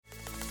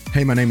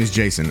Hey, my name is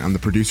Jason. I'm the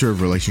producer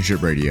of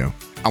Relationship Radio.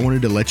 I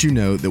wanted to let you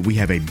know that we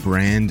have a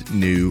brand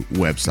new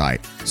website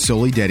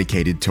solely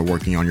dedicated to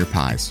working on your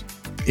pies.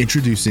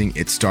 Introducing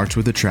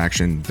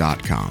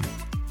itstartswithattraction.com.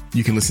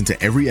 You can listen to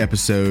every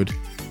episode,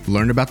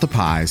 learn about the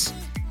pies,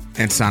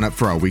 and sign up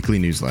for our weekly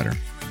newsletter.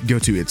 Go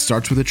to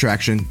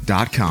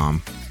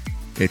itstartswithattraction.com.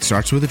 It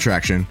starts with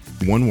attraction,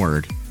 one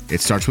word,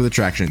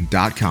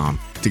 itstartswithattraction.com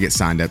to get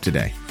signed up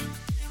today.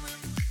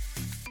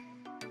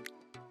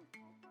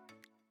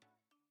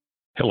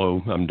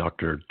 Hello, I'm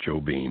Dr. Joe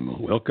Beam.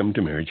 Welcome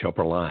to Marriage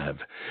Helper Live.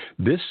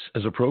 This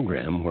is a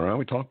program where I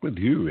would talk with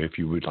you. If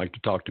you would like to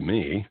talk to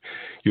me,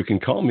 you can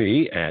call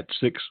me at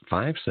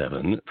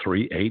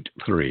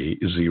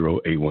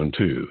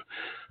 657-383-0812.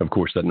 Of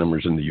course, that number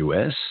is in the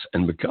U.S.,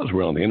 and because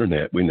we're on the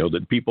Internet, we know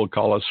that people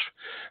call us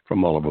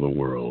from all over the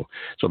world.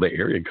 So the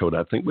area code,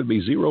 I think, would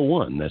be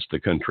 01. That's the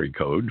country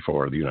code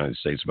for the United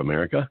States of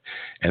America.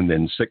 And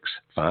then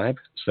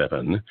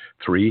 657-383-0812.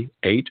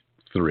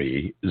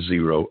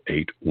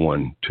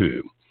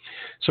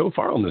 So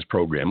far on this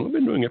program, we've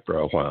been doing it for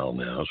a while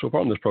now. So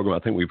far on this program, I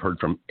think we've heard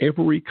from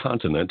every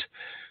continent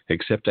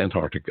except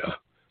Antarctica.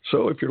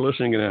 So if you're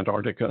listening in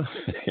Antarctica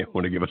and you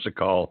want to give us a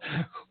call,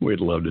 we'd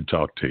love to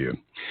talk to you.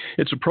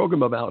 It's a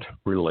program about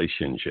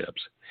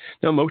relationships.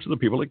 Now, most of the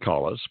people that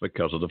call us,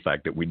 because of the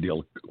fact that we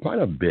deal quite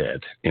a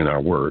bit in our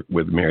work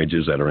with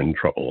marriages that are in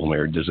trouble,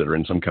 marriages that are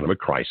in some kind of a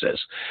crisis,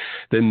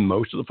 then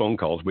most of the phone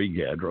calls we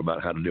get are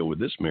about how to deal with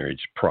this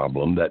marriage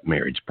problem, that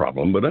marriage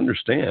problem. But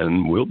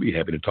understand, we'll be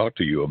happy to talk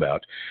to you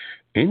about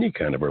any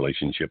kind of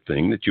relationship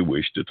thing that you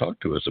wish to talk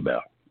to us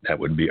about. That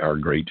would be our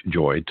great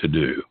joy to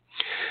do.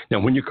 Now,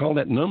 when you call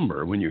that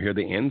number, when you hear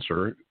the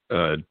answer,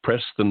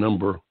 press the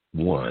number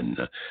 1.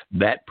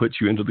 That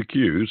puts you into the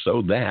queue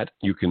so that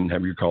you can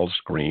have your call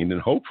screened and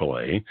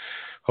hopefully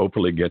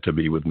get to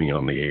be with me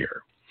on the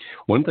air.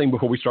 One thing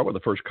before we start with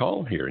the first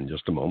call here in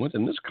just a moment,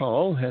 and this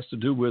call has to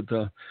do with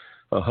a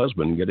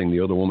husband getting the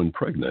other woman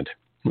pregnant.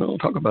 Well, we'll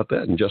talk about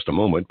that in just a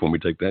moment when we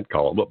take that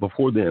call. But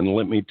before then,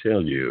 let me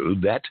tell you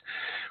that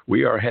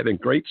we are having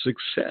great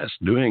success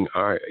doing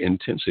our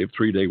intensive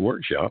 3-day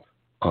workshop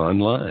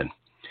online.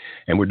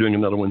 And we're doing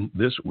another one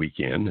this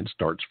weekend. It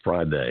starts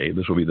Friday.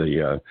 This will be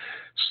the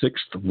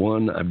 6th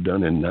one I've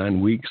done in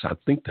 9 weeks. I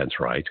think that's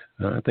right.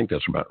 I think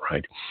that's about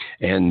right.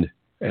 And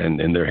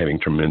they're having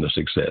tremendous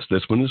success.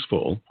 This one is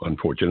full,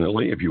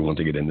 unfortunately. If you want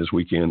to get in this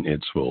weekend,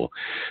 it's full.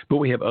 But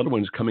we have other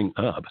ones coming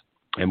up.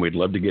 And we'd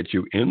love to get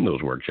you in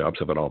those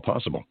workshops if at all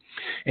possible.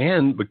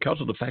 And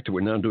because of the fact that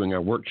we're now doing our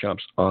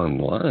workshops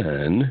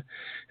online,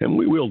 and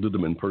we will do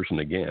them in person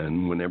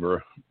again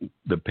whenever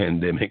the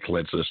pandemic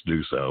lets us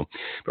do so.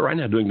 But right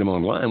now doing them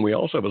online, we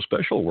also have a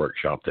special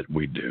workshop that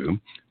we do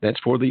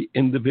that's for the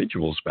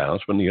individual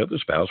spouse when the other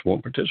spouse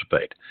won't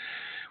participate.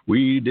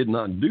 We did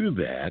not do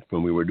that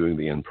when we were doing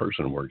the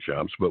in-person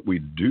workshops, but we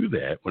do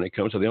that when it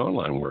comes to the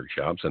online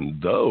workshops,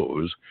 and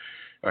those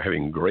are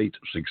having great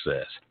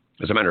success.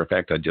 As a matter of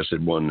fact, I just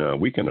did one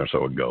weekend or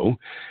so ago,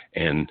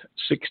 and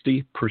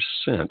 60%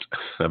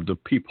 of the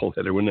people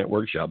that are in that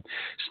workshop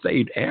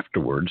stayed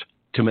afterwards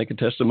to make a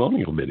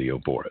testimonial video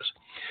for us.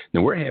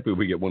 Now, we're happy if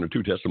we get 1 or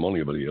 2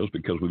 testimonial videos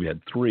because we've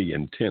had 3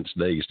 intense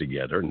days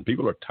together, and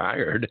people are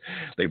tired.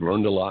 They've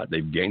learned a lot.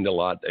 They've gained a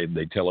lot.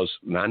 They tell us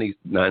 99%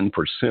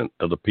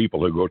 of the people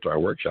who go to our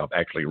workshop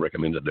actually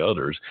recommend it to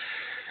others.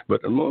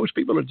 But most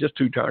people are just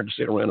too tired to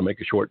sit around and make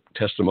a short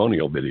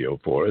testimonial video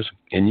for us.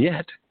 And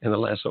yet, in the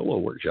last solo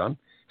workshop,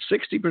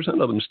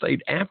 60% of them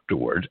stayed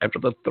afterwards, after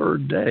the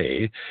 3rd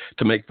day,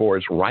 to make for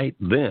us right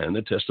then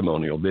a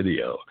testimonial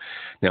video.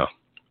 Now,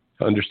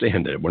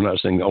 understand that we're not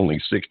saying only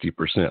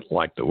 60%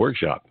 liked the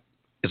workshop.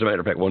 As a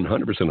matter of fact,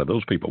 100% of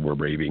those people were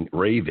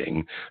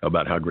raving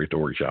about how great the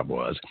workshop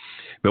was.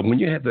 But when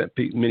you have that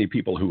many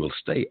people who will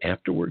stay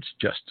afterwards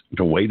just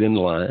to wait in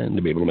line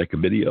to be able to make a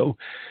video,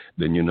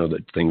 then you know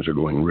that things are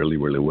going really,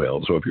 really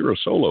well. So if you're a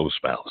solo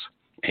spouse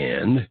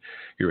and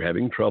you're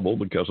having trouble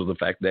because of the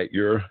fact that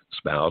your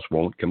spouse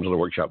won't come to the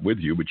workshop with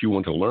you, but you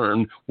want to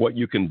learn what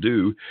you can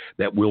do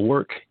that will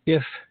work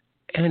if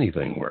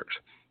anything works,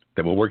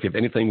 that will work if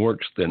anything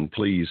works, then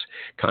please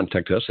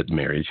contact us at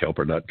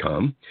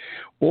marriagehelper.com,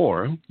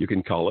 or you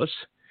can call us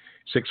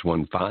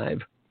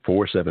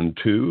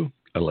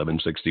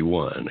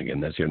 615-472-1161. Again,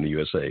 that's here in the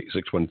USA,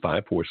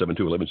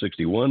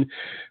 615-472-1161.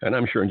 And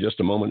I'm sure in just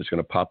a moment it's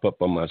going to pop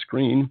up on my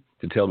screen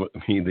to tell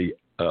me the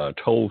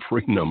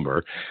toll-free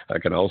number I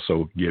can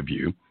also give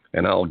you.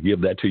 And I'll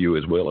give that to you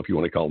as well if you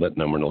want to call that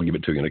number, and I'll give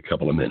it to you in a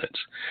couple of minutes.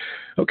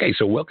 Okay,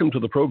 so welcome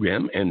to the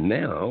program. And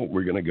now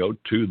we're going to go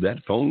to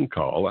that phone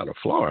call out of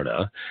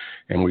Florida,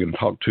 and we're going to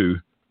talk to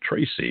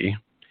Tracy.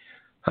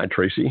 Hi,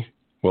 Tracy.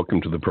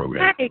 Welcome to the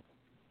program. Hi.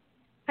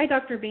 Hi,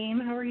 Dr. Beam.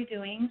 How are you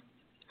doing?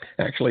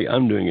 Actually,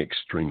 I'm doing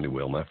extremely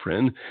well, my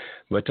friend.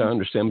 But I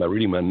understand by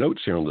reading my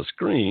notes here on the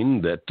screen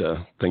that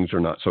things are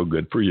not so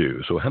good for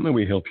you. So how may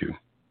we help you?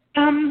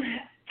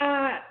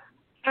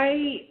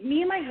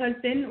 Me and my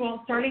husband,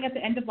 starting at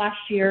the end of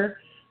last year,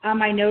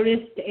 I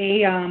noticed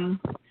a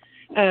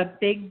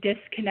big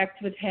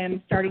disconnect with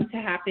him starting to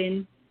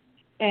happen,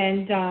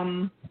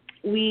 and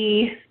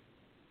we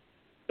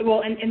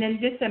well, and then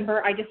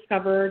December, I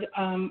discovered,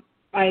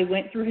 I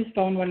went through his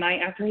phone one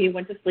night after he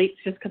went to sleep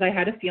just because I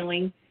had a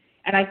feeling,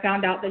 and I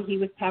found out that he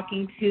was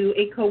talking to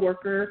a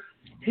coworker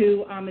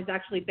who is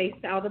actually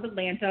based out of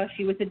Atlanta.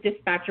 She was a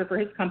dispatcher for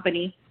his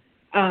company.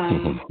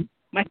 My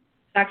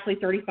sister's actually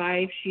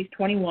 35. She's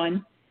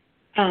 21.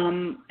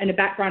 And the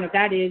background of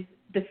that is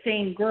the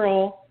same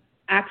girl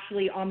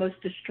actually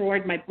almost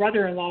destroyed my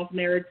brother-in-law's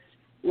marriage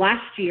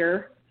last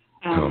year,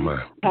 talking to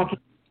my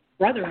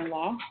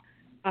brother-in-law.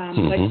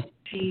 But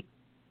she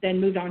then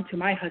moved on to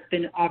my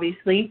husband,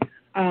 obviously.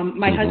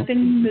 My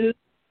husband moved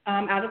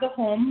out of the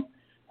home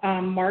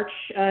March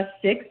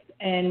 6th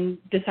and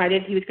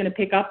decided he was going to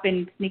pick up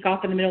and sneak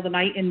off in the middle of the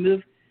night and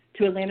move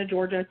to Atlanta,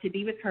 Georgia to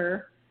be with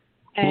her.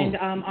 And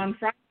on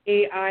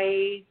Friday,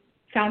 I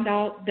found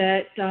out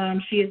that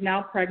she is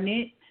now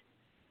pregnant.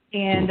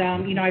 And,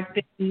 I've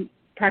been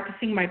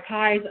practicing my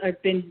pies.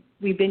 I've been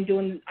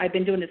doing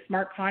the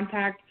smart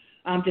contact,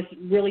 just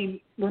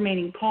really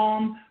remaining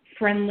calm,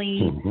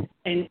 friendly,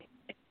 and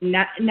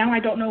now I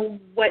don't know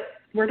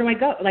where do I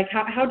go? Like,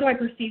 how do I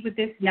proceed with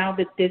this now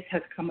that this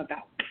has come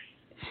about?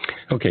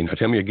 Okay, now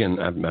tell me again,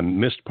 I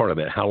missed part of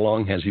it. How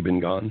long has he been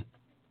gone?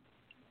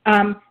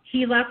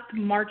 He left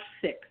March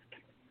 6th.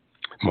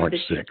 March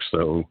 6th.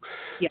 So,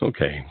 yeah.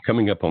 Okay,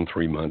 coming up on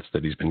 3 months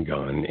that he's been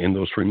gone. In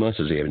those 3 months,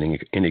 has he had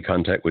any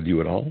contact with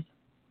you at all?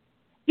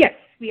 Yes,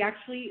 we have.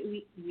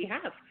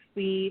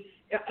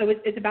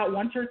 It's about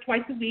once or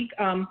twice a week.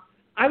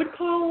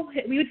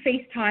 We would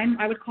FaceTime.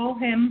 I would call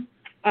him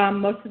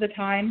most of the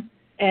time,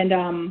 and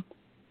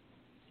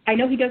I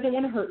know he doesn't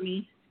want to hurt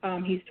me.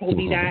 He's told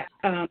me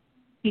that.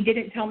 He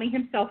didn't tell me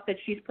himself that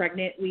she's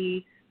pregnant.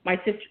 He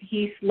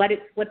let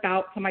it slip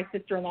out to my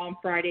sister-in-law on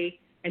Friday,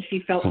 and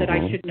she felt that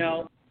I should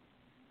know.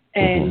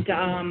 And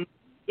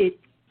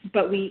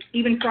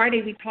even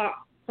Friday we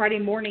talked. Friday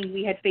morning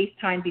we had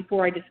FaceTime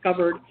before I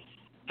discovered.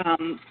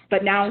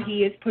 But now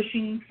he is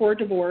pushing for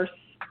divorce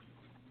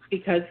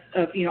because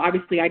of,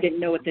 obviously I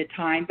didn't know at the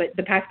time, but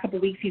the past couple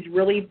of weeks he's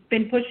really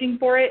been pushing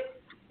for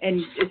it,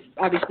 and it's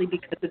obviously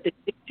because of this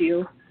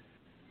issue.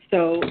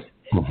 So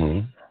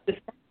the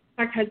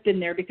contact has been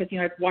there because,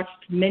 I've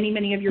watched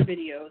many of your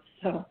videos.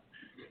 So.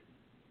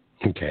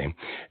 Okay.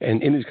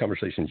 And in these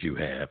conversations you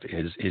have,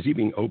 is he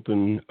being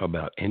open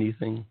about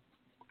anything?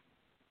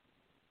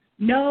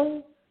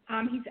 No.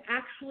 He's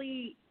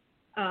actually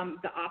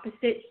the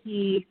opposite.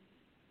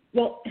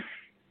 He'll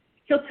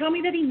tell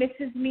me that he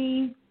misses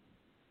me,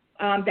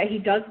 that he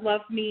does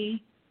love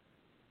me,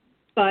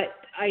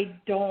 but I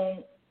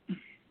don't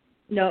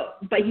know.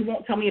 But he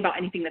won't tell me about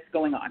anything that's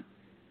going on.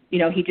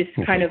 He just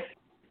kind of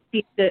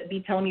seems to be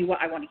telling me what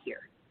I want to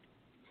hear.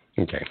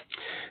 Okay.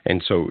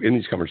 And so in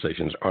these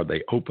conversations, are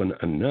they open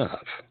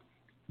enough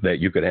that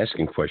you could ask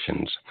him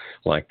questions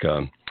like,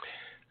 are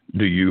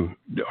you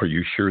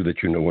sure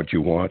that you know what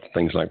you want,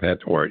 things like that,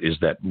 or is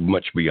that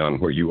much beyond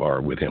where you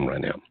are with him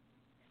right now?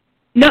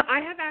 No, I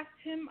have asked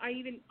him. I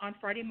even on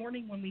Friday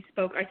morning when we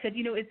spoke, I said,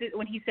 is it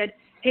when he said,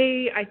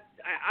 "Hey,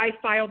 I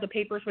filed the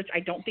papers," which I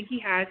don't think he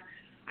has.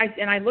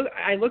 I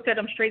looked at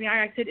him straight in the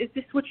eye. I said, "Is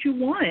this what you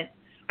want?"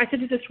 I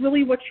said, "Is this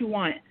really what you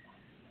want?"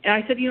 And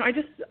I said,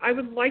 I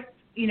would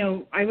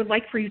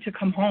like for you to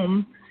come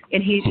home.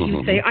 And he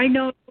would say, I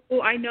know,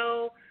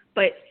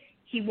 but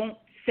he won't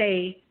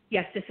say,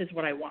 yes, this is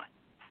what I want.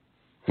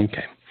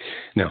 Okay.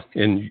 Now,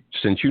 and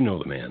since you know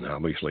the man,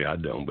 obviously I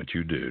don't, but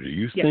you do. Do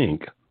you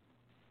think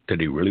that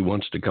he really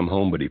wants to come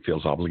home, but he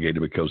feels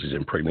obligated because he's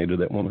impregnated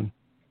that woman?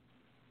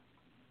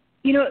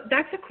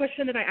 That's a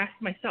question that I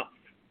asked myself.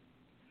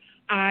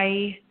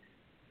 I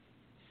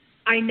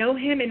know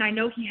him, and I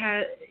know he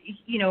has,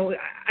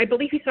 I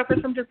believe he suffers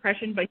from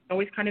depression, but he's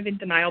always kind of in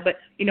denial. But,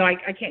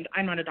 I can't,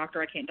 I'm not a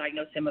doctor. I can't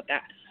diagnose him with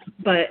that.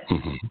 But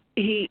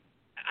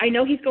I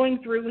know he's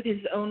going through with his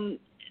own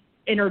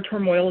inner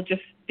turmoil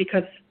just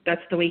because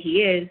that's the way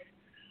he is.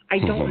 I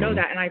don't know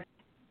that. And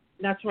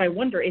that's what I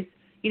wonder is,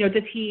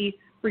 does he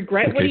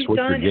regret what he's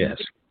done? Your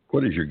guess?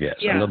 What is your guess?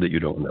 Yeah. I know that you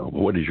don't know,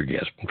 but what is your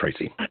guess,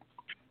 Tracy?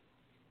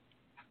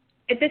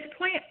 At this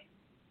point,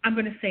 I'm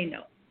going to say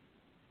no.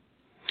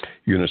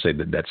 You're going to say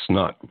that that's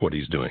not what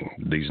he's doing.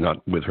 He's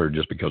not with her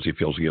just because he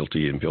feels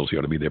guilty and feels he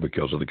ought to be there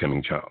because of the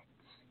coming child.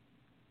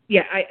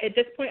 Yeah, at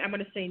this point, I'm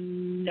going to say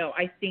no.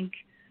 I think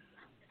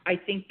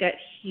that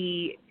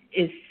he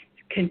is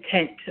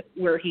content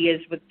where he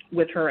is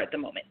with her at the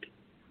moment.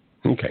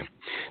 Okay.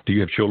 Do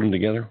you have children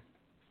together?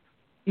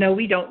 No,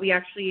 we don't. We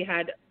actually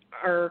had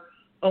our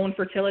own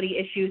fertility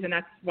issues, and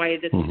that's why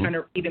this is kind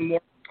of even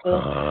more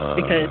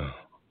because,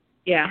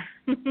 yeah.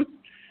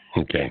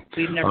 Okay.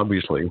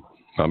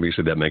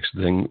 Obviously, that makes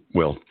the thing,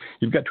 well,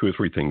 you've got 2 or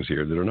 3 things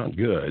here that are not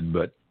good,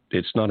 but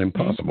it's not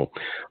impossible.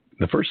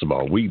 First of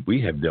all,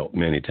 we have dealt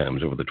many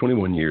times over the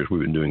 21 years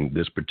we've been doing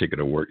this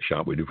particular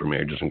workshop we do for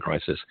marriages in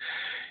crisis.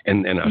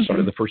 And I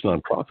started the first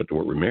nonprofit to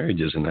work with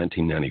marriages in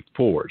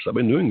 1994. So I've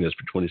been doing this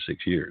for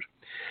 26 years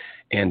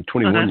and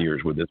 21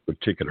 years with this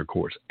particular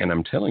course. And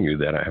I'm telling you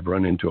that I have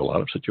run into a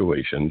lot of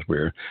situations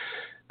where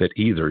that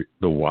either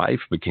the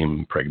wife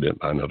became pregnant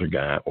by another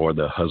guy or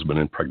the husband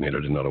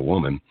impregnated another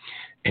woman.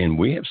 And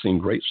we have seen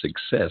great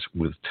success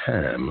with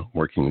time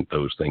working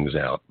those things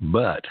out.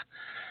 But,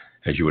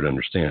 as you would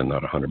understand,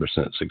 not 100%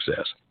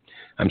 success.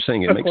 I'm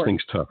saying it makes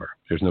things tougher.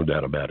 There's no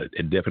doubt about it.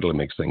 It definitely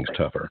makes things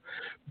tougher.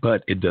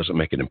 But it doesn't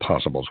make it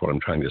impossible is what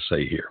I'm trying to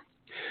say here.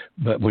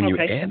 But when you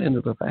add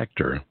into the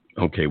factor,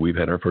 okay, we've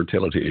had our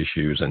fertility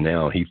issues, and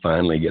now he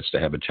finally gets to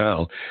have a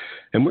child,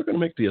 and we're going to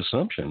make the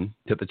assumption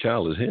that the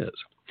child is his.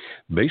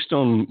 Based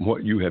on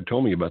what you have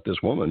told me about this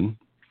woman,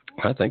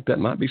 I think that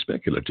might be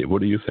speculative.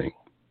 What do you think?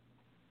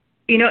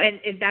 You know, and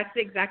that's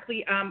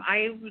exactly,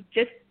 I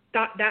just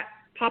thought that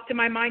popped in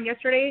my mind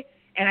yesterday,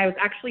 and I was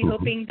actually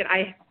hoping that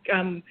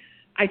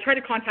I tried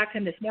to contact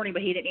him this morning,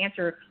 but he didn't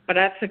answer. But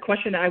that's the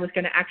question that I was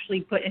going to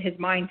actually put in his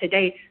mind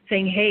today,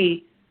 saying,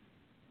 hey,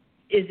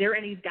 is there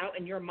any doubt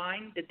in your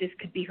mind that this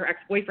could be her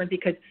ex-boyfriend?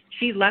 Because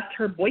she left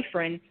her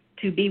boyfriend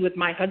to be with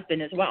my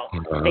husband as well.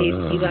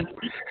 He left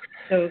me.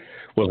 So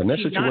well, in that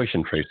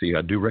situation, Tracy,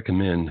 I do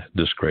recommend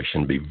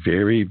discretion. Be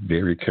very,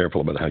 very careful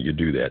about how you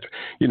do that.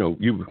 You know,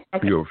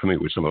 you're familiar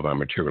with some of our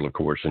material, of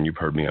course, and you've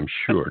heard me, I'm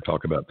sure,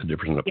 talk about the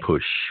difference in a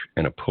push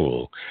and a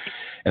pull.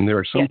 And there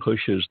are some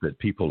pushes that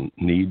people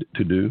need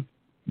to do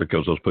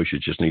because those pushes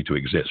just need to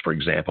exist. For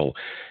example,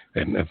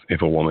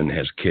 if a woman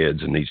has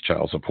kids and needs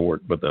child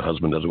support, but the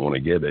husband doesn't want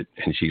to give it,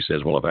 and she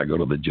says, well, if I go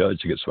to the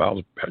judge to get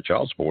child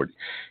support,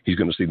 he's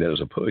going to see that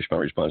as a push. My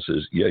response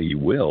is, yeah, he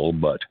will,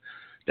 but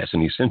that's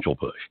an essential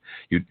push.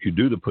 You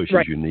do the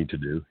pushes you need to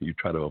do. You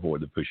try to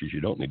avoid the pushes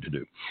you don't need to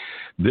do.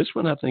 This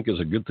one, I think, is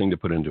a good thing to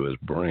put into his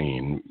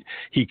brain.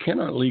 He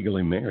cannot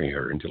legally marry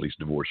her until he's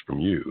divorced from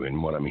you.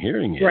 And what I'm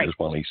hearing is,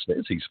 while he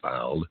says he's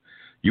filed,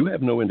 you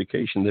have no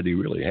indication that he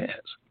really has,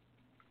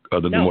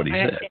 other than what he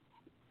said.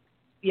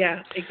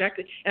 Yeah,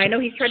 exactly. And I know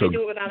he's tried to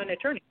do it without an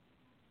attorney.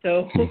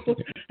 So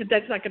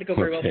that's not going to go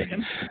very well for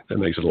him. That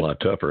makes it a lot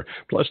tougher.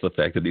 Plus the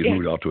fact that he's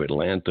moved off to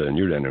Atlanta and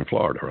you're down in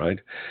Florida, right?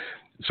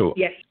 So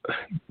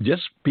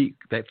just speak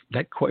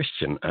that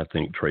question, I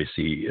think,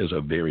 Tracy, is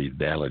a very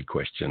valid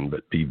question,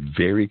 but be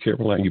very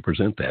careful how you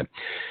present that,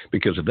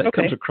 because if that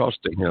comes across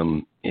to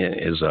him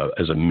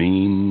as a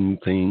mean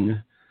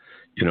thing,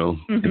 you know,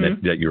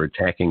 that you're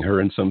attacking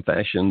her in some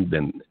fashion,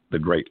 then the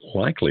great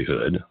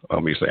likelihood,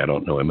 obviously I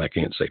don't know him, I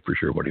can't say for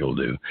sure what he'll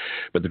do,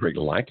 but the great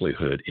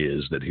likelihood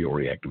is that he'll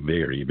react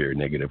very, very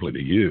negatively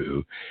to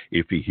you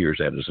if he hears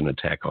that as an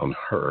attack on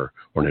her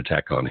or an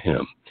attack on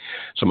him.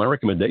 So my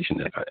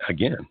recommendation,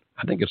 again,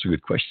 I think it's a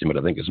good question, but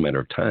I think it's a matter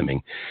of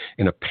timing.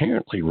 And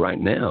apparently right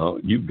now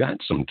you've got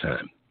some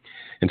time.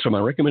 And so my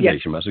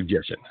recommendation, my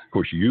suggestion, of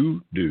course,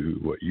 you do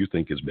what you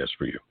think is best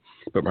for you.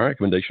 But my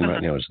recommendation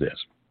right now is this.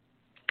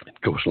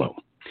 Go slow.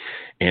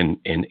 And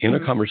in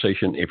a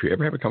conversation, if you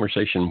ever have a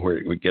conversation where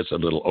it gets a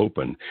little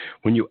open,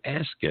 when you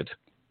ask it,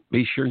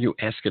 be sure you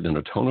ask it in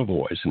a tone of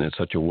voice and in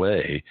such a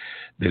way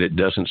that it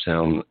doesn't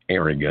sound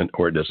arrogant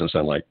or it doesn't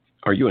sound like,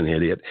 are you an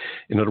idiot?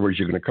 In other words,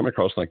 you're going to come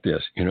across like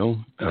this, you know,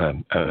 I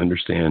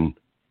understand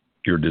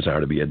your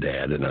desire to be a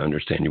dad and I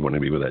understand you want to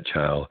be with that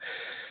child,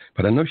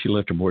 but I know she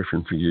left her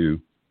boyfriend for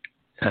you.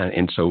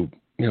 And so,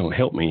 you know,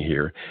 help me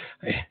here.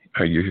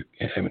 Do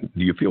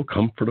you feel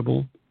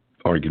comfortable?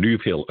 Or do you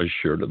feel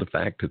assured of the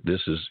fact that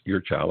this is your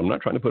child? I'm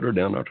not trying to put her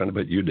down, I'm not trying to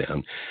put you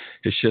down.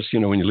 It's just,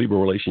 you know, when you leave a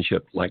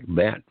relationship like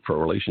that for a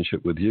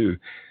relationship with you,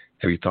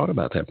 have you thought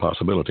about that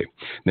possibility?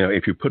 Now,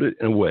 if you put it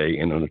in a way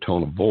and in a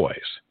tone of voice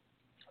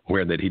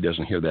where that he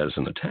doesn't hear that as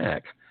an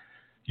attack,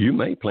 you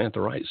may plant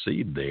the right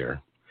seed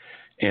there.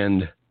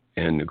 And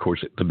of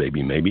course, the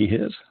baby may be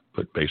his,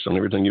 but based on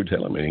everything you're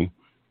telling me,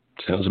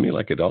 it sounds to me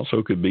like it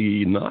also could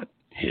be not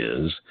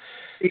his.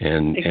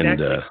 And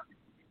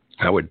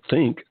I would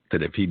think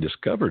that if he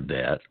discovered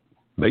that,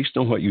 based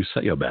on what you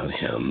say about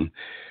him,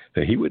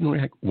 that he wouldn't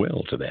react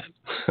well to that,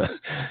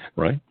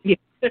 right? Yeah,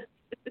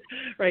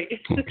 right.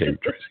 Okay,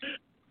 Tracy.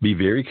 Be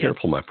very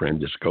careful, my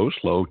friend. Just go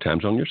slow.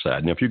 Time's on your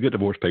side. Now, if you get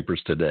divorce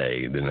papers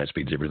today, then that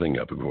speeds everything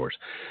up, of course.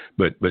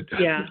 But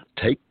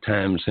take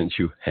time since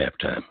you have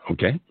time,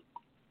 okay?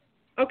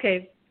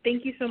 Okay.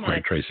 Thank you so much. All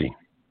right, Tracy.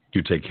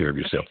 You take care of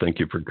yourself. Thank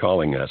you for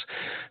calling us.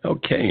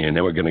 Okay, and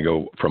now we're going to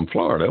go from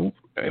Florida,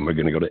 and we're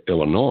going to go to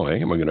Illinois,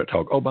 and we're going to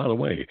talk. Oh, by the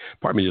way,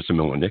 pardon me just a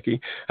moment, Nikki.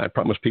 I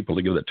promised people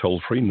to give that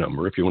toll-free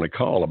number if you want to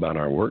call about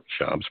our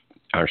workshops,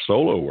 our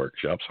solo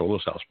workshop, solo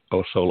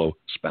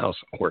spouse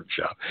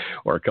workshop,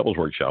 or a couples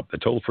workshop. The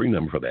toll-free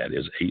number for that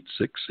is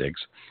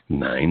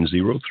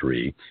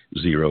 866-903-0990.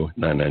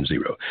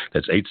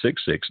 That's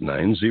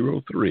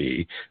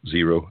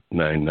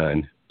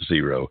 866-903-0990.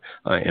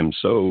 I am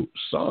so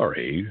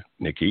sorry,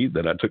 Nikki,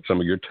 that I took some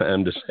of your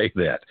time to say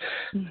that.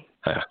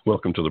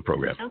 Welcome to the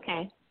program.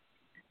 Okay.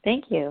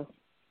 Thank you.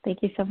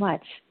 Thank you so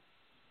much.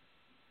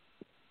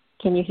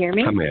 Can you hear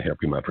me? How may I help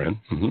you, my friend?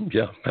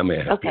 Yeah. How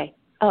may I help you? Okay.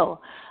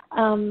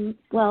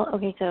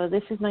 So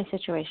this is my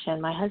situation.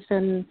 My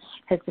husband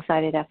has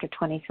decided after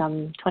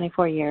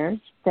 24 years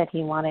that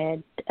he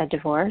wanted a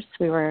divorce.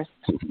 We were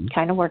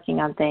kind of working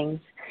on things.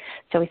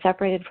 So we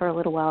separated for a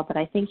little while, but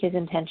I think his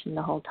intention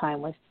the whole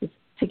time was to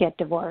to get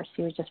divorced.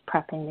 He was just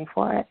prepping me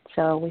for it.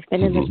 So we've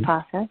been in this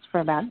process for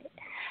about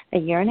a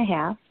year and a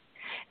half,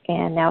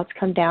 and now it's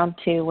come down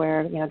to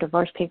where,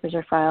 divorce papers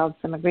are filed,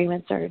 some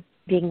agreements are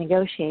being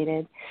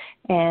negotiated,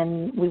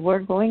 and we were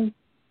going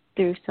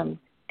through some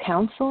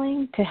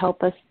counseling to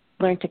help us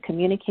learn to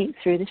communicate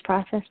through this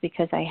process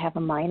because I have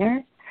a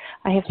minor.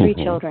 I have 3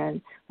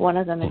 children. One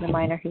of them is a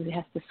minor who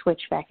has to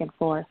switch back and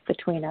forth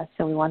between us.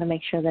 So we want to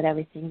make sure that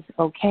everything's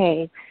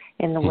okay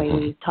in the way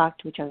we talk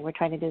to each other. We're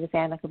trying to do this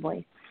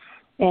amicably.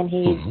 And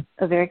he's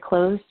a very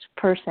closed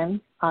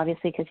person,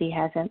 obviously, because he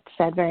hasn't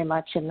said very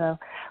much in the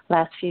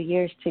last few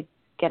years to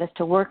get us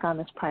to work on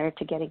this prior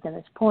to getting to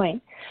this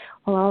point.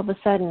 Well, all of a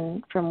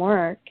sudden, from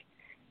work,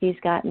 he's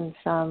gotten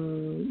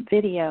some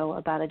video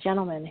about a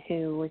gentleman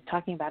who was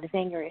talking about his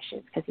anger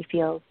issues because he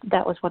feels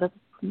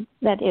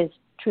that is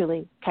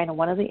truly kind of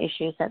one of the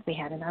issues that we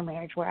had in our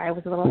marriage where I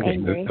was a little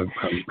angry.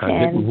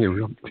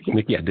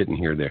 Nikki, I didn't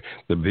hear there.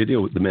 The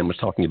video, the man was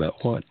talking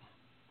about what?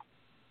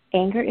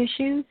 Anger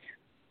issues.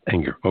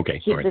 Anger.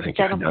 Okay. All right. Thank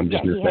you. I'm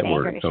just missed that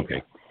word. Issues.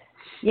 Okay.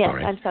 Yes,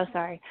 right. I'm so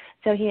sorry.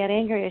 So he had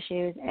anger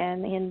issues,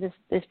 and in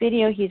this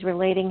video, he's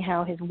relating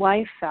how his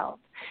wife felt.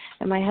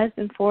 And my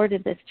husband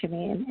forwarded this to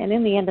me, and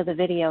in the end of the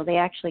video, they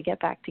actually get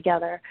back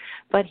together.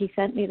 But he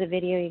sent me the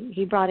video.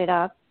 He brought it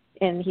up,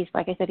 and he's,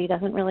 like I said, he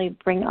doesn't really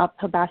bring up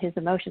about his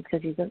emotions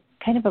because he's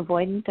kind of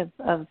avoidant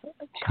of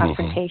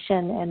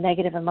confrontation and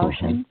negative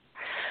emotions.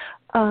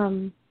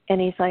 And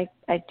he's like,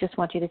 I just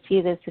want you to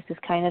see this. This is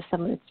kind of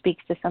it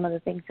speaks to some of the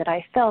things that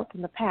I felt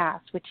in the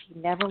past, which he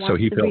never wants to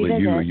revisit. So he felt that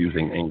you were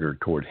using anger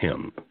toward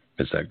him.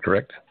 Is that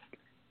correct?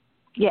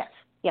 Yes.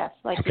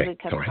 Like he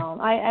would come home.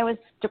 I was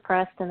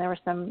depressed, and there were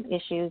some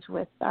issues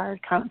with our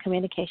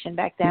communication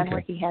back then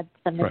where he had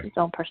some of his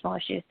own personal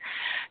issues.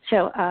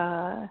 So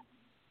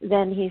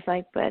then he's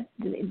like, but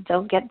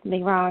don't get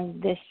me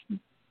wrong,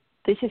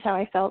 this is how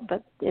I felt,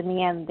 but in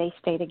the end, they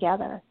stay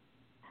together.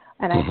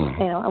 And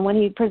and when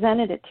he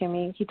presented it to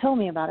me, he told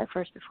me about it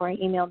first before he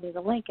emailed me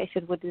the link. I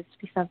said, would this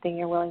be something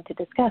you're willing to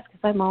discuss? Because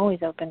I'm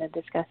always open to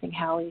discussing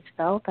how he's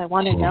felt. I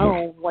want to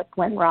know what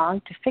went wrong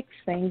to fix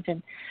things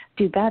and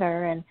do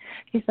better. And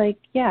he's like,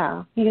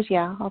 yeah. He goes,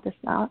 yeah, that's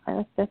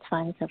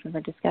fine. It's open for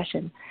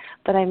discussion.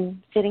 But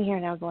I'm sitting here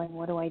now going,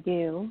 what do I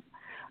do?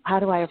 How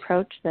do I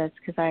approach this?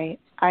 Because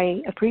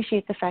I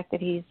appreciate the fact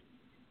that he's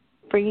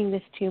bringing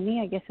this to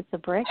me. I guess it's a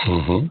brick.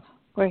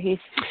 Where he's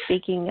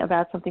speaking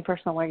about something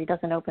personal where he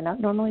doesn't open up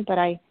normally, but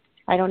I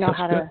don't know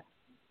how to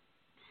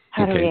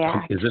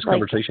react. Is this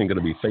conversation going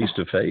to be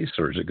face-to-face,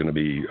 or is it going to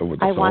be over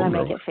the phone? I want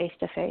to make it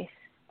face-to-face.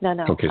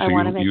 No. Okay, so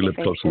you live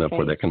close enough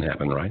where that can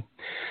happen, right?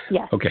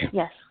 Yes. Okay.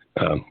 Yes.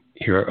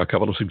 Here are a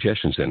couple of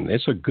suggestions, and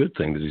it's a good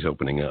thing that he's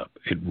opening up.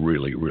 It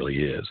really, really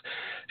is.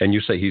 And you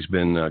say he's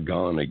been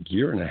gone a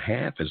year and a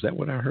half. Is that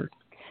what I heard?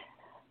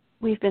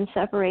 We've been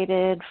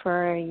separated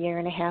for a year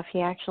and a half.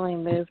 He actually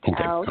moved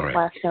out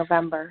last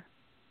November.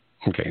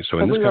 Okay, so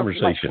in this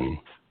conversation,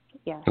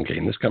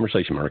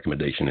 my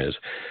recommendation is,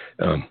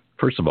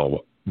 first of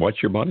all,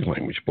 watch your body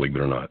language, believe it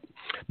or not.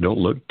 Don't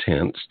look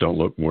tense, don't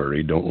look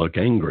worried, don't look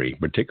angry,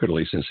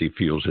 particularly since he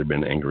feels there have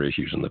been anger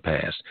issues in the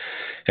past.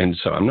 And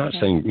so I'm not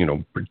saying,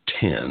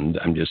 pretend,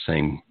 I'm just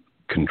saying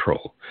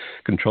control.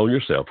 Control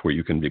yourself where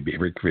you can be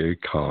very, very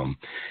calm.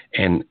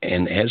 And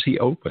as he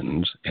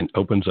opens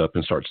up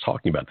and starts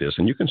talking about this,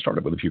 and you can start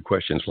it with a few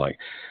questions like,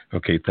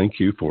 okay, thank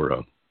you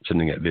for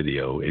sending that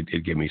video.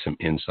 It gave me some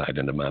insight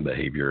into my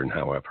behavior and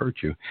how I've hurt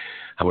you.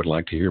 I would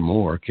like to hear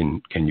more.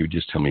 Can you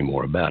just tell me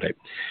more about it?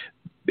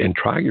 And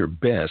try your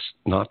best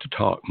not to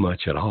talk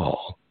much at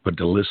all, but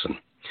to listen.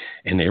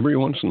 And every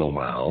once in a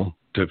while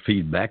to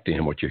feed back to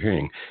him what you're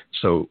hearing.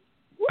 So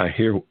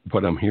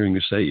what I'm hearing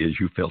you say is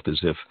you felt as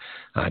if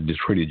I just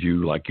treated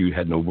you like you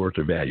had no worth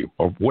or value,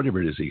 or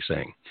whatever it is he's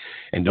saying.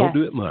 And don't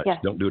do it much.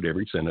 Don't do it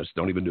every sentence.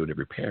 Don't even do it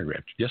every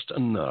paragraph. Just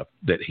enough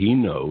that he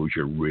knows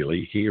you're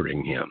really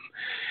hearing him.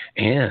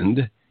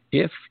 And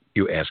if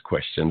you ask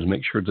questions,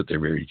 make sure that they're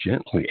very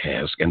gently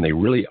asked, and they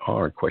really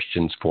are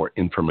questions for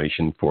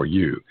information for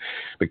you.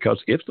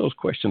 Because if those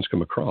questions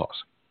come across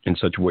in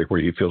such a way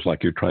where he feels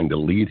like you're trying to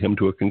lead him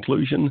to a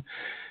conclusion,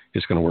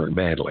 it's going to work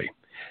badly.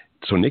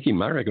 So, Nikki,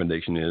 my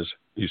recommendation is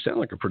you sound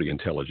like a pretty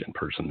intelligent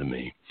person to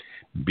me.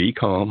 Be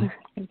calm,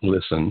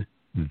 listen,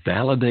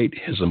 validate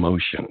his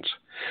emotions.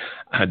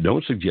 I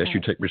don't suggest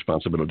you take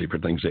responsibility for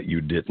things that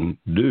you didn't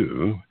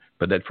do,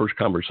 but that first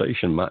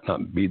conversation might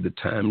not be the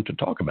time to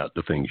talk about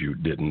the things you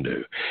didn't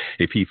do.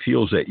 If he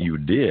feels that you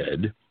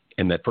did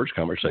in that first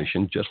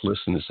conversation, just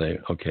listen and say,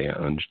 okay, I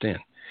understand.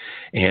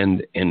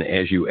 And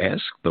as you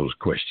ask those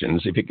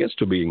questions, if it gets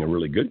to being a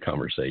really good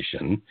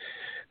conversation,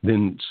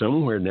 then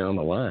somewhere down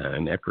the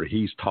line, after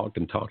he's talked,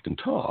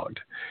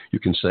 you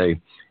can say,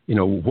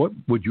 what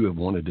would you have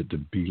wanted it to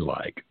be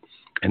like?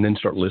 And then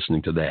start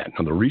listening to that.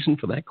 Now, the reason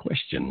for that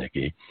question,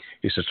 Nikki,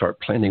 is to start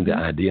planting the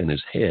idea in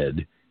his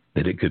head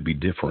that it could be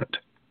different.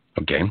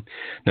 Okay.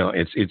 Now,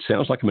 it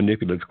sounds like a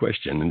manipulative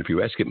question, and if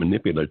you ask it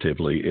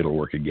manipulatively, it'll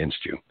work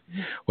against you.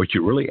 What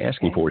you're really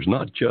asking for is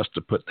not just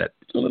to put that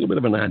little bit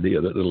of an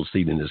idea, that little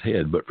seed in his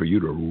head, but for you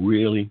to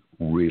really,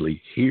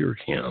 really hear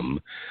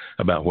him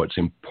about what's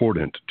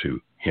important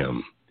to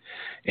him.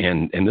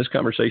 And this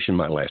conversation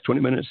might last 20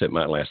 minutes. It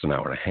might last an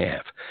hour and a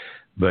half.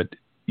 But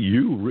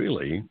you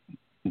really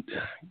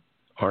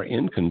are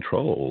in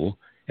control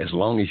as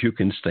long as you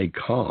can stay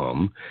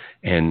calm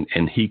and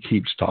he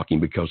keeps talking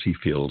because he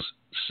feels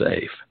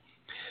safe.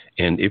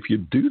 And if you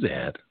do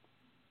that,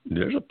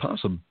 there's a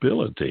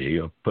possibility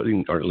of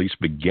putting, or at least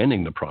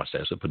beginning the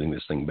process of putting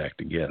this thing back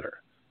together.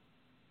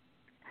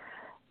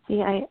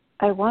 See,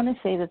 I want to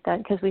say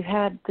that because we've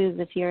had through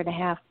this year and a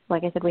half,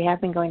 like I said, we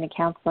have been going to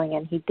counseling,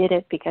 and he did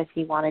it because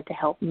he wanted to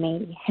help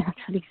me. That's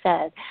what he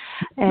said.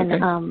 And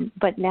okay.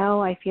 But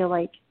now I feel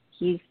like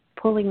he's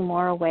pulling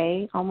more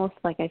away, almost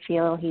like I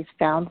feel he's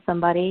found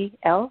somebody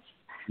else.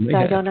 So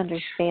I don't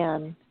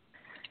understand.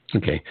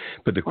 Okay,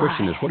 but the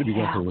question is, what have you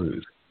got to Yeah.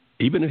 lose?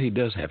 Even if he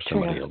does have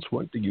somebody else,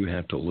 what do you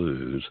have to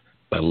lose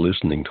by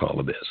listening to all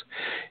of this?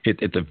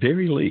 At the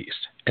very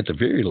least,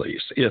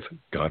 if,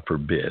 God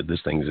forbid,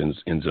 this thing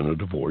ends in a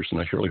divorce, and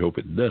I surely hope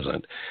it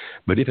doesn't,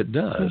 but if it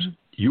does,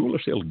 you will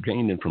still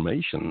gain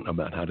information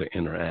about how to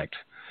interact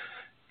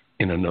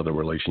in another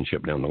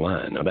relationship down the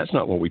line. Now, that's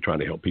not what we try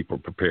to help people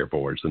prepare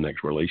for, is the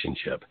next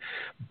relationship.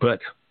 But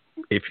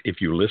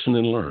if you listen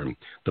and learn,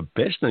 the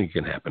best thing that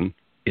can happen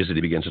is that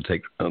he begins to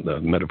take the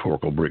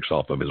metaphorical bricks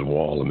off of his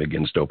wall and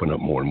begins to open up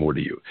more and more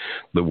to you.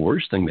 The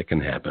worst thing that can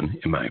happen,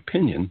 in my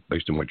opinion,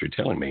 based on what you're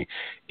telling me,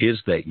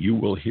 is that you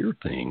will hear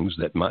things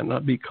that might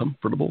not be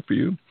comfortable for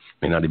you,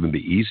 may not even be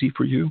easy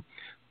for you,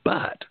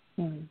 but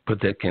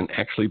that can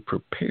actually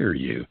prepare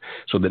you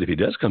so that if he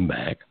does come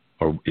back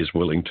or is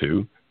willing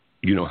to,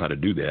 you know how to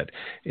do that.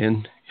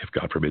 And if,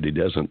 God forbid, he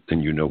doesn't,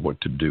 then you know what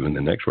to do in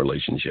the next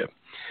relationship.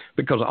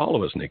 Because all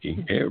of us,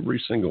 Nikki, every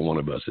single one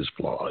of us is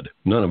flawed.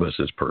 None of us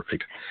is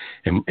perfect.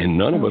 And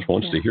none of us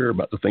wants to hear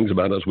about the things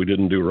about us we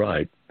didn't do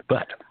right.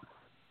 But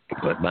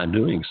by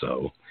doing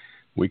so,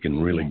 we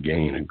can really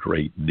gain a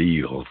great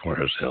deal for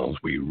ourselves.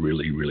 We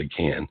really, really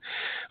can.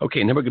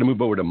 Okay, now we're going to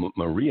move over to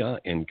Maria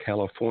in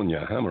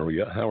California. Hi,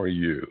 Maria. How are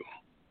you?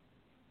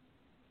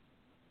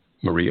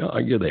 Maria,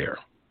 are you there?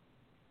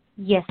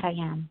 Yes, I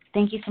am.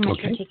 Thank you so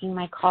much for taking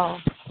my call.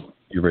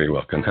 You're very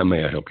welcome. How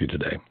may I help you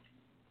today?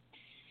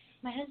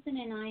 My husband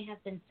and I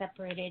have been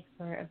separated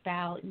for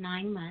about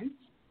 9 months.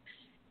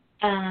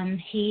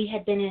 He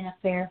had been in an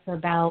affair for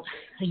about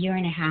a year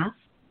and a half.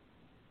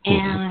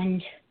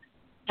 And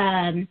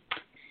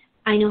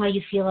I know how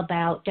you feel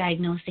about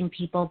diagnosing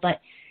people,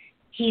 but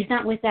he's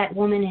not with that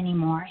woman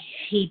anymore.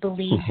 He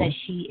believes that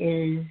she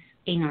is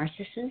a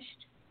narcissist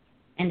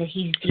and that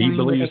he's dealing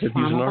with a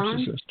trauma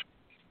bond.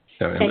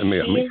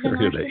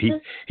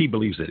 He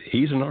believes that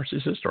he's a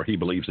narcissist, or he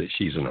believes that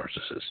she's a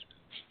narcissist?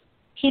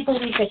 He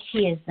believes that she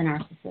is the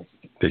narcissist.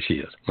 That she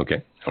is.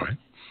 Okay. All right.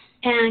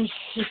 And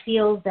he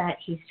feels that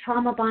he's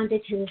trauma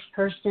bonded to this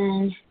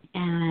person,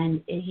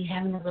 and he's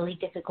having a really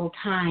difficult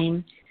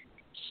time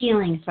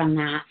healing from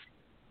that.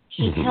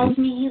 He tells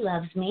me he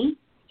loves me.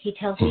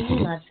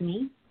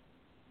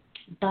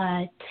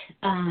 But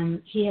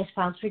he has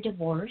filed for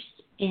divorce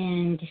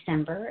in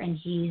December, and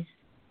he's,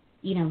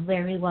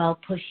 very well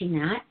pushing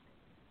that.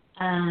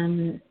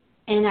 And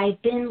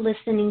I've been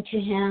listening to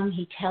him.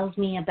 He tells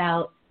me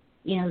about,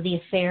 the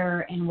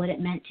affair and what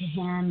it meant to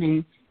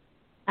him.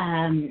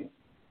 And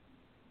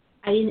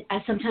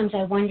I sometimes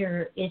I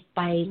wonder if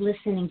by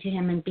listening to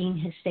him and being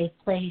his safe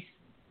place,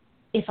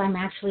 if I'm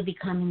actually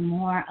becoming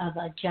more of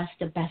just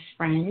a best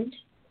friend,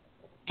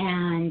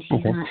 and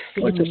he's not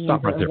seeing Let's just me stop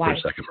as right there wife.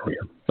 for a second, Maria.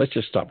 Let's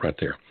just stop right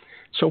there.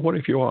 So what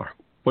if you are?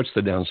 What's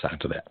the downside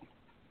to that?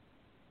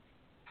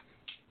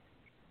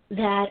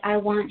 That I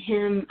want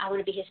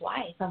to be his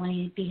wife. I want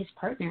to be his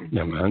partner.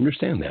 Now, I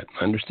understand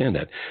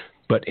that.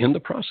 But in the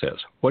process,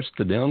 what's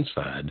the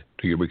downside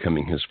to you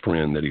becoming his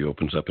friend that he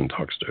opens up and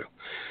talks to?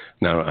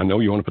 Now, I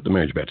know you want to put the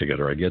marriage back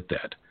together. I get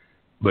that.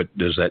 But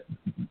do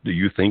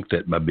you think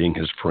that by being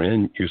his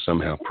friend, you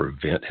somehow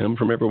prevent him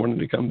from ever wanting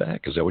to come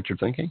back? Is that what you're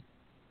thinking?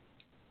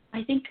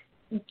 I think,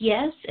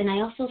 yes. And I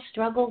also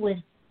struggle with,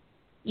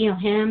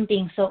 him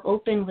being so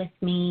open with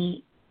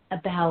me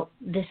about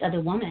this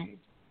other woman.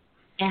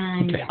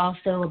 And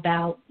also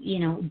about,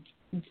 him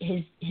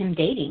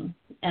dating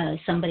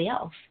somebody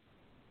else.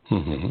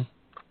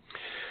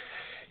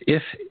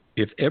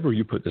 If ever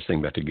you put this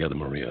thing back together,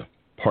 Maria,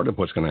 part of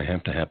what's going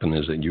to happen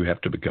is that you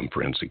have to become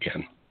friends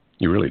again.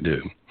 You really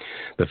do.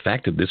 The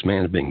fact that this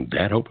man is being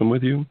that open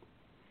with you,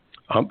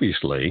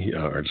 obviously,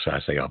 or I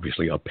say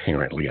obviously,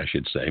 apparently, I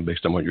should say,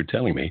 based on what you're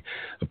telling me,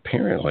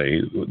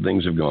 apparently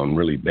things have gone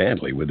really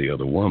badly with the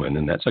other woman,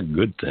 and that's a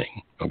good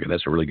thing. Okay,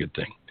 that's a really good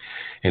thing.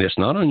 And it's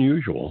not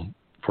unusual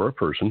for a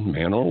person,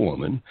 man or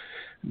woman,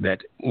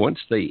 that once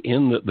they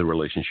end the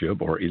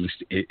relationship, or at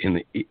least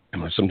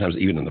sometimes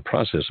even in the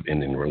process of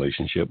ending the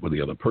relationship with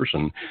the other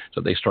person, so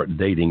they start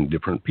dating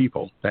different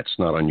people. That's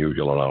not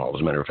unusual at all.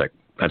 As a matter of fact,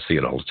 I see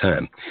it all the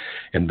time.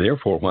 And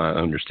therefore, why I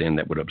understand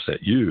that would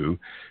upset you,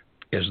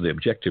 as the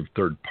objective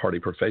third-party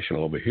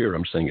professional over here,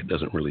 I'm saying it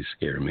doesn't really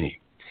scare me.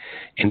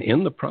 And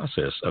in the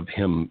process of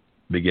him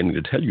beginning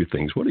to tell you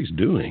things, what he's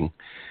doing,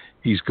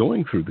 he's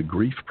going through the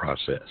grief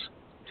process.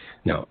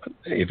 Now,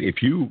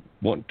 if you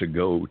want to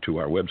go to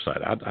our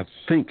website, I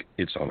think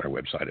it's on our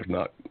website. If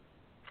not,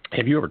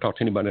 have you ever talked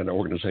to anybody in our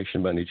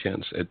organization by any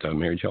chance at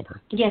Marriage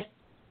Helper? Yes,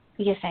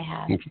 I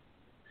have. Okay.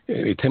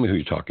 Hey, tell me who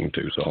you're talking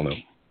to so I'll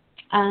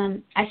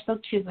know. I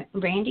spoke to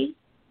Randy.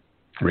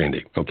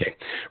 Randy, okay.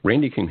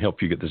 Randy can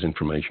help you get this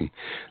information.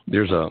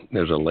 There's a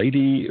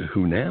lady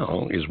who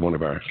now is one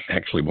of our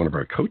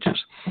coaches,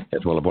 as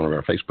well as one of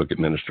our Facebook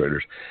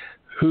administrators,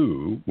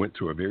 who went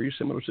through a very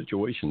similar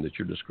situation that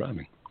you're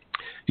describing.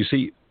 You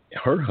see,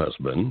 her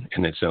husband,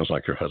 and it sounds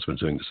like her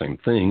husband's doing the same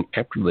thing,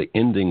 after the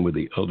ending with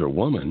the other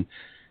woman,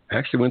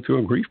 actually went through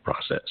a grief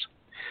process.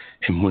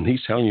 And when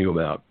he's telling you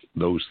about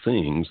those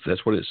things,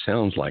 that's what it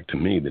sounds like to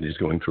me, that he's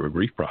going through a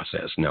grief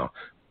process. Now,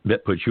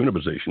 that puts you in a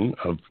position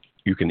of,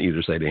 you can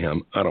either say to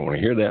him, I don't want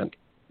to hear that,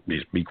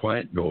 just be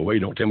quiet, go away,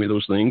 don't tell me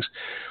those things,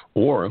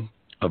 or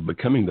of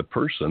becoming the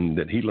person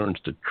that he learns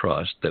to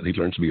trust, that he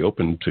learns to be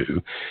open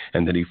to,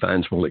 and that he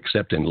finds will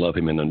accept and love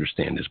him and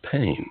understand his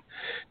pain.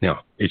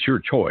 Now, it's your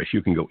choice.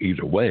 You can go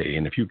either way,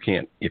 and if you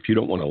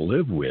don't want to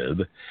live with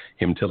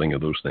him telling you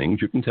those things,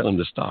 you can tell him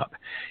to stop.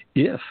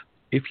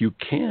 If you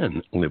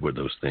can live with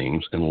those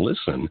things and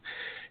listen,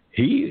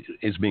 he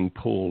is being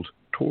pulled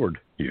toward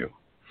you,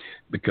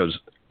 because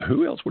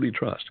who else would he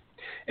trust?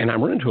 And I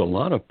run into a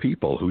lot of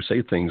people who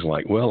say things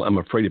like, well, I'm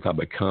afraid if I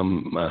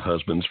become my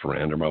husband's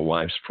friend or my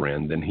wife's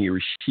friend, then he or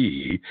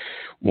she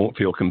won't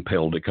feel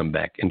compelled to come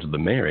back into the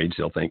marriage.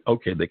 They'll think,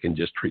 okay, they can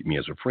just treat me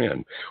as a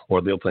friend.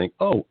 Or they'll think,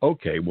 oh,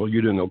 okay, well,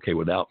 you're doing okay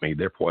without me,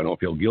 therefore I don't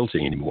feel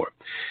guilty anymore.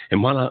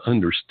 And while I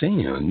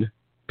understand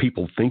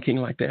people thinking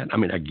like that, I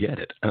mean, I get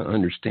it. I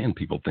understand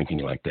people thinking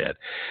like that.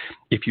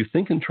 If you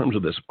think in terms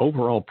of this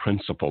overall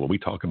principle we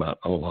talk about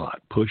a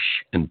lot, push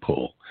and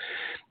pull,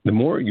 the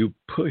more you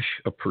push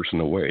a person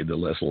away, the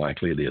less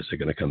likely it is they're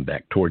going to come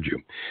back towards you.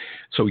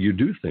 So you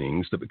do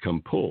things that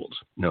become pulls.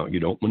 Now, you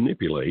don't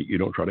manipulate. You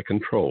don't try to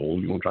control.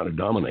 You don't try to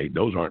dominate.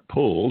 Those aren't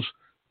pulls.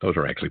 Those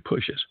are actually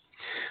pushes.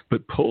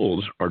 But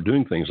pulls are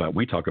doing things like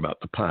we talk about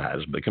the pies,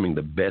 becoming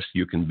the best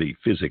you can be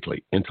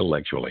physically,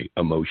 intellectually,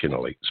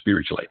 emotionally,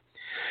 spiritually.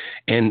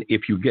 And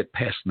if you get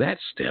past that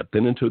step,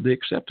 then into the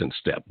acceptance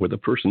step, where the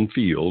person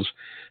feels,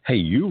 hey,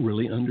 you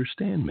really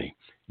understand me.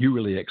 You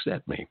really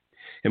accept me.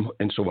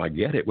 And so I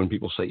get it when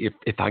people say,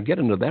 if I get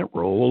into that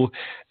role,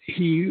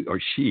 he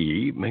or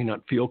she may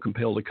not feel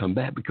compelled to come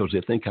back because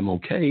they think I'm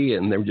okay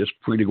and they're just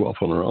free to go off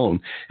on their own.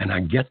 And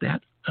I get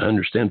that. I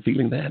understand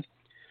feeling that.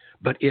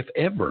 But if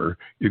ever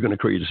you're going to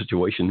create a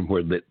situation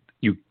where that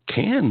you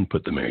can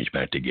put the marriage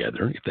back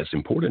together, if that's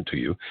important to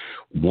you,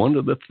 one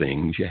of the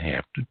things you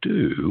have to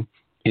do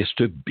is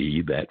to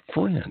be that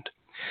friend.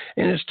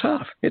 And it's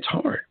tough. It's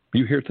hard.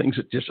 You hear things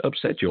that just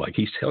upset you, like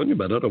he's telling you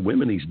about other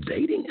women he's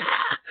dating.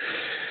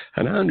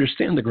 And I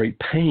understand the great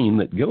pain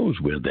that goes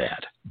with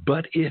that.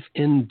 But if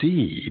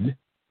indeed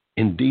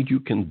you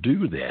can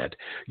do that,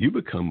 you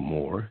become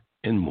more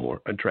and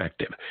more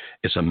attractive.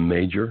 It's a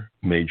major,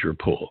 major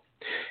pull.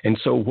 And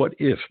so what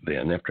if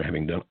then, after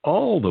having done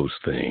all those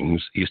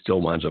things, he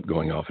still winds up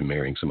going off and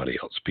marrying somebody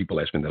else? People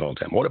ask me that all the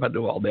time. What if I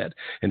do all that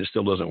and it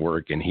still doesn't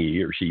work and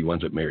he or she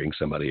winds up marrying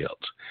somebody else?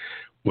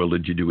 Well,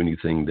 did you do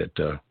anything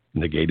that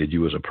negated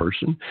you as a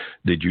person?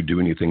 Did you do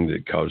anything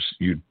that caused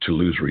you to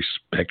lose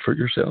respect for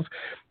yourself?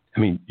 I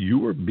mean, you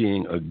were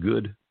being a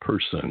good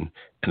person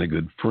and a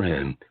good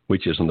friend,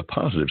 which is on the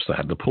positive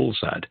side, the pull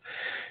side.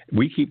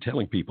 We keep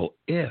telling people,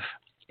 if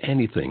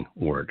anything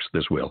works,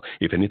 this will.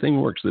 If anything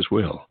works, this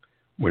will.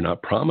 We're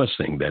not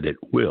promising that it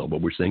will,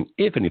 but we're saying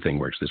if anything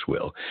works, this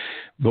will.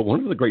 But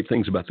one of the great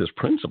things about this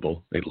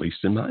principle, at least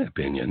in my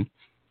opinion,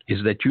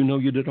 is that you know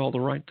you did all the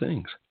right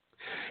things.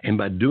 And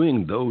by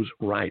doing those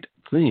right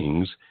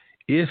things,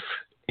 if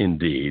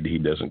indeed he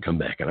doesn't come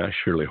back, and I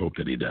surely hope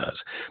that he does,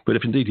 but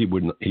if indeed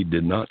he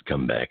did not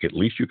come back, at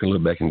least you can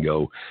look back and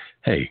go,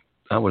 hey,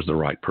 I was the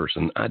right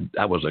person.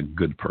 I was a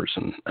good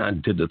person. I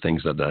did the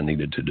things that I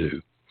needed to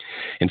do.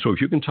 And so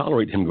if you can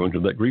tolerate him going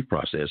through that grief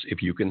process,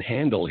 if you can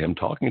handle him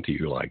talking to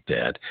you like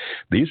that,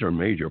 these are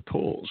major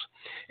pulls.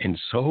 And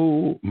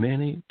so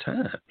many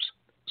times,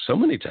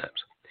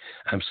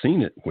 I've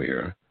seen it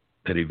where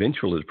that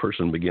eventually the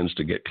person begins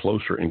to get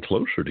closer and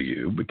closer to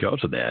you because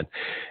of that.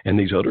 And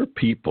these other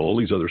people,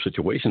 these other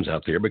situations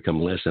out there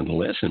become less and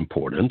less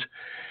important.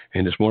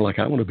 And it's more like,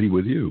 I want to be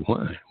with you.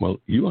 Why? Well,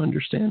 you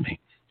understand me.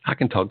 I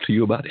can talk to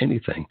you about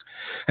anything.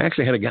 I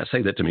actually had a guy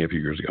say that to me a few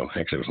years ago.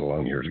 Actually, it was a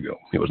long years ago.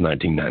 It was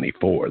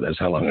 1994. That's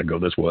how long ago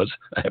this was.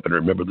 I happen to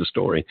remember the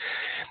story.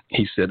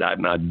 He said, I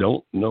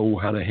don't know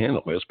how to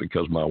handle this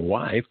because my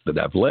wife that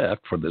I've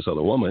left for this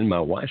other woman, my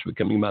wife's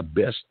becoming my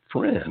best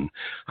friend.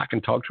 I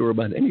can talk to her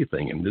about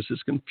anything, and this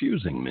is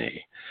confusing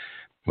me.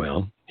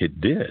 Well,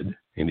 it did,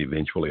 and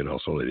eventually it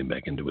also led him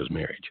back into his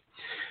marriage.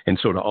 And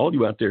so to all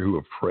you out there who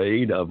are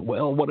afraid of,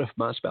 well, what if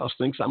my spouse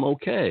thinks I'm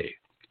okay?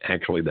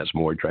 Actually, that's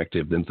more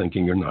attractive than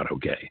thinking you're not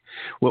okay.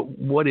 Well,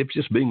 what if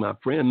just being my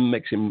friend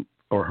makes him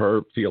or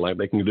her feel like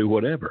they can do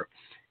whatever.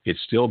 It's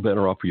still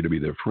better off for you to be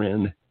their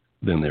friend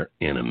than their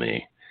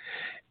enemy.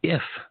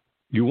 If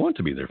you want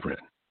to be their friend,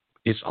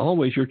 it's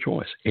always your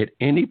choice. At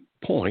any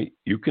point,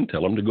 you can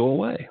tell them to go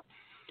away.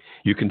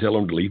 You can tell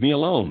them to leave me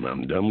alone.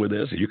 I'm done with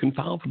this. You can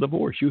file for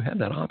divorce. You have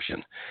that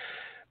option.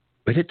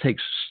 But it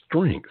takes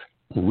strength,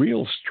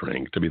 real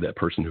strength, to be that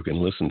person who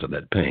can listen to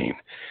that pain.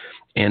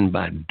 And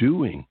by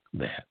doing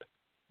that,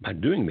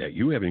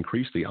 you have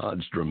increased the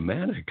odds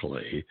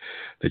dramatically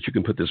that you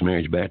can put this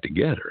marriage back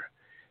together.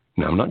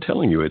 Now, I'm not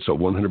telling you it's a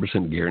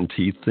 100%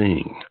 guaranteed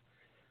thing,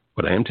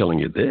 but I am telling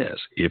you this: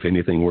 if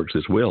anything works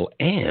this well,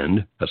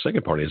 and the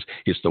second part is,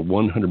 it's the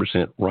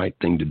 100% right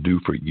thing to do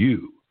for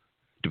you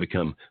to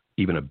become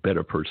even a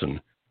better person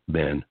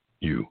than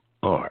you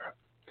are.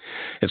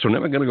 And so now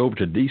we're going to go over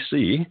to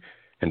D.C.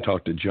 and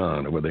talk to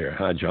John over there.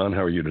 Hi, John.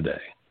 How are you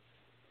today?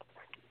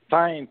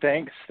 Fine,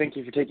 thanks. Thank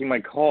you for taking my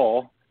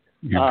call.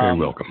 You're very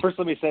welcome. First,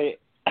 let me say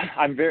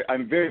I'm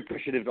very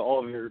appreciative of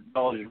all of your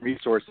knowledge and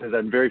resources.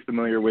 I'm very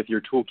familiar with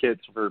your toolkits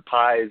for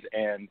PIES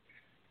and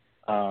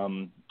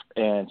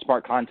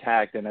Smart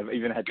Contact, and I've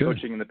even had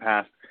coaching in the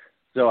past.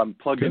 So I'm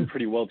plugged in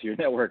pretty well to your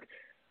network.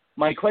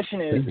 My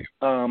question is,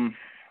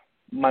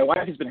 my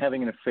wife has been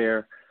having an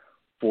affair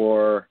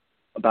for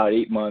about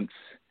 8 months.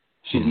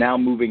 She's now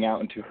moving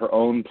out into her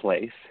own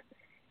place,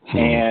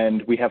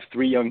 and we have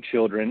 3 young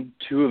children.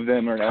 2 of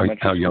them are in elementary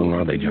school. How young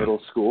are they, John?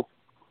 Middle school.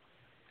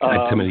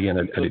 Tell me again.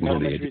 I didn't hear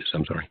the ages.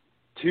 I'm sorry.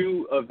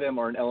 2 of them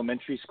are in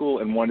elementary school,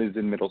 and 1 is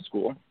in middle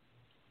school,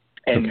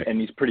 and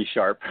he's pretty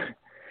sharp.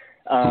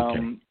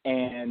 And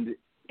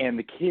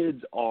the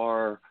kids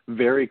are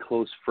very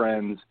close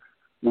friends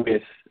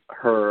with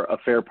her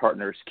affair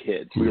partner's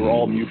kids. We were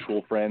all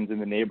mutual friends in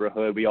the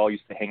neighborhood. We all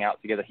used to hang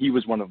out together. He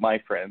was one of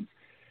my friends.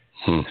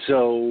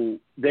 So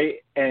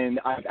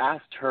I've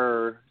asked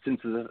her, since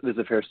this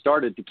affair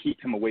started, to keep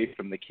him away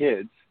from the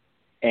kids.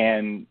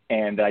 And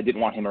I didn't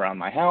want him around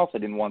my house. I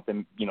didn't want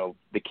them,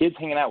 the kids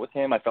hanging out with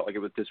him. I felt like it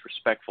was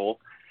disrespectful.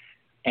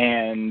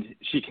 And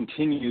she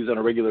continues on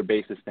a regular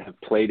basis to have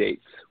play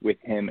dates with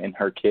him and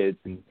her kids.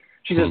 And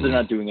she says they're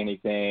not doing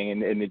anything,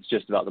 and it's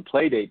just about the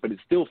play date, but it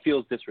still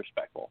feels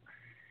disrespectful.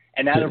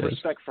 And out of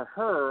respect for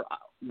her,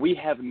 we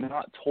have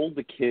not told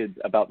the kids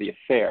about the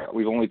affair.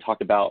 We've only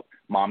talked about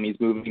mommy's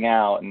moving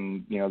out,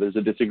 and there's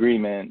a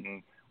disagreement,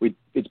 and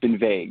it's been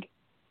vague.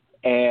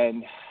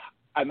 And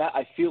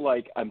I feel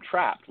like I'm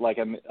trapped, like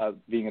I'm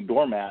being a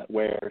doormat,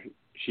 where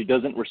she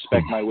doesn't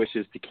respect my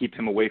wishes to keep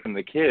him away from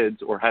the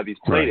kids or have these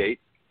play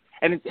dates.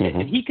 And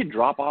and he could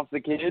drop off the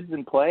kids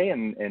and play,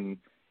 and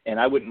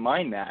I wouldn't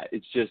mind that.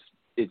 It's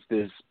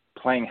this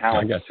playing house.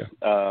 I gotcha.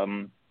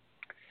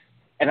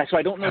 So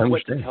I don't know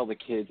what to tell the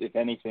kids, if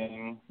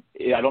anything.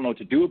 I don't know what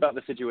to do about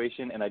the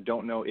situation, and I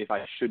don't know if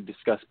I should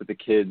discuss with the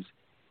kids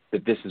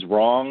that this is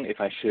wrong, if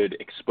I should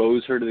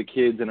expose her to the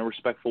kids in a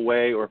respectful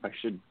way, or if I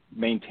should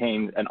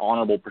maintain an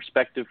honorable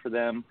perspective for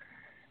them.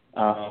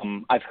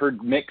 I've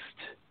heard mixed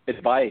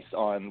advice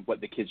on what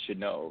the kids should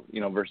know,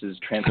 versus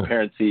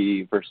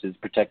transparency versus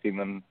protecting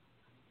them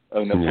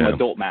from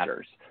adult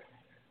matters.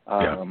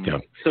 So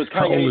it's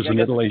kind how of old is the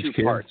middle-aged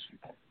kid? Parts.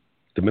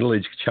 The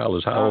middle-aged child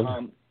is how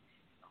old?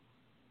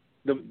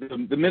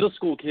 The middle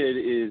school kid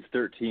is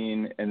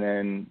 13, and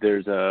then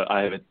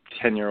I have a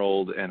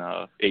 10-year-old and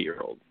a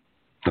 8-year-old.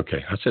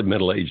 Okay, I said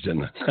middle-aged,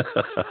 didn't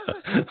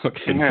I?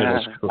 Okay,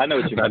 middle school. I know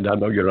what you mean. I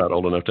know you're not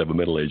old enough to have a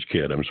middle-aged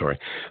kid. I'm sorry.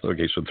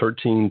 Okay, so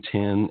 13,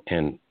 10,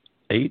 and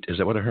 8. Is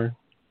that what I heard?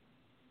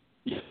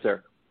 Yes,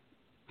 sir.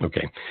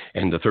 Okay,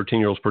 and the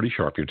 13-year-old's pretty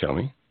sharp, you tell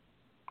me?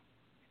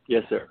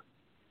 Yes, sir.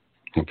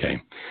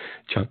 Okay.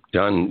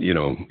 John,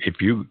 if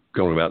you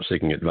go about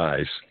seeking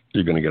advice,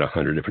 you're going to get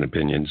 100 different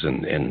opinions,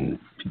 and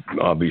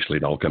obviously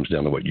it all comes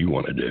down to what you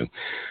want to do.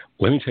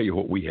 Let me tell you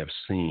what we have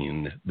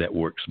seen that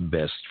works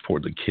best for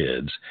the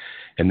kids,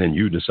 and then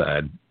you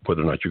decide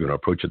whether or not you're going to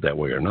approach it that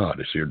way or not.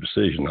 It's your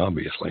decision,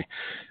 obviously.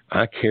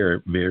 I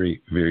care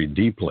very, very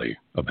deeply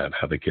about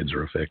how the kids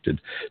are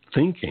affected.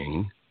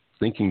 Thinking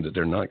that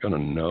they're not going to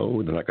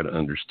know, they're not going to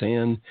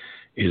understand,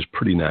 is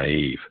pretty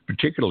naive,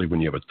 particularly when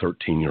you have a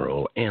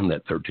 13-year-old and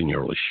that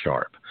 13-year-old is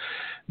sharp.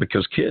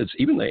 Because kids,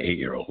 even the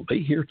 8-year-old, they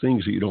hear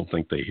things that you don't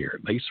think they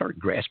hear. They start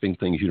grasping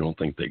things you don't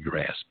think they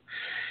grasp.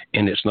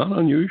 And it's not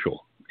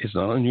unusual. It's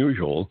not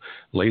unusual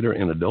later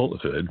in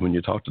adulthood when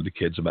you talk to the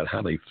kids about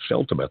how they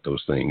felt about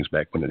those things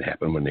back when it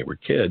happened when they were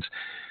kids.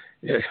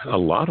 A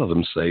lot of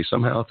them say,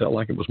 somehow I felt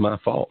like it was my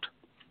fault.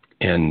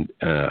 And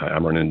I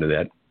run into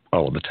that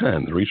all the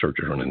time. The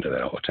researchers run into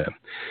that all the time.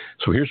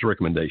 So here's the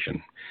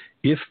recommendation.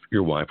 If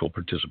your wife will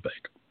participate,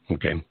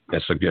 okay,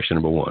 that's suggestion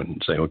number 1.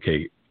 Say,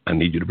 okay, I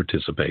need you to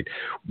participate.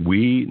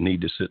 We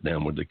need to sit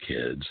down with the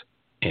kids,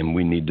 and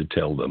we need to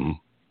tell them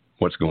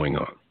what's going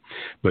on.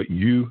 But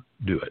you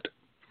do it.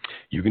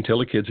 You can tell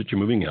the kids that you're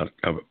moving out.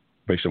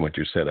 Based on what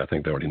you said, I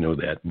think they already know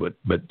that.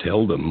 But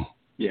tell them,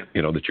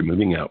 that you're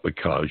moving out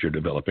because you're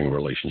developing a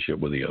relationship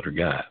with the other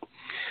guy.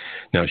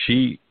 Now,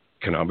 she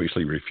can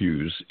obviously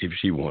refuse if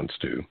she wants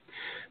to.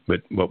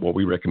 But what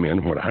we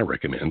recommend, what I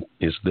recommend,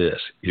 is this.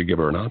 You give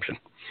her an option.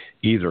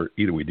 Either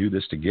we do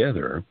this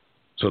together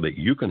so that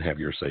you can have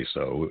your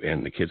say-so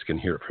and the kids can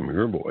hear it from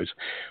your voice.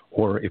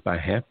 Or if I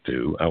have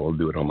to, I will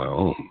do it on my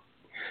own.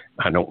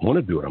 I don't want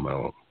to do it on my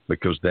own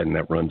because then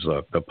that runs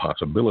up the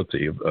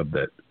possibility of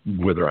that,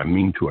 whether I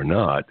mean to or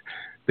not,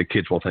 the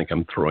kids will think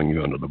I'm throwing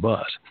you under the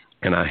bus.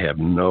 And I have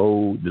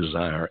no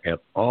desire at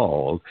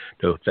all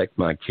to affect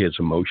my kids'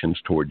 emotions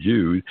towards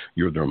you.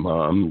 You're their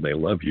mom. They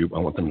love you. I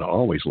want them to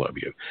always love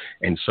you.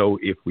 And so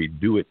if we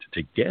do it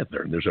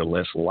together, there's a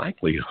less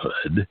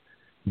likelihood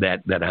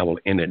that I will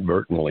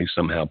inadvertently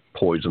somehow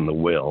poison the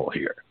well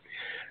here.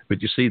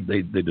 But you see,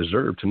 they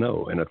deserve to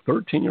know. And a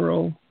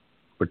 13-year-old,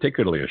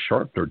 particularly a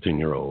sharp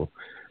 13-year-old,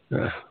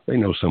 they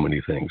know so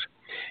many things.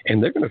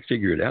 And they're going to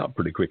figure it out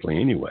pretty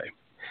quickly anyway.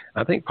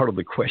 I think part of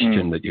the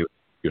question that you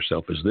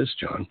yourself is this,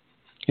 John.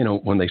 You know,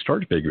 when they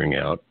start figuring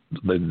out,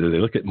 they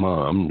look at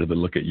mom, they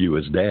look at you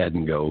as dad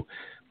and go,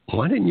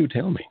 why didn't you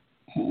tell me?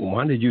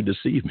 Why did you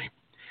deceive me?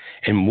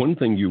 And one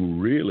thing you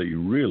really,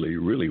 really,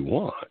 really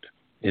want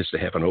is to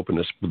have an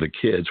openness with the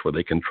kids where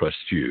they can trust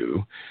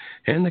you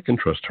and they can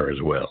trust her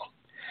as well.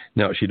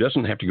 Now, she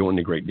doesn't have to go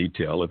into great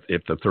detail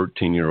if the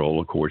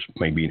 13-year-old, of course,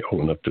 may be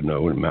old enough to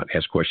know and might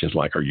ask questions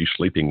like, are you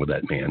sleeping with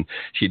that man?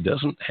 She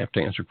doesn't have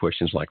to answer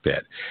questions like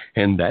that.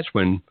 And that's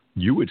when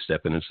you would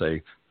step in and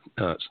say,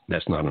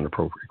 that's not an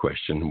appropriate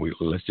question.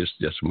 Let's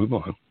just move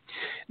on.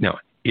 Now,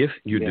 if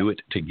you do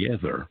it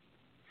together,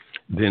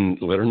 then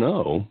let her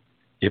know.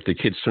 If the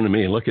kids turn to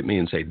me and look at me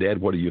and say, Dad,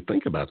 what do you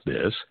think about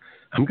this?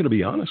 I'm going to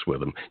be honest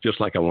with them.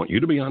 Just like I want you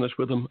to be honest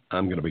with them,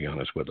 I'm going to be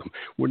honest with them.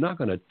 We're not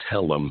going to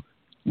tell them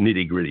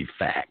nitty-gritty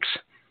facts,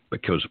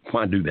 because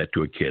why do that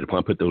to a kid?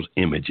 Why put those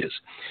images?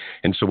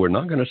 And so we're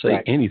not going to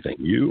say anything,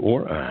 you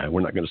or I,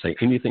 we're not going to say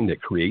anything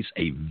that creates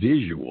a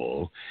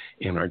visual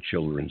in our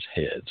children's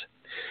heads.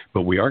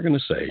 But we are going to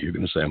say, you're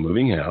going to say, I'm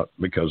moving out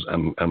because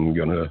I'm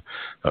going to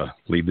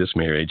leave this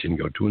marriage and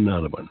go to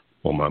another one.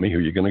 Well, Mommy, who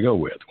are you going to go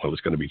with? Well,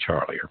 it's going to be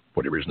Charlie or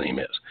whatever his name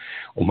is.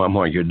 Well, Mom,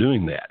 why are you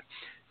doing that?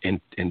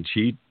 And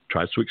she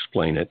tries to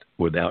explain it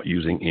without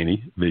using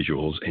any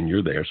visuals, and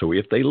you're there. So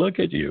if they look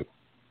at you,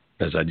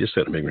 as I just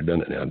said, I'm being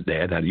redundant now,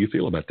 Dad, how do you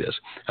feel about this?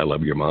 I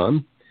love your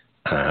mom.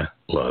 I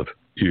love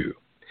you.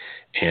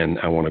 And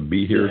I want to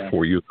be here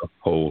for you the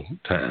whole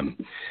time.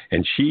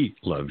 And she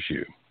loves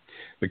you.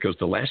 Because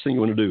the last thing you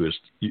want to do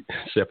is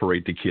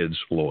separate the kids'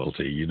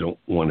 loyalty. You don't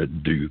want to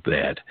do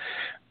that.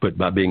 But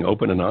by being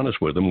open and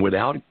honest with them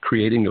without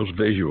creating those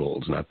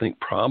visuals, and I think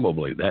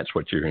probably that's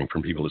what you're hearing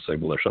from people that say,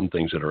 well, there's some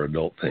things that are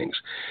adult things.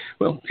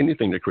 Well,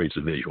 anything that creates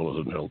a visual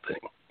is an adult thing.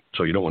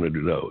 So you don't want to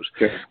do those.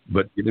 Sure.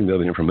 But giving them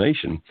the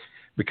information,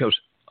 because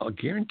I'll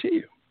guarantee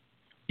you,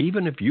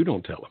 even if you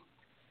don't tell them,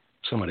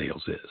 somebody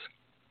else is.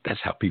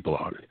 That's how people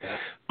are.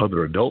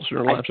 Other adults in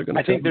their lives are going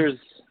to tell them.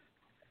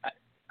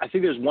 I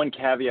think there's one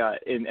caveat,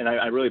 and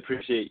I really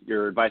appreciate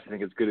your advice. I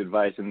think it's good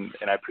advice, and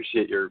I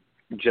appreciate your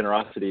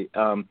generosity.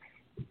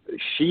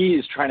 She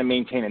is trying to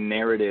maintain a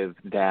narrative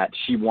that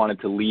she wanted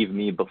to leave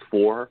me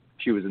before.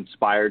 She was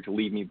inspired to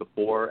leave me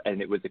before,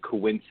 and it was a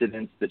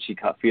coincidence that she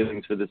caught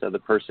feelings for this other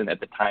person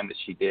at the time that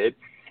she did.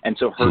 And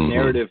so her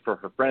narrative for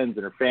her friends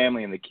and her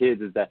family and the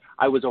kids is that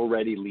I was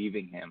already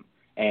leaving him.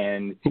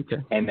 And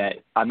that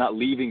I'm not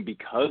leaving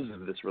because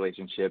of this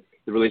relationship.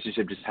 The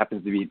relationship just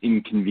happens to be an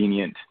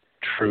inconvenient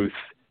truth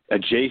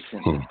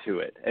adjacent to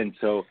it. And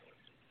so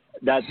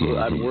that's what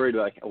I'm worried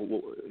about.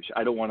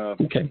 I don't want to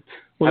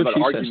have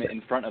an argument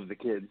in front of the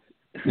kids.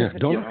 Yeah,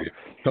 don't argue.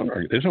 Don't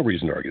argue. There's no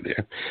reason to argue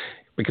there.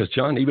 Because,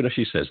 John, even if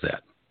she says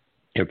that,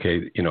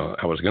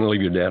 I was going to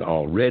leave your dad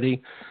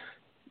already,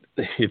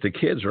 if the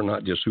kids are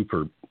not just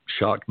super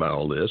shocked by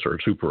all this or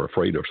super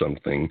afraid of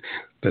something,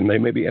 then they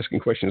may be asking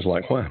questions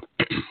like, why?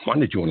 Why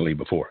did you want to leave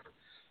before?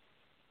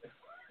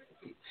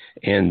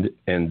 And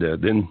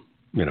then,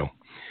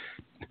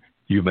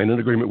 you've made an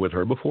agreement with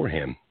her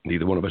beforehand.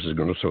 Neither one of us is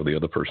going to throw the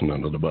other person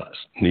under the bus.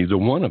 Neither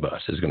one of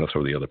us is going to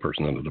throw the other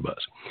person under the bus.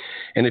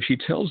 And if she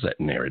tells that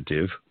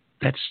narrative,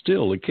 that's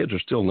still, the kids are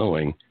still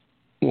knowing,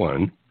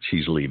 one,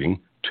 she's leaving.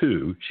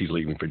 Two, she's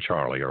leaving for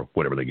Charlie or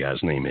whatever the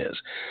guy's name is.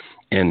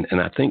 And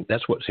I think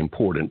that's what's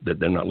important,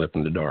 that they're not left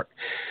in the dark.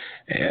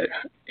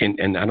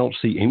 And I don't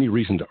see any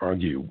reason to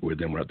argue with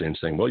them right then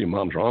saying, well, your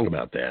mom's wrong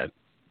about that.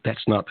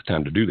 That's not the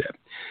time to do that.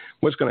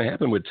 What's going to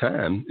happen with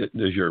time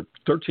is your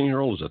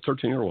 13-year-old is a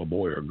 13-year-old, a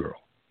boy or a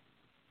girl?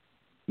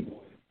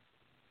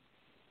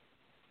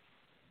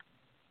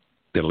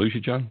 Did I lose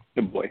you, John?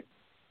 A boy.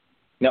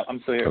 No,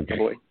 I'm still here. Okay. A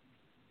boy.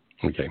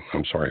 Okay.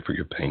 I'm sorry for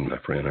your pain, my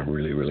friend. I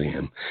really, really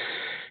am.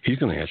 He's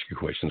going to ask you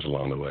questions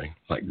along the way.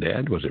 Like,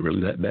 Dad, was it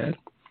really that bad?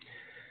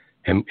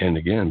 And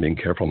again, being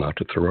careful not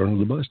to throw her under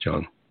the bus,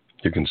 John.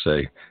 You can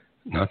say,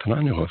 not that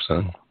I know of,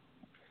 son.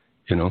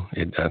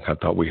 I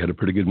thought we had a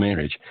pretty good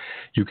marriage.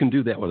 You can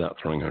do that without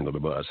throwing her under the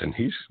bus. And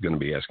he's going to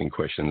be asking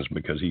questions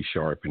because he's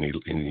sharp and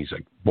he's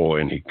a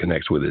boy and he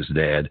connects with his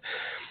dad.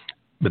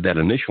 But that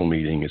initial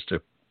meeting is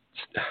to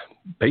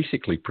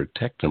basically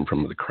protect them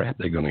from the crap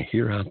they're going to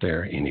hear out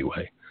there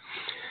anyway.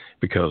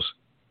 Because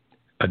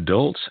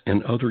adults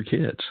and other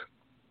kids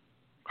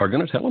are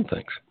going to tell them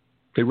things.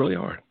 They really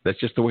are. That's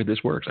just the way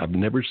this works. I've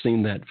never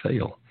seen that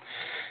fail.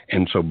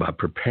 And so by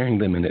preparing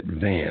them in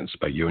advance,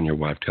 by you and your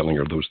wife telling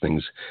her those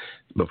things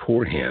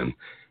beforehand,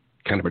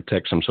 kind of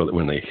protects them so that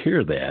when they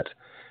hear that,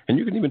 and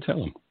you can even tell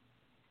them,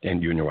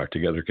 and you and your wife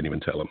together can even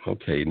tell them,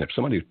 okay, and if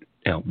somebody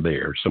out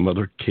there, some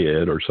other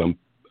kid or some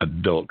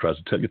adult tries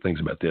to tell you things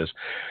about this,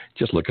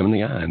 just look them in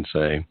the eye and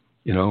say,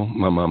 you know,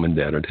 my mom and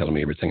dad are telling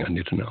me everything I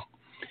need to know.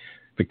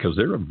 Because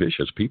there are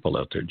vicious people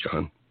out there,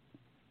 John.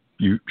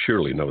 You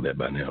surely know that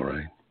by now,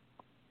 right?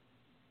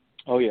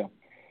 Oh, yeah.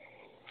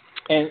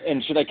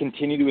 And should I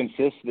continue to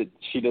insist that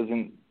she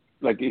doesn't,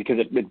 like, because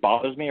it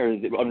bothers me, or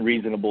is it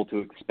unreasonable to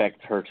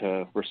expect her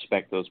to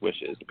respect those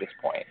wishes at this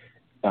point?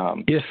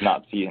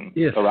 Not seeing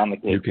around the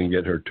kids. You can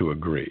get her to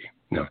agree.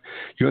 Now,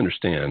 you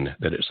understand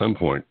that at some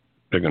point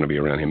they're going to be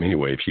around him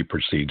anyway if she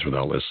proceeds with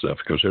all this stuff,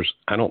 because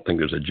I don't think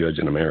there's a judge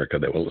in America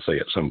that will say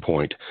at some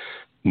point,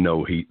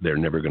 no, they're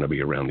never going to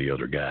be around the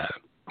other guy.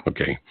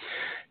 Okay.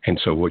 And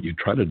so what you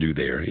try to do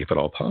there, if at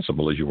all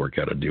possible, is you work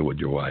out a deal with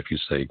your wife. You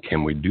say,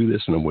 can we do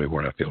this in a way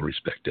where I feel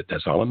respected?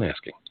 That's all I'm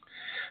asking.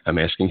 I'm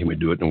asking, can we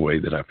do it in a way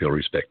that I feel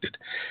respected?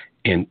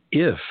 And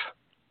if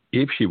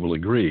she will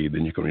agree,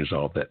 then you can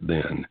resolve that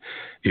then.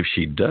 If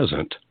she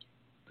doesn't,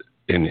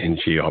 and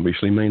she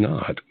obviously may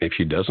not, if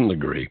she doesn't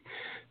agree,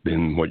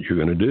 then what you're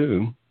going to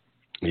do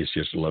is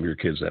just love your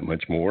kids that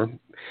much more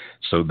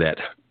so that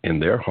in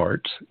their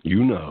hearts,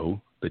 you know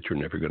that you're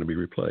never going to be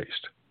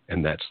replaced.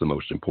 And that's the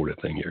most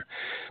important thing here.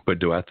 But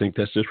do I think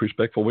that's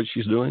disrespectful what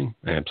she's doing?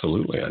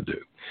 Absolutely, I do.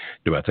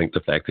 Do I think the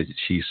fact that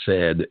she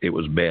said it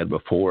was bad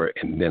before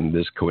and then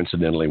this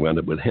coincidentally wound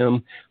up with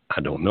him?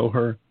 I don't know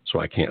her, so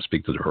I can't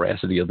speak to the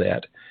veracity of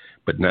that.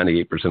 But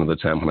 98% of the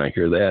time when I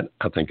hear that,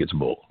 I think it's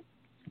bull.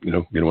 You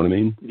know what I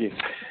mean? Yeah.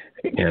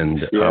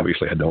 And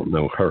obviously I don't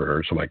know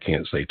her, so I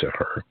can't say to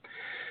her,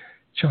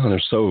 John, I'm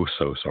so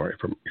sorry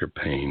for your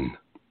pain.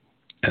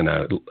 And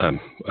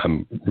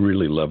I'm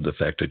really love the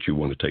fact that you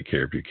want to take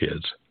care of your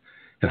kids.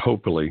 And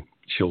hopefully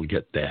she'll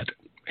get that,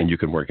 and you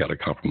can work out a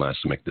compromise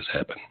to make this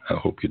happen. I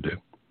hope you do.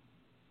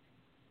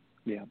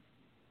 Yeah.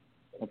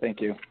 Well,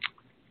 thank you.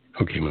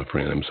 Okay, my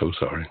friend, I'm so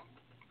sorry.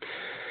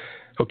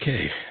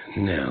 Okay,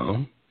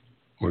 now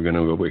we're going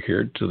to go over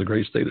here to the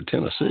great state of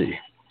Tennessee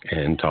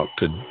and talk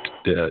to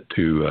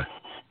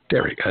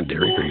Derek. Hi,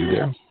 Derek, are you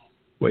there?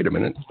 Wait a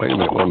minute,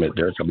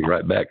 Derek. I'll be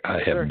right back. I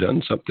have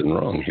done something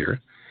wrong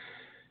here.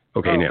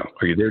 Okay, now,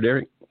 are you there,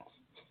 Derek?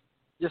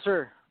 Yes,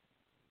 sir.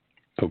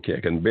 Okay, I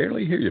can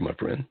barely hear you, my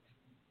friend.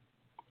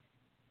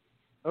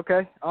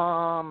 Okay,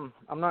 I'm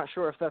not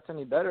sure if that's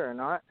any better or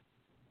not.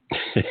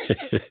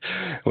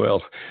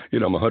 Well,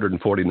 I'm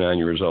 149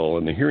 years old,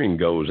 and the hearing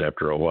goes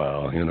after a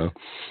while,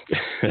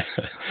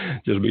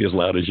 Just be as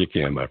loud as you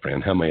can, my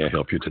friend. How may I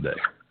help you today?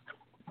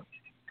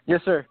 Yes,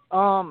 sir.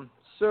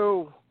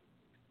 So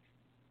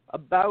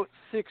about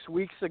 6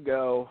 weeks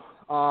ago,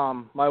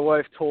 my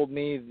wife told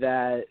me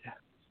that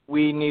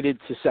we needed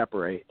to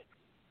separate,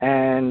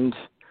 and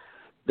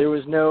there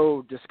was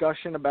no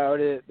discussion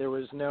about it. There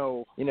was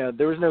no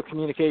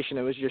communication.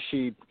 It was just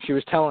she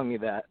was telling me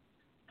that.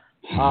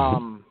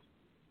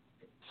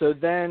 So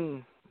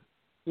then,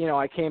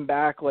 I came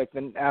back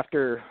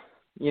after,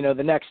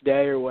 the next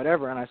day or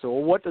whatever, and I said,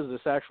 well, what does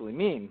this actually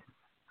mean?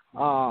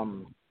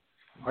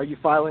 Are you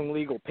filing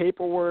legal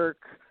paperwork?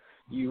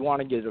 You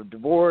want to get a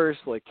divorce?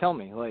 Tell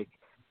me.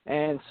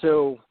 And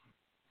so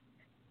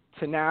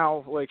to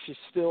now, she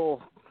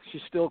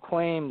still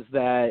claims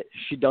that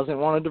she doesn't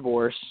want a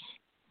divorce,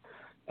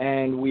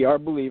 and we are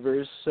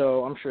believers,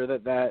 so I'm sure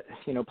that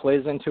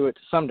plays into it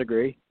to some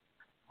degree.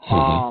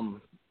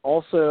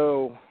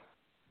 Also,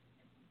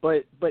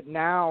 but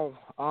now,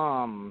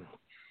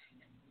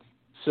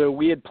 so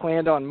we had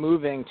planned on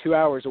moving 2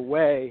 hours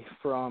away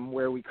from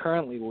where we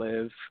currently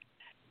live,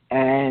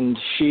 and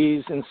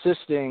she's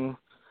insisting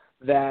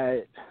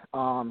that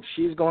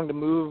she's going to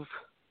move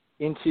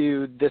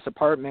into this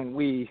apartment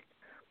we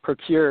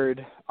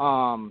procured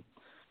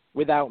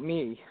without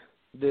me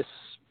this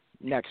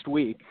next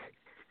week.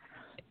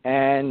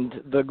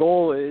 And the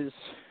goal is,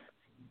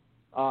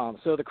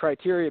 so the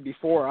criteria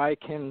before I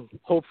can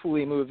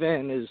hopefully move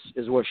in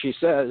is what she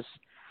says,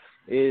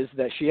 is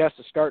that she has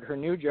to start her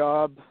new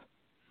job,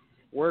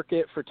 work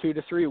it for 2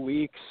 to 3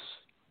 weeks,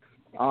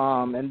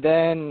 and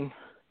then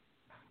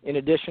in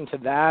addition to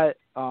that,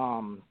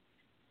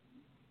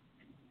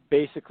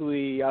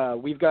 basically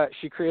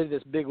she created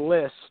this big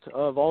list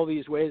of all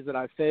these ways that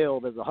I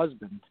failed as a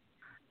husband,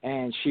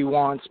 and she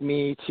wants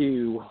me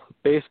to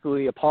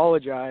basically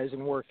apologize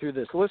and work through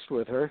this list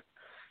with her.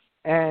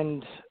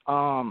 And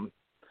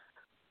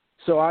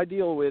so I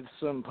deal with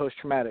some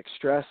post-traumatic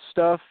stress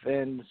stuff,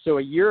 and so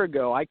a year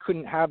ago I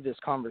couldn't have this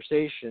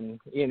conversation,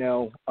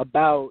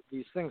 about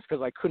these things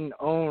because I couldn't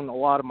own a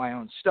lot of my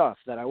own stuff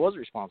that I was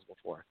responsible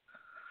for.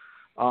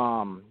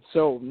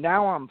 So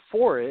now I'm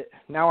for it.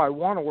 Now I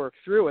want to work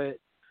through it,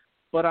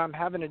 but I'm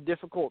having a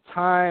difficult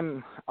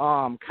time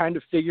kind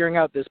of figuring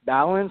out this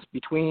balance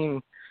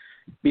between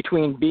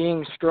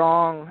being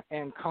strong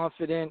and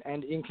confident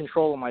and in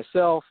control of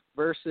myself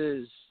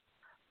versus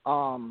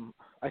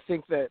I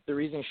think that the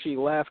reason she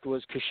left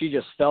was because she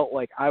just felt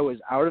like I was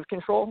out of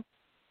control.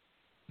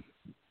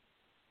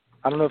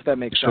 I don't know if that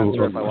makes sense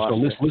or if I lost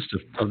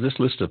on this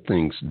list of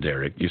things,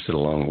 Derek, you said a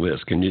long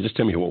list. Can you just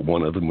tell me what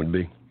one of them would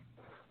be?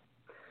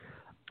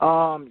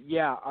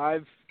 Yeah,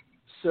 I've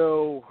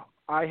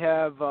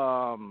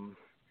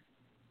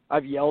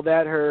yelled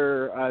at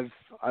her.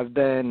 I've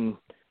been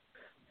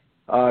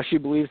she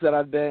believes that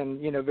I've been,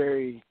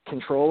 very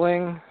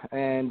controlling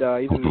and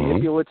even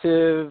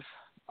manipulative.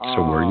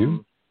 So were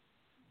you?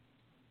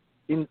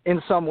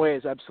 In some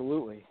ways,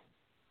 absolutely.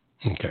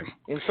 Okay.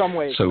 In some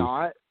ways,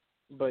 not,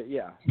 but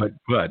yeah. But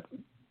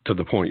to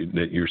the point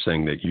that you're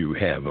saying that you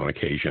have on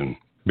occasion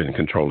been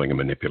controlling and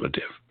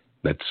manipulative.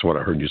 That's what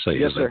I heard you say.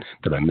 Yes, sir.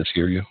 Did I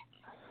mishear you?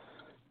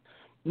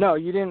 No,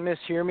 you didn't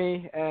mishear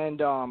me.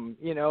 And,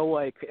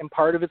 and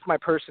part of it's my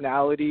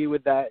personality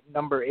with that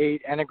number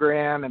 8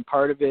 Enneagram, and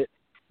part of it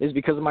is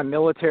because of my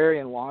military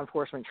and law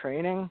enforcement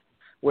training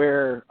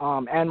where,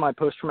 and my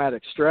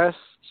post-traumatic stress.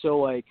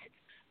 So,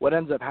 what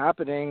ends up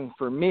happening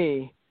for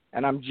me,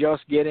 and I'm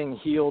just getting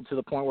healed to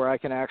the point where I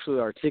can actually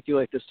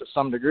articulate this to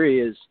some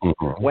degree, is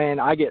when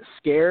I get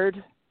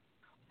scared,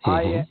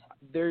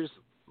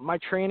 my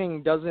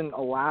training doesn't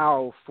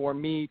allow for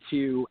me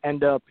to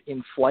end up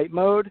in flight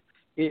mode.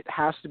 It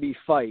has to be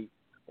fight,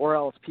 or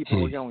else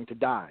people are going to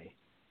die.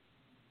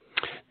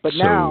 But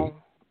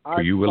now,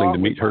 are you willing to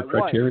meet her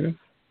criteria? Wife,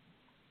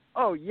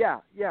 oh yeah.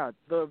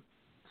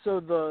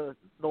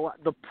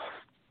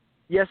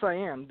 Yes, I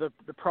am.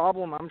 The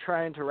problem I'm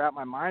trying to wrap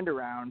my mind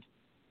around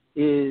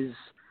is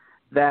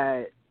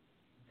that,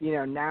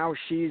 now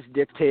she's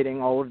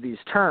dictating all of these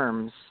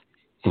terms,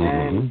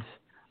 and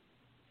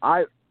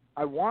I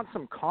want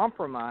some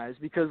compromise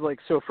because,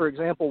 for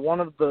example, one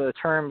of the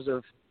terms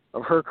of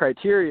her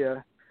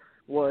criteria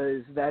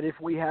was that if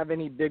we have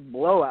any big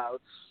blowouts,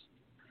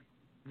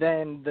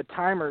 then the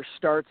timer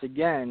starts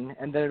again,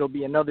 and then it'll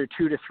be another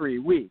 2 to 3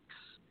 weeks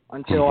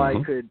until I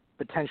could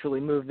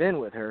potentially move in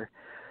with her.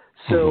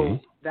 So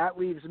that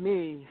leaves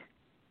me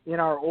in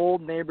our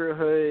old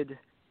neighborhood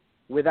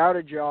without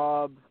a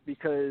job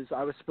because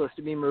I was supposed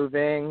to be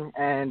moving,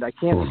 and I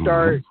can't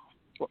start.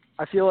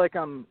 I feel like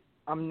I'm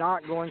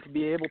not going to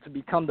be able to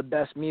become the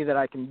best me that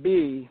I can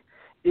be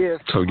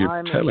if So you're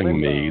I'm telling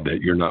me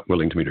that you're not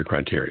willing to meet her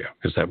criteria.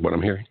 Is that what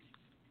I'm hearing?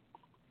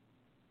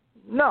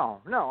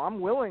 No, I'm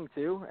willing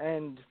to,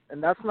 and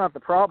that's not the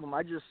problem.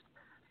 I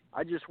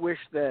just wish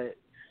that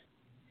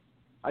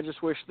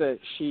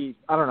she,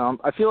 I don't know,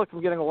 I feel like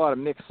I'm getting a lot of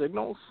mixed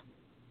signals.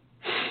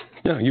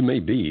 No, you may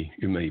be.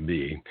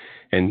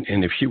 And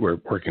if she were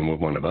working with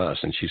one of us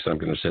and she's going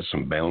to set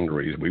some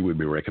boundaries, we would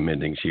be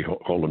recommending she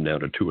hold them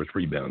down to 2 or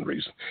 3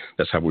 boundaries.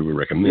 That's how we would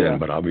recommend. Yeah.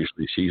 But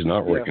obviously she's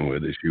not working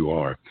with as you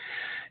are.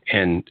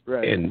 And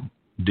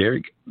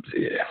Derek,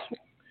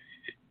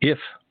 if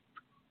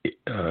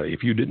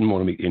you didn't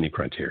want to meet any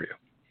criteria,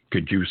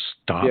 could you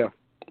stop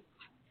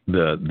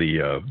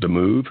the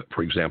move?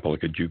 For example,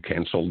 could you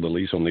cancel the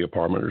lease on the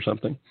apartment or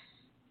something?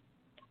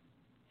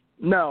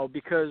 No,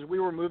 because we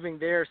were moving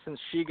there since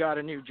she got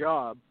a new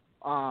job.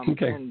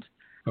 And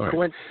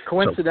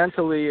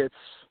coincidentally, it's...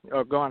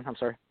 Oh, go on. I'm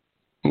sorry.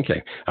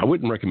 Okay. I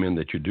wouldn't recommend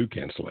that you do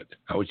cancel it.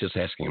 I was just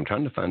asking. I'm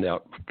trying to find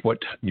out what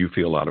you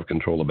feel out of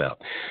control about.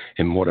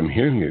 And what I'm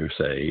hearing you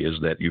say is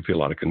that you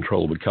feel out of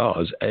control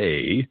because,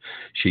 A,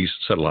 she's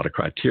set a lot of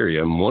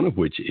criteria, and one of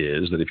which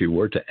is that if you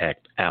were to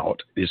act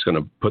out, it's going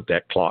to put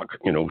that clock,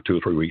 2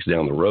 or 3 weeks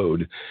down the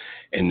road.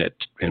 And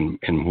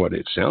what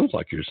it sounds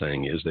like you're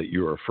saying is that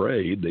you're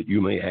afraid that you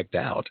may act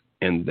out,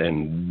 and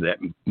then that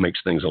makes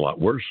things a lot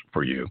worse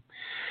for you.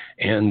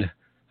 And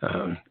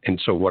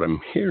so what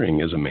I'm hearing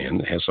is a man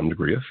that has some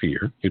degree of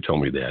fear. You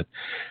told me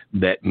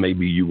that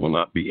maybe you will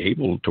not be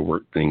able to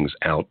work things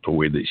out the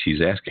way that she's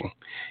asking.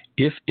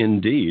 If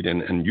indeed,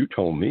 and you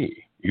told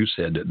me, you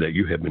said that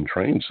you have been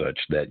trained such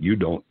that you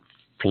don't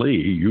flee,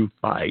 you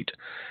fight,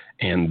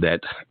 and that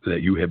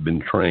you have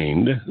been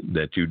trained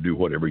that you do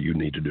whatever you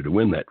need to do to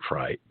win that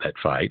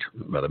fight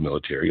by the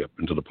military up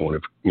until the point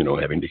of,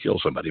 having to kill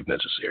somebody if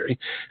necessary.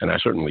 And I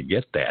certainly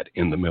get that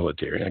in the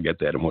military. I get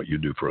that in what you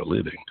do for a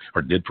living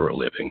or did for a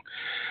living.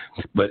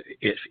 But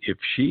if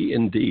she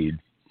indeed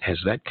has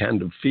that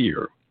kind of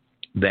fear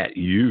that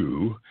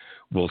you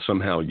will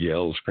somehow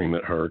yell, scream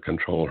at her,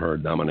 control her,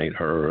 dominate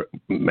her,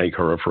 make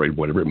her afraid,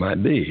 whatever it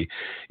might be,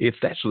 if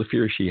that's the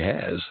fear she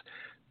has,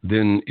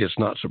 then it's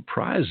not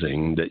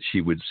surprising that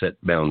she would set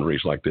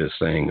boundaries like this,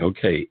 saying,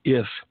 okay,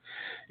 if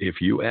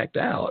you act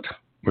out,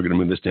 we're going to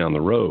move this down the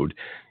road.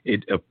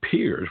 It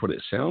appears, what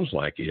it sounds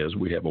like is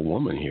we have a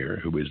woman here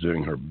who is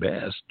doing her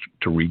best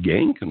to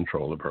regain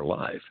control of her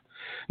life.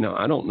 Now,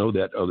 I don't know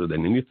that other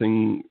than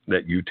anything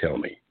that you tell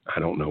me.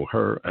 I don't know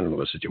her. I don't know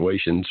the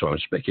situation. So I'm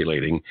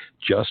speculating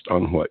just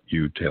on what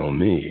you tell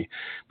me.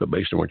 But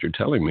based on what you're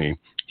telling me,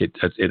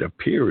 it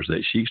appears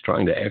that she's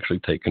trying to actually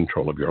take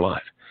control of your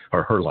life.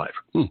 Or her life,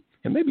 and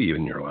maybe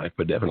even your life,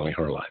 but definitely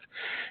her life.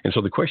 And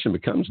so the question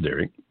becomes,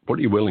 Derek, what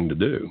are you willing to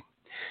do?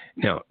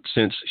 Now,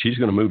 since she's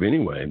going to move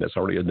anyway, that's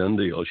already a done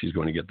deal. She's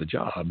going to get the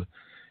job.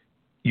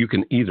 You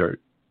can either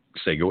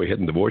say, go ahead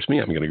and divorce me.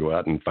 I'm going to go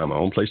out and find my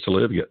own place to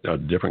live, get a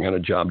different kind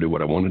of job, do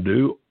what I want to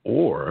do.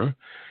 Or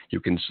you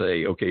can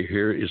say, okay,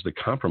 here is the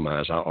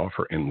compromise I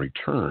offer in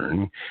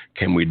return.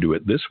 Can we do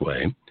it this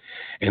way?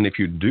 And if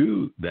you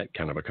do that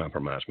kind of a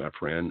compromise, my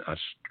friend, I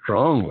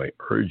strongly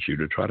urge you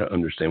to try to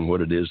understand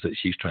what it is that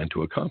she's trying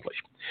to accomplish.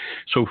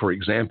 So, for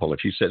example,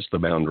 if she sets the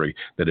boundary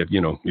that if,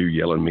 you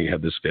yell at me,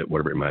 have this fit,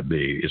 whatever it might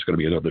be, it's going to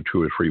be another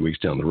 2 or 3 weeks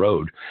down the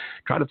road,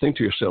 try to think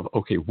to yourself,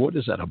 okay, what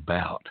is that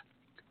about?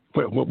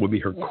 What would be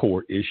her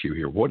core issue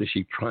here? What is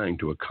she trying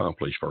to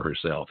accomplish for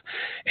herself?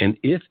 And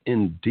if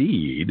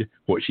indeed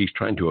what she's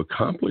trying to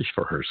accomplish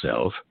for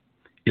herself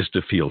is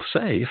to feel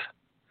safe,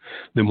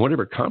 then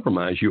whatever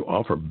compromise you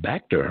offer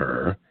back to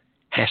her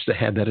has to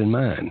have that in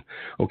mind.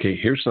 Okay,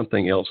 here's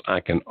something else I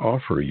can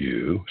offer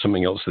you,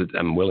 something else that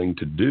I'm willing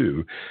to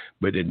do,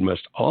 but it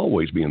must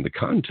always be in the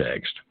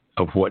context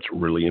of what's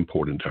really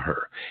important to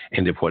her.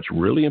 And if what's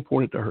really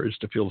important to her is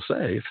to feel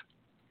safe,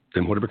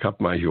 then whatever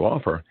compromise you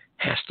offer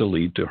has to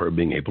lead to her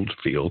being able to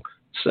feel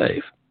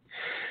safe.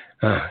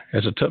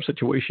 It's a tough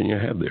situation you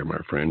have there, my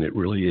friend. It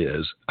really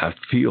is. I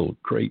feel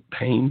great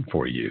pain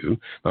for you.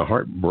 My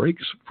heart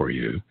breaks for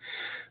you.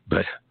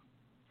 But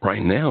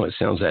right now it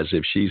sounds as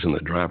if she's in the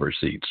driver's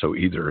seat. So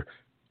either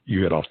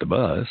you get off the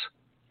bus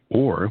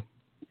or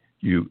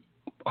you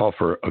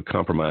offer a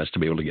compromise to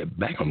be able to get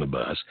back on the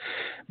bus.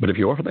 But if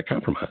you offer that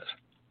compromise,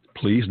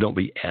 please don't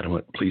be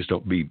adamant. Please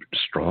don't be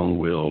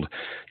strong-willed.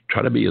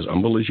 Try to be as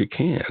humble as you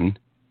can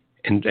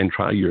and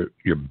try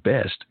your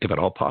best, if at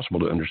all possible,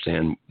 to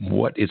understand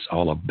what it's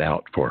all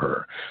about for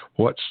her,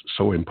 what's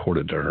so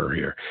important to her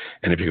here.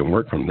 And if you can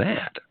work from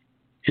that,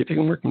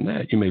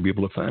 you may be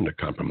able to find a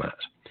compromise.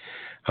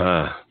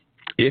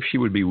 If she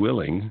would be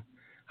willing,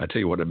 I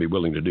tell you what I'd be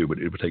willing to do, but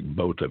it would take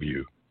both of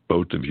you,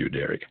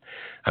 Derek.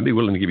 I'd be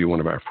willing to give you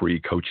one of our free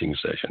coaching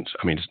sessions.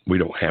 I mean, we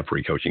don't have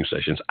free coaching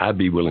sessions. I'd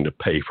be willing to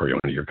pay for one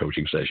of your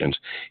coaching sessions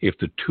if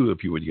the two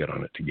of you would get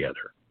on it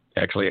together.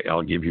 Actually,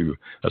 I'll give you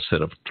a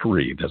set of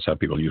 3. That's how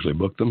people usually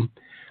book them.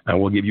 I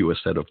will give you a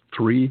set of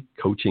 3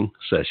 coaching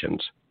sessions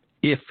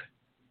if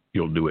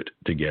you'll do it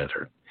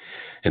together.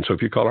 And so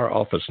if you call our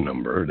office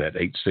number, that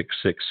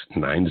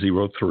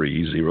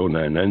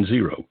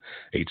 866-903-0990,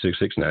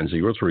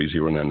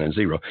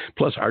 866-903-0990,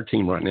 plus our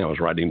team right now is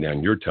writing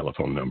down your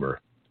telephone number,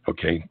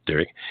 okay,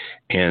 Derek,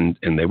 and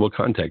they will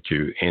contact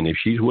you. And if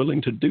she's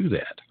willing to do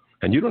that,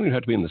 and you don't even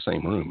have to be in the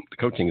same room. The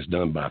coaching is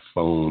done by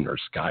phone or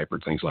Skype or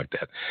things like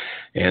that.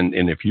 And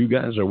if you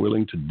guys are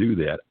willing to do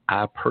that,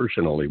 I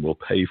personally will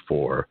pay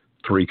for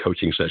 3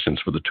 coaching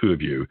sessions for the 2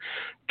 of you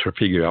to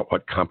figure out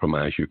what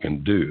compromise you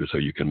can do so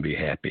you can be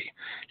happy.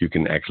 You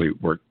can actually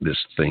work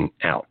this thing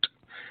out.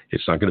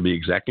 It's not going to be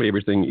exactly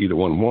everything either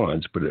one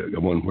wants, but a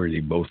one where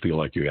you both feel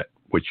like you got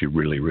what you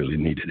really, really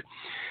needed.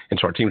 And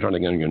so our team's trying to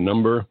get your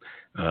number.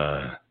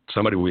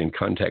 Somebody will be in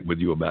contact with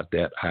you about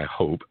that, I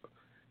hope.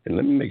 And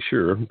let me make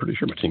sure, I'm pretty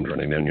sure my team's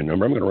writing down your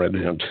number. I'm going to write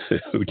it down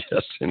too,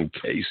 just in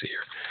case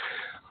here.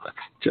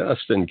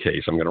 Just in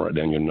case, I'm going to write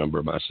down your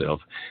number myself.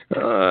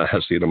 I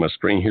see it on my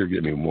screen here.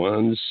 Give me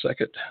 1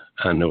 second.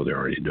 I know they're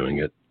already doing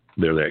it.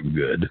 They're that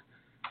good.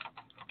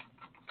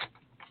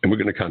 And we're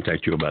going to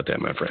contact you about that,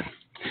 my friend.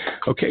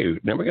 Okay,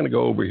 now we're going to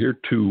go over here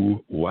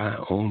to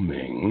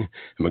Wyoming,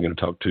 and we're going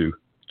to talk to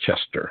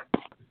Chester.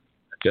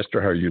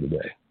 Chester, how are you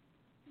today?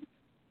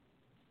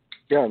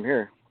 Yeah, I'm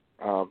here.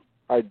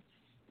 Hi,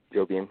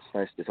 Joe Beam. It's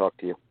nice to talk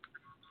to you.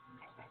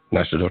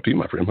 Nice to talk to you,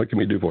 my friend. What can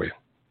we do for you?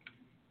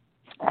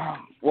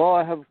 Well,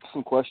 I have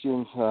some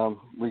questions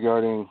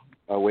regarding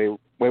a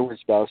wayward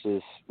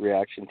spouse's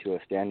reaction to a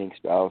standing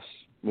spouse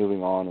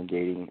moving on and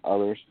dating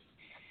others.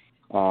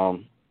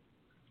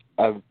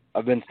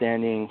 I've been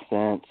standing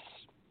since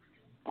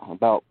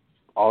about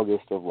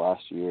August of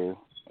last year,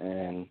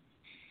 and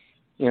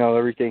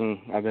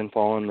everything. I've been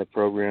following the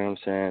program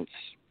since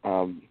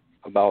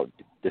about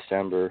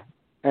December,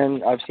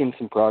 and I've seen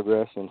some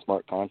progress in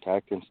smart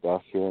contact and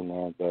stuff here and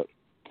there, but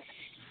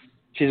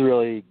she's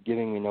really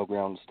giving me no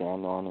ground to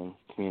stand on in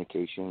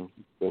communication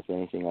with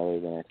anything other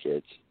than our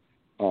kids.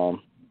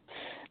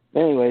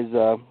 Anyways,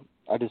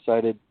 I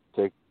decided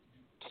to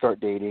start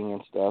dating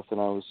and stuff, and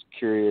I was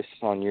curious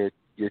on your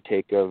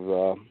take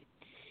of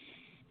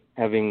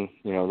having,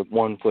 the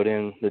one foot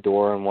in the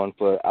door and 1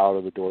 foot out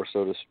of the door,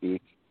 so to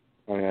speak.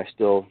 I mean, I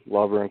still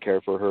love her and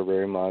care for her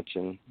very much,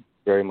 and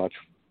very much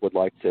would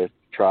like to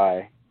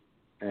try.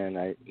 And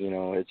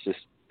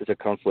it's a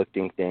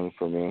conflicting thing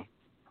for me.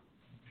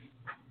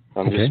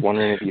 I'm just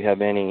wondering if you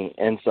have any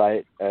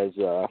insight as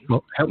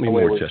help me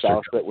more, Chester,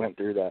 spouse that went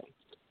through that.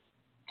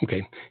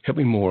 Okay. Help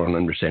me more on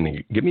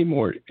understanding. Give me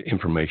more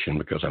information,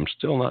 because I'm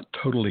still not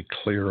totally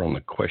clear on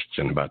the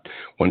question about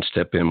 1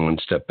 step in, 1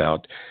 step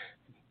out.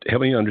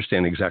 Help me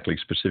understand exactly,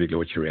 specifically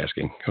what you're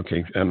asking.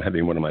 Okay. I'm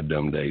having one of my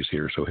dumb days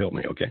here, so help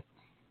me, okay?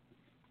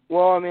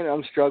 Well, I mean,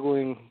 I'm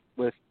struggling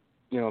with,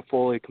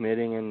 fully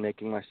committing and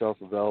making myself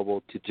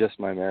available to just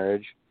my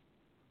marriage.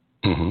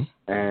 Mm-hmm.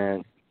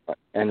 And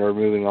we're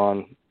moving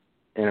on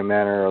in a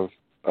manner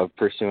of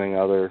pursuing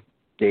other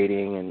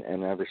dating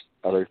and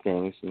other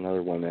things and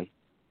other women.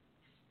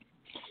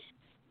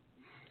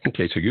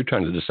 Okay, so you're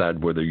trying to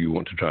decide whether you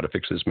want to try to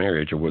fix this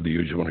marriage or whether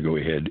you just want to go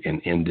ahead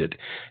and end it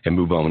and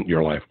move on with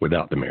your life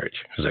without the marriage.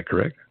 Is that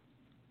correct?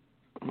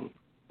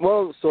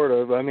 Well, sort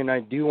of. I mean,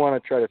 I do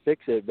want to try to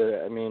fix it,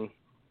 but I mean,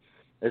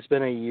 it's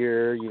been a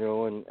year,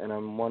 and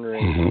I'm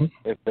wondering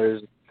if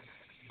there's,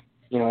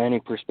 any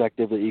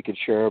perspective that you could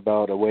share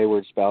about a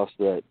wayward spouse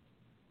that,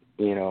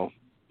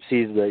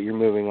 sees that you're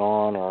moving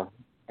on, or,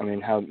 I mean,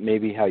 how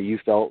you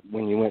felt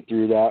when you went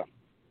through that.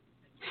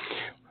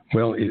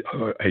 Well,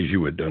 as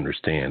you would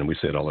understand, and we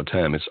say it all the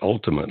time, it's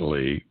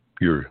ultimately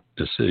your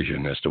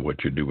decision as to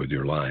what you do with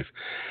your life.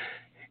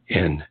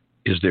 And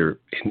is there,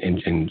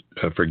 and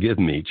forgive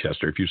me,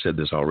 Chester, if you said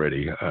this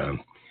already,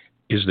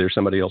 is there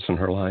somebody else in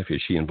her life?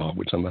 Is she involved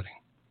with somebody?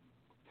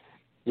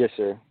 Yes,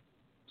 sir.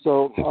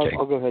 So okay.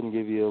 I'll go ahead and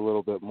give you a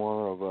little bit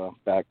more of a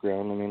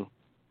background. I mean,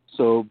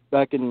 so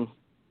back in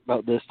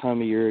about this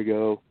time a year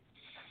ago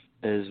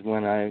is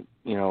when I,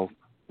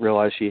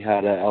 realized she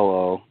had a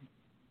LO,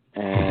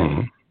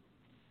 and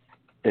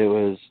it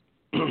was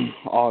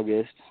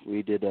August.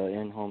 We did an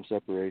in-home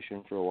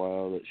separation for a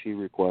while that she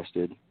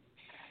requested,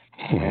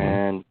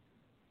 and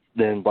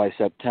then by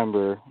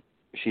September,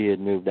 she had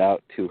moved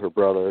out to her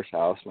brother's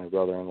house, my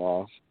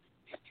brother-in-law's,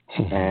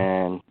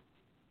 and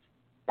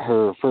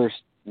her first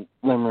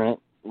limerent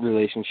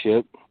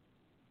relationship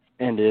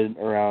ended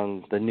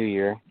around the new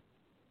year,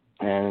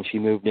 and she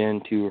moved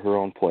into her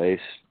own place,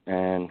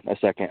 and a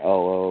second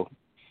LO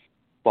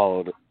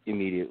followed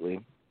immediately.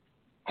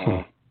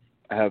 I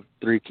have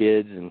 3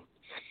 kids, and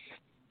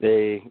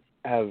they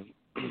have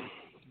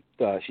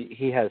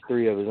he has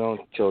 3 of his own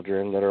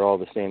children that are all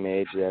the same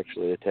age. They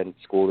actually attend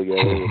school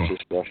together, which is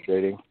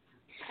frustrating.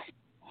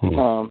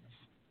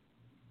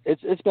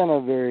 It's been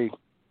a very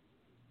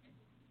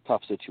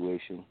tough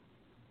situation.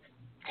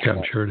 Yeah,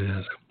 I'm sure it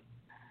is.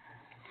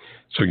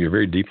 So you're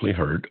very deeply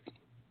hurt,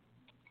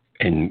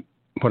 and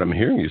what I'm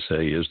hearing you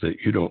say is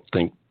that you don't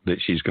think that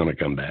she's going to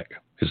come back.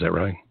 Is that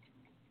right?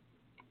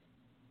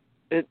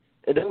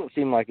 It doesn't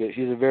seem like it.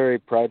 She's a very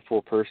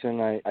prideful person.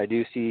 I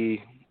do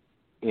see,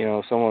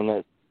 someone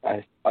that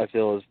I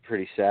feel is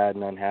pretty sad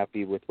and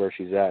unhappy with where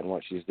she's at and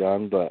what she's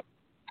done. But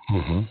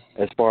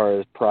as far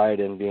as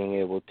pride and being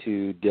able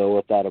to deal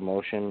with that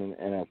emotion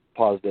in a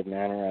positive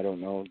manner, I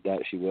don't know that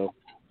she will.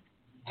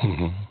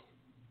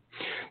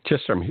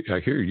 Chester,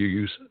 I hear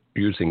you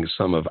using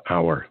some of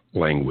our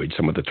language,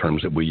 some of the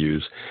terms that we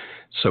use.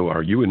 So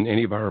are you in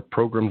any of our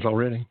programs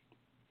already?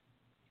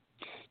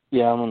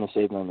 Yeah, I'm on the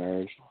Save My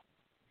Marriage.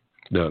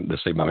 The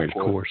Save My Marriage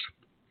course?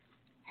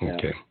 Yeah.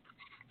 Okay.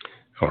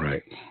 All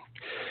right.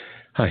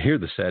 I hear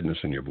the sadness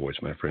in your voice,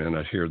 my friend.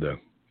 I hear the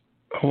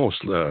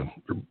almost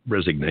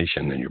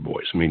resignation in your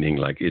voice, meaning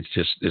like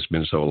it's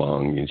been so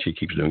long and she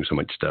keeps doing so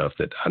much stuff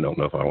that I don't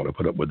know if I want to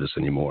put up with this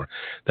anymore.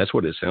 That's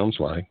what it sounds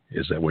like.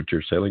 Is that what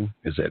you're saying?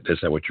 Is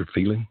that what you're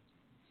feeling?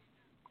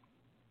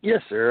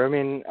 Yes, sir. I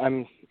mean,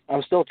 I'm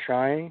still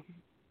trying,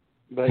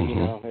 but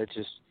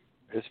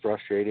it's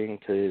frustrating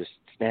to just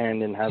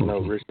stand and have no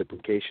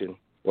reciprocation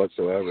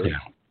whatsoever.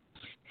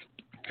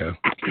 Yeah.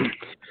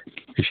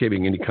 Is she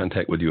having any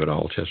contact with you at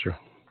all, Chester?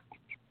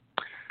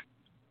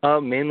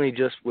 Mainly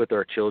just with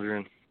our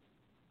children,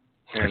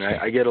 and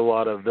I get a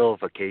lot of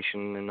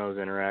vilification in those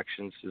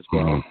interactions as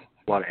well.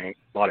 A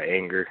lot of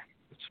anger.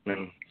 It's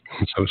been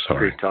I'm so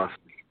sorry. Pretty tough.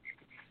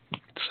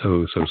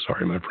 So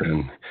sorry, my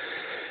friend.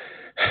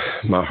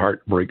 My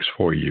heart breaks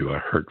for you. I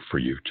hurt for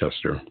you,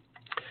 Chester.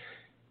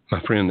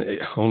 My friend,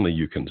 only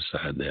you can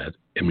decide that.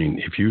 I mean,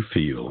 if you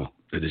feel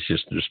that it's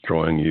just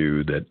destroying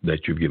you,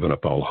 that you've given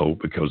up all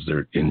hope because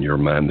in your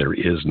mind there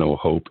is no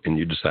hope and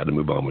you decide to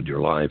move on with your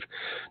life,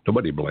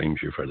 nobody blames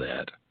you for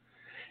that.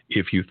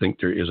 If you think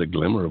there is a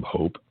glimmer of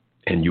hope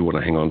and you want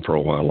to hang on for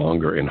a while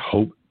longer and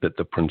hope that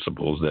the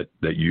principles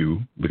that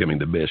you, becoming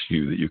the best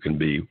you that you can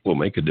be, will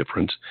make a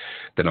difference,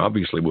 then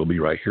obviously we'll be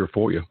right here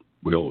for you.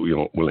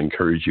 We'll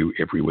encourage you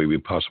every way we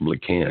possibly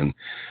can.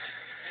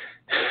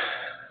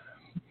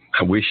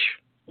 I wish,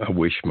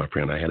 my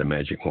friend, I had a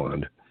magic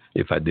wand.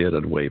 If I did,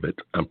 I'd wave it.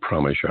 I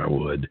promise you I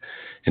would,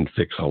 and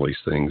fix all these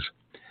things.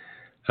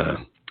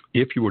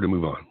 If you were to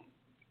move on,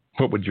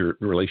 what would your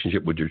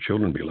relationship with your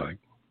children be like?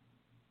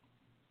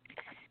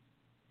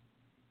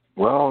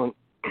 Well,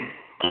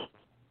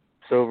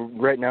 so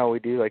right now we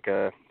do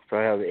so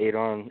I have 8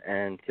 on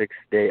and 6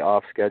 day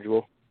off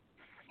schedule,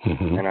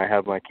 and I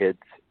have my kids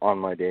on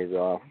my days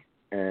off,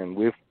 and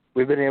we've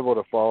been able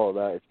to follow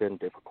that. It's been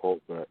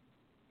difficult, but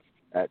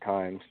at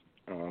times,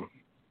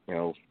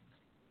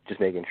 just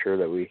making sure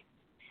that we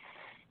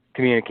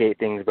communicate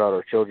things about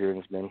our children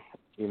has been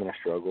even a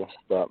struggle.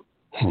 But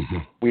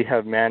we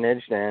have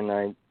managed,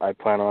 and I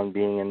plan on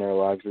being in their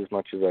lives as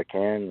much as I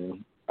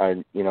can.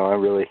 And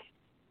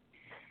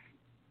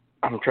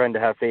I'm trying to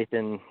have faith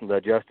in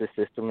the justice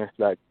system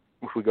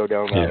if we go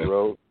down that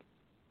road,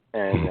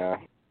 and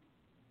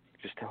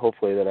just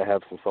hopefully that I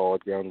have some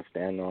solid ground to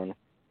stand on.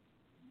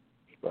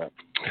 But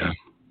yeah.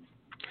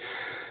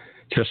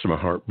 Chester, my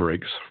heart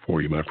breaks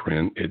for you, my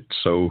friend. It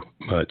so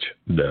much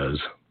does.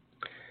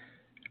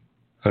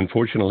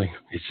 Unfortunately,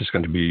 it's just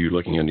going to be you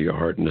looking into your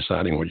heart and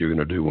deciding what you're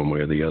going to do one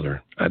way or the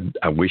other.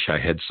 I wish I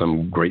had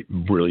some great,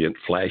 brilliant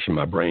flash in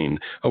my brain.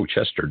 Oh,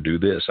 Chester, do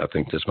this. I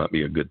think this might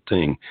be a good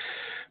thing.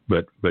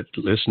 But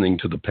listening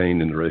to the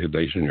pain and the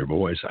resignation in your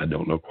voice, I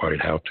don't know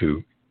quite how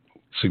to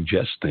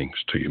suggest things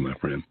to you, my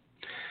friend.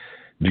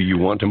 Do you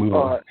want to move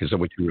on? Is that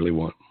what you really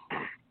want?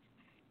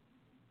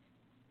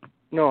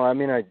 No, I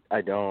mean,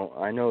 I don't.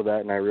 I know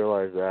that, and I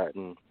realize that,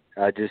 and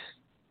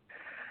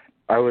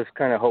I was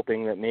kind of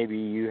hoping that maybe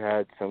you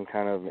had some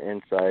kind of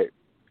insight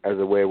as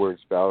a wayward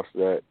spouse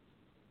that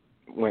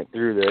went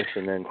through this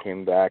and then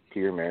came back to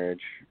your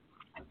marriage.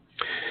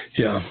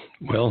 Yeah,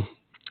 well,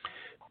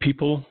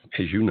 people,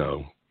 as you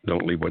know,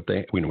 don't leave what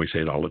they, we say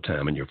it all the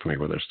time, and you're familiar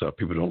with that stuff.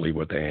 People don't leave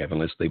what they have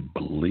unless they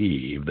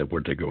believe that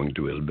what they're going to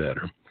do is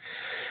better.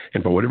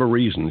 And for whatever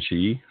reason,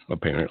 she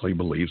apparently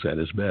believes that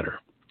is better.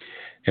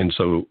 And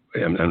so,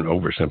 I'm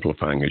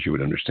oversimplifying, as you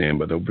would understand,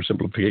 but the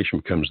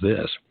oversimplification becomes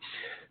this.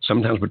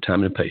 Sometimes with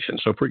time and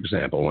patience. So, for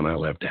example, when I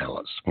left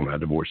Alice, when I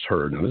divorced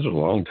her, now this is a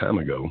long time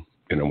ago,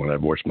 when I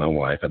divorced my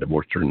wife, I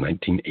divorced her in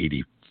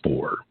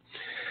 1984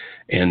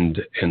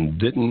 and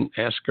didn't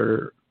ask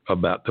her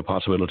about the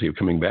possibility of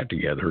coming back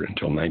together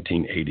until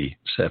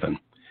 1987.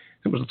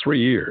 It was 3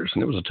 years,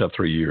 and it was a tough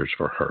 3 years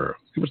for her.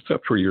 It was a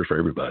tough 3 years for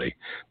everybody,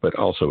 but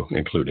also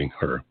including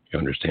her, you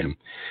understand.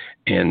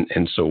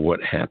 And so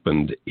what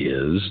happened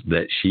is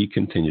that she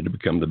continued to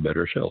become the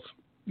better self,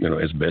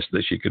 as best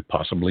that she could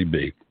possibly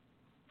be.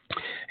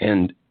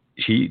 And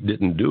she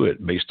didn't do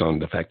it based on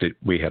the fact that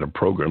we had a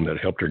program that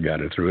helped her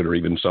guide her through it, or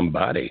even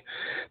somebody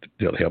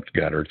that helped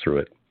guide her through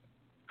it.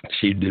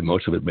 She did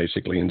most of it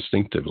basically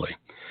instinctively.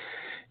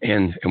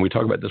 And we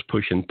talk about this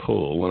push and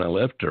pull. When I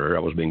left her,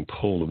 I was being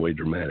pulled away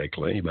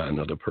dramatically by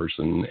another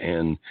person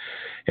and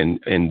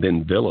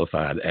then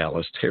vilified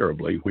Alice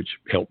terribly, which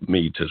helped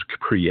me to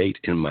create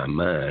in my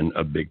mind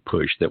a big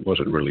push that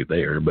wasn't really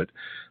there, but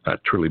I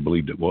truly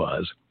believed it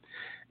was.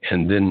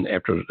 And then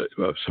after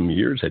some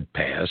years had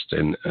passed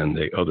and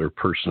the other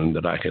person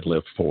that I had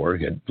left for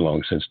had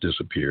long since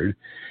disappeared,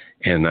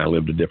 and I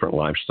lived a different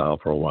lifestyle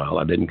for a while,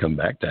 I didn't come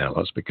back to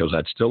Alice because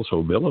I'd still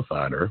so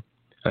vilified her.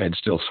 I had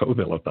still so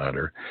vilified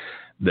her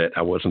that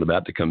I wasn't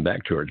about to come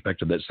back to her. It's back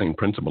to that same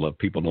principle of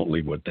people don't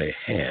leave what they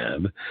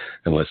have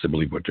unless they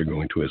believe what they're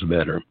going to is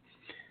better.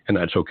 And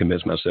I'd so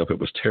convinced myself it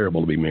was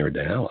terrible to be married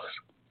to Alice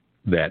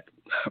that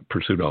I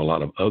pursued a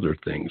lot of other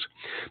things.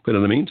 But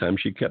in the meantime,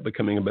 she kept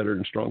becoming a better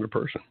and stronger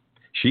person.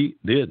 She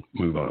did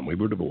move on. We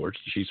were divorced.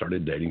 She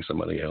started dating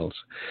somebody else.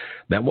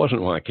 That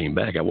wasn't why I came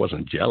back. I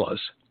wasn't jealous.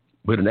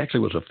 But it actually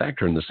was a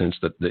factor in the sense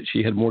that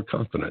she had more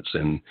confidence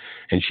and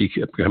she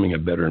kept becoming a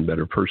better and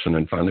better person.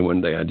 And finally,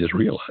 one day I just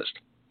realized,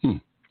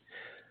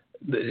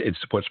 it's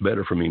what's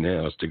better for me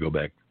now is to go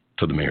back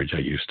to the marriage I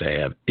used to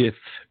have if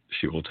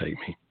she will take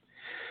me.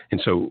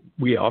 And so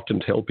we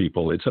often tell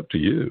people, it's up to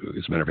you.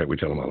 As a matter of fact, we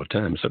tell them all the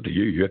time, it's up to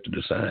you. You have to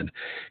decide,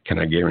 can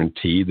I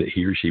guarantee that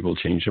he or she will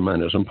change their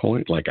mind at some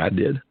point like I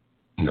did?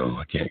 No,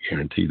 I can't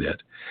guarantee that.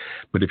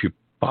 But if you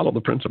follow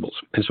the principles.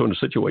 And so in a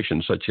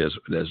situation such as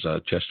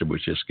Chester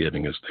was just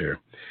giving us there,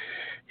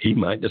 he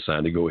might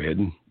decide to go ahead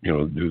and,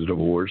 do the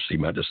divorce. He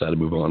might decide to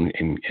move on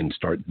and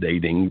start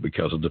dating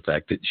because of the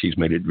fact that she's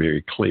made it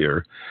very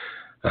clear,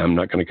 I'm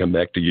not going to come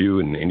back to you,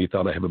 and any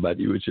thought I have about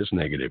you is just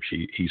negative.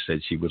 He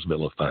said she was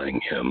vilifying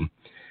him,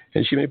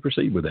 and she may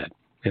proceed with that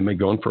and may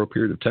go on for a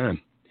period of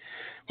time.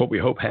 What we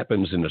hope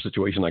happens in a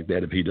situation like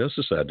that, if he does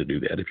decide to do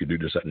that, if you do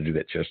decide to do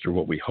that, Chester,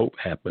 what we hope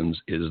happens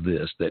is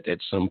this, that at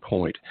some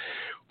point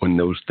when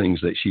those things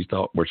that she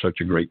thought were such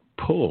a great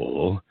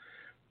pull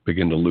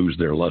begin to lose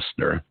their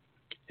luster,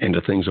 and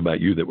the things about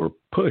you that were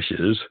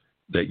pushes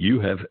that you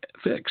have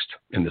fixed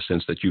in the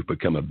sense that you've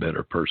become a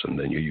better person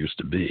than you used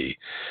to be.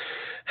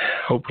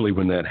 Hopefully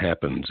when that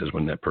happens is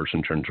when that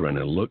person turns around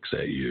and looks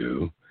at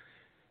you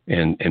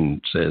and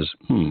says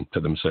to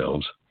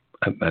themselves,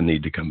 I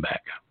need to come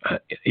back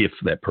if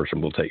that person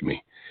will take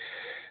me.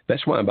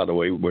 That's why, by the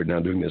way, we're now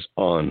doing this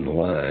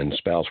online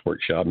spouse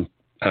workshop.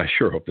 I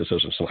sure hope this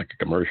doesn't sound like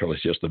a commercial.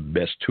 It's just the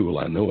best tool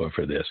I know of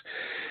for this.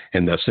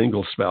 And the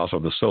single spouse, or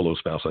the solo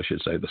spouse, I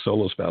should say, the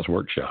solo spouse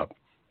workshop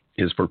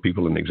is for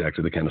people in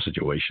exactly the kind of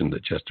situation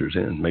that Chester's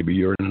in. Maybe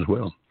you're in as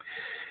well.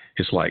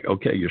 It's like,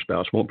 okay, your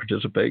spouse won't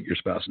participate. Your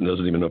spouse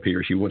doesn't even know if he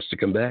or she wants to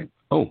come back.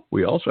 Oh,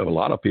 we also have a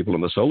lot of people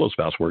in the solo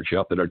spouse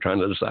workshop that are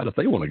trying to decide if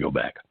they want to go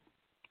back.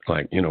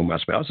 Like, my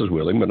spouse is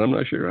willing, but I'm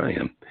not sure I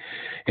am.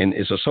 And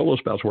it's a solo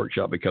spouse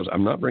workshop because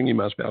I'm not bringing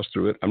my spouse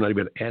through it. I'm not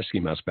even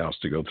asking my spouse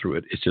to go through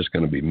it. It's just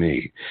going to be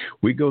me.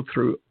 We go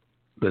through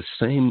the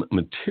same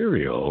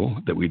material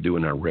that we do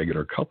in our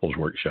regular couples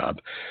workshop,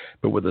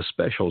 but with a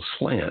special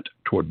slant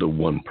toward the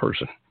one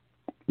person.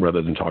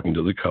 Rather than talking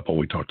to the couple,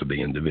 we talk to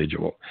the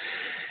individual.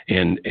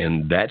 And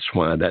that's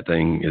why that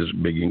thing is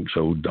being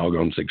so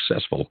doggone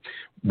successful.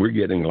 We're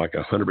getting like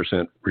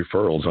 100%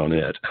 referrals on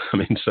it. I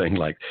mean, saying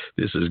like,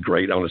 this is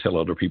great. I want to tell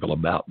other people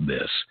about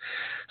this.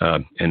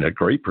 And a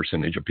great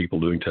percentage of people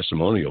doing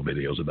testimonial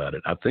videos about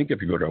it. I think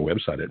if you go to our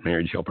website at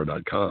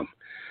marriagehelper.com,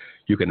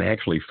 you can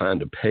actually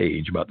find a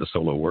page about the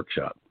solo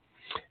workshop.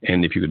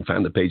 And if you can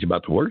find the page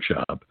about the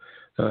workshop,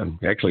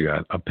 actually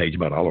a page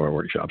about all of our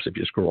workshops, if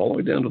you scroll all the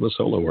way down to the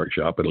solo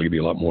workshop, it'll give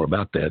you a lot more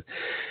about that.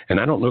 And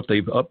I don't know if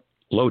they've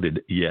uploaded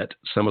yet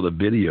some of the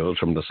videos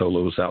from the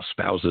solo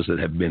spouses that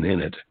have been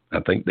in it. I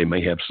think they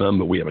may have some,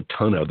 but we have a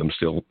ton of them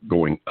still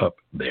going up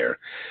there.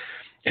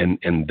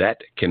 And that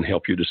can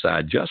help you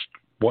decide, just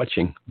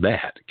watching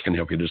that can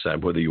help you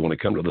decide whether you want to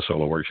come to the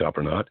solo workshop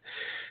or not.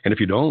 And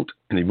if you don't,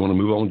 and you want to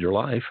move on with your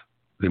life,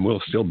 then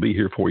we'll still be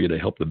here for you to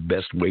help the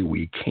best way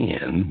we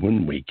can,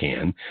 when we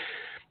can.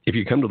 If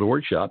you come to the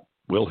workshop,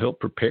 we'll help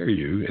prepare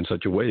you in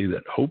such a way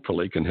that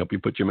hopefully can help you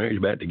put your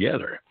marriage back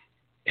together.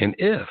 And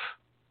if,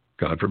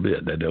 God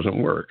forbid, that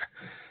doesn't work,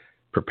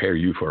 prepare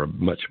you for a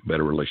much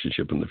better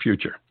relationship in the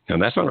future.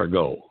 And that's not our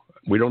goal.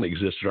 We don't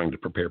exist trying to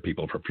prepare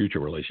people for future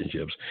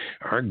relationships.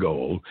 Our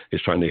goal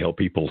is trying to help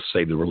people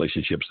save the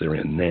relationships they're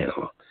in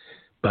now.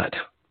 But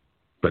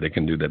it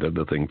can do that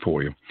other thing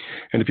for you.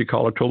 And if you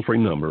call our toll-free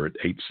number at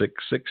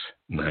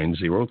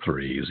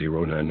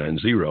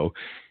 866-903-0990,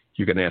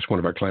 you can ask one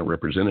of our client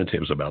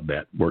representatives about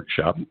that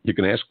workshop. You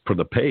can ask for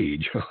the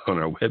page on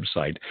our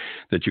website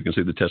that you can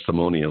see the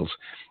testimonials.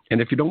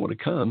 And if you don't want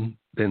to come,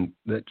 then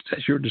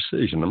that's your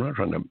decision. I'm not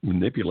trying to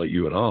manipulate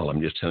you at all.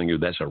 I'm just telling you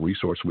that's a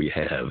resource we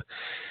have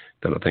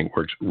that I think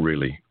works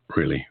really,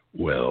 really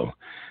well.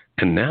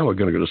 And now we're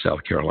going to go to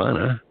South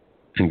Carolina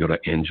and go to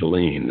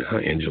Angeline.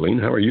 Hi, Angeline.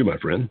 How are you, my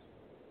friend?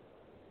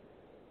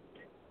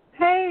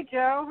 Hey,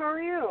 Joe. How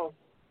are you?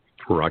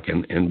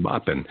 Rockin' and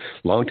bopping.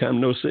 Long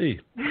time no see.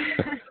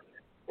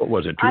 What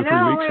was it, 2 or 3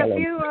 weeks? I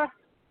know,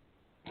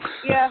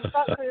 yeah,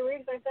 about 3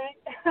 weeks, I think.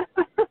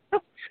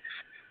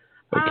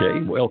 Okay,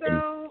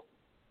 welcome. So,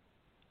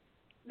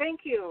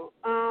 thank you.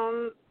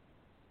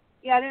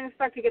 Yeah, I didn't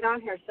expect to get on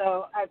here,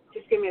 so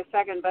just give me a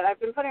second. But I've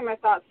been putting my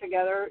thoughts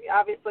together.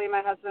 Obviously,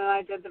 my husband and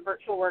I did the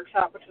virtual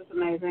workshop, which was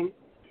amazing.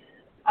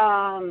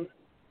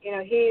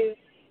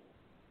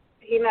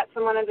 He met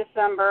someone in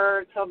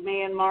December, told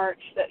me in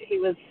March that he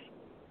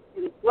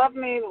loved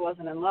me but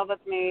wasn't in love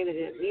with me, that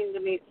he didn't mean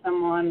to meet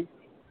someone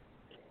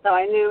that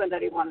I knew, and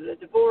that he wanted a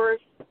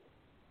divorce.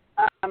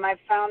 I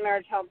found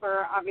Marriage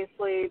Helper,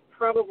 obviously,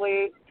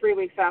 probably 3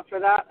 weeks after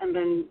that, and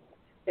then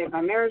did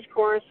my marriage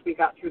course. We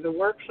got through the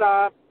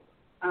workshop.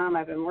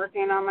 I've been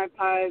working on my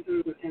pies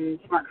and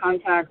Smart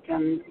Contact,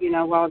 and,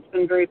 while it's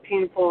been very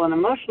painful and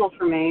emotional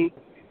for me,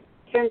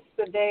 since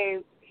the day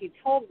he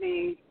told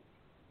me,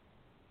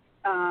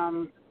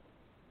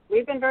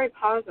 we've been very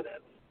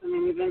positive.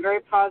 We've been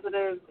very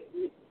positive.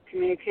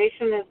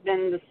 Communication has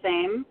been the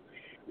same,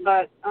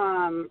 but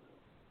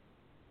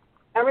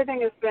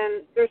everything has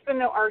been, there's been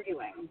no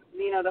arguing.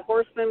 The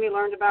horseman we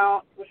learned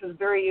about, which was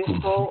very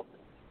useful.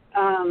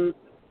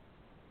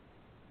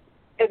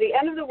 At the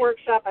end of the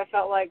workshop, I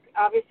felt like,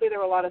 obviously, there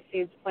were a lot of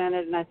seeds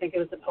planted, and I think it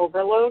was an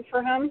overload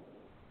for him.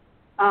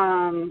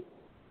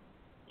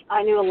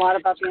 I knew a lot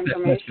about the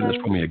information. Let's do this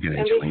for me again,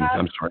 Angeline.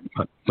 I'm sorry.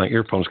 My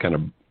earphones kind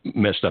of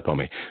messed up on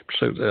me.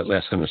 So that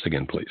last sentence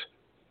again, please.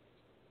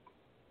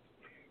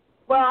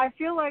 Well, I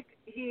feel like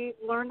he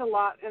learned a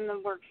lot in the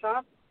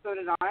workshop, so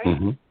did I,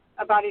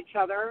 about each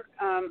other,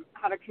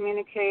 how to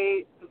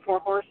communicate, the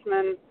 4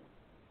 horsemen,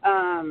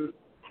 and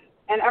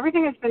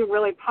everything has been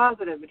really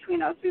positive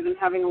between us. We've been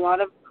having a lot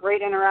of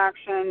great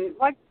interaction,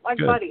 like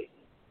Good. buddies.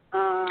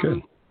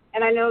 Good.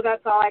 And I know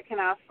that's all I can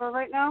ask for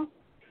right now.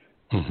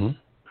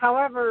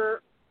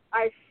 However,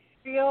 I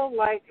feel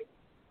like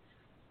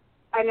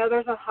I know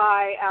there's a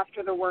high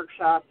after the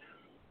workshop,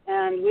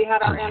 and we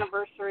had our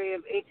anniversary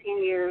of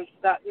 18 years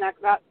that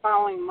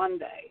following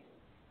Monday.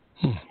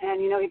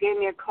 And, he gave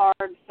me a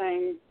card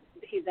saying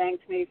he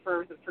thanked me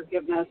for the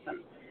forgiveness,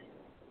 and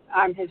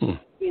I'm his,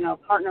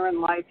 partner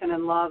in life and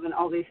in love and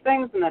all these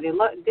things, and that he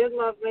did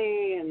love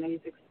me, and he's,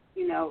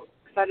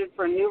 excited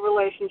for a new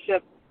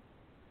relationship.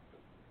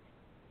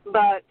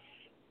 But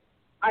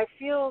I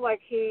feel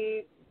like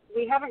we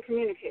haven't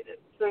communicated.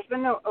 So there's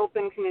been no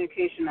open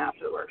communication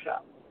after the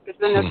workshop. There's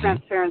been no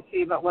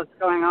transparency about what's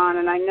going on,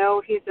 and I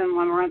know he's in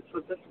limerence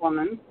with this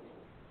woman.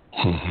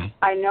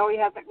 I know he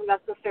hasn't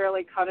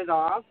necessarily cut it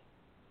off,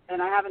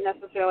 and I haven't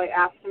necessarily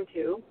asked him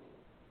to.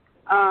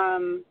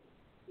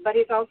 But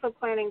he's also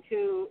planning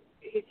to,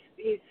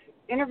 he's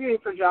interviewing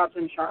for jobs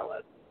in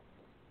Charlotte,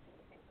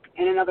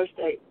 in another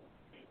state.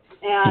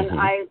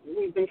 And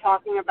we've been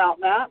talking about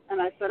that,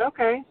 and I said,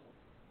 okay.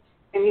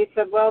 And he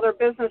said, well, they're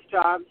business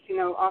jobs,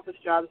 office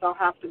jobs, I'll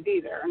have to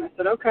be there. And I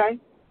said, okay.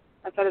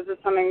 I said, is this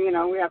something,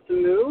 we have to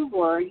move?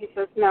 And he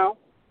says, no.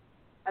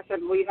 I said,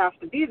 well, you have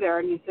to be there.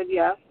 And he said,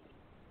 yes.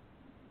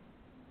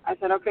 I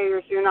said, okay,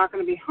 so you're not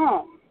going to be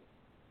home.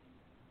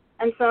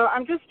 And so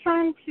I'm just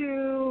trying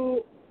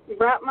to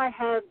wrap my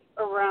head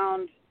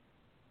around,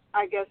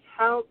 I guess,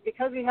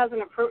 because he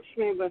hasn't approached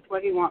me with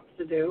what he wants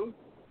to do,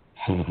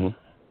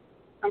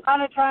 I'm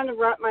kind of trying to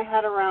wrap my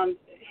head around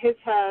his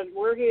head,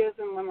 where he is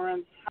in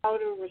limerence, how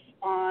to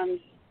respond.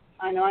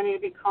 I know I need to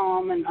be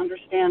calm and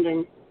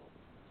understanding.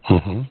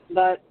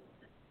 But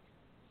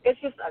it's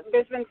just,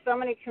 there's been so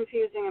many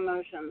confusing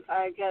emotions.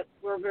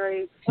 We're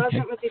very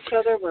pleasant with each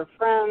other. We're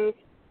friends.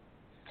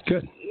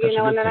 Good.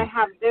 And then I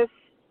have this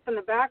in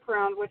the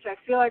background, which I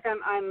feel like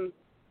I'm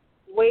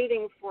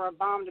waiting for a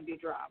bomb to be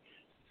dropped.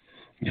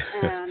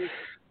 And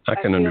I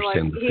can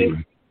understand like the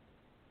feeling.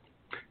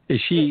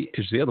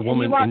 Is the other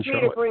woman in Charlotte? He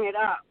wants me to bring it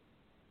up.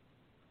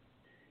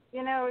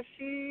 You know,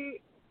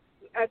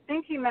 I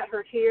think he met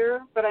her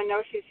here, but I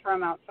know she's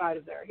from outside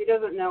of there. He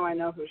doesn't know I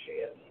know who she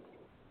is.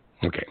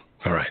 Okay.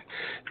 All right.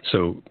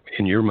 So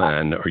in your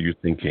mind, are you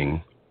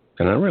thinking,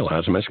 and I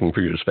realize I'm asking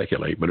for you to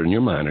speculate, but in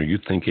your mind, are you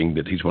thinking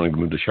that he's wanting to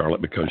move to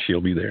Charlotte because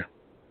she'll be there?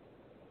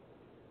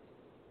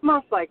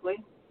 Most likely.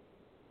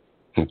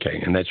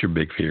 Okay. And that's your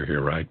big fear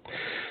here, right?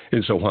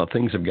 And so while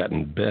things have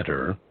gotten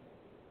better,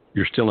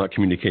 you're still not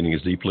communicating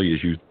as deeply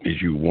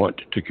as you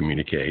want to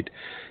communicate.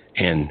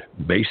 And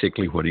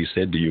basically what he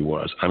said to you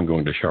was, I'm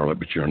going to Charlotte,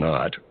 but you're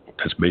not.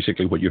 That's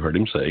basically what you heard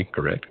him say,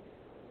 correct?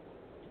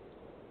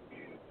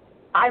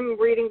 I'm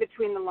reading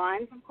between the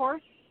lines, of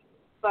course,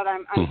 but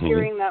I'm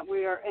hearing that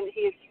and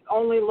he's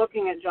only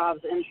looking at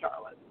jobs in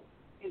Charlotte.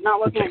 He's not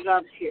looking at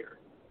jobs here.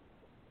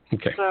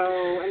 Okay.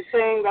 So, and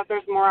saying that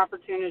there's more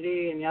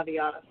opportunity and yada,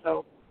 yada.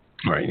 So.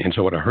 All right. And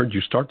so what I heard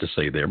you start to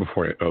say there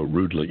before I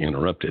rudely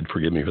interrupted,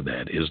 forgive me for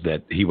that, is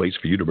that he waits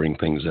for you to bring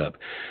things up.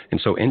 And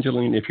so,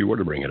 Angeline, if you were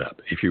to bring it up,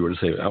 if you were to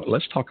say,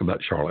 let's talk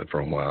about Charlotte for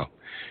a while,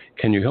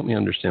 can you help me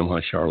understand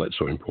why Charlotte's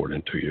so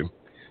important to you?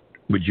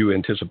 Would you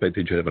anticipate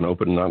that you have an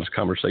open and honest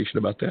conversation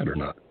about that or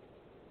not?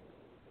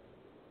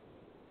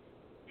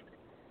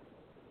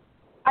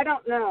 I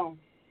don't know.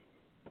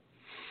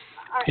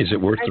 Is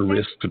it worth the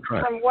risk to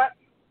try?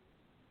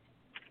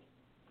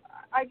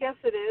 I guess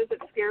it is. It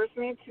scares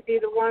me to be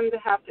the one to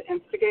have to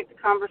instigate the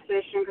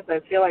conversation because I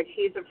feel like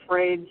he's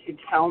afraid to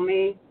tell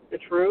me the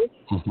truth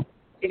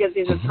because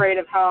he's afraid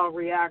of how I'll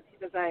react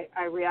because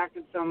I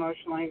reacted so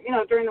emotionally,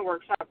 during the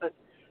workshop. But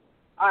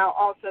I'll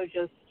also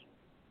just,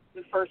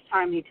 the first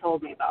time he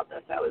told me about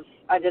this,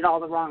 I did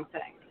all the wrong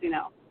things,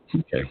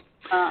 Okay.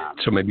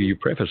 So maybe you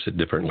preface it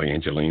differently,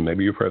 Angeline.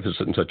 Maybe you preface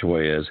it in such a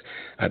way as,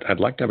 I'd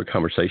like to have a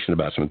conversation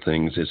about some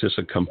things. Is this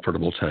a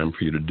comfortable time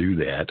for you to do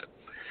that?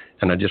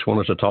 And I just want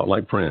us to talk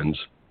like friends,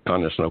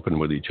 honest and open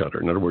with each other.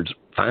 In other words,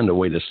 find a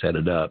way to set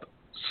it up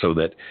so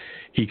that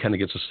he kind of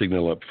gets a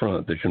signal up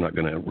front that you're not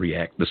going to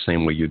react the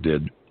same way you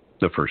did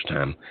the first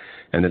time.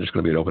 And then it's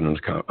going to be an open and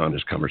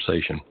honest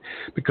conversation.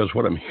 Because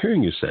what I'm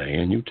hearing you say,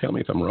 and you tell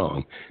me if I'm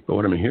wrong, but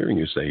what I'm hearing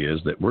you say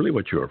is that really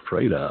what you're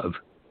afraid of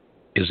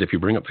is if you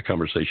bring up the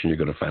conversation, you're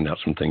going to find out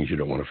some things you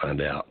don't want to find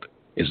out.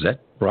 Is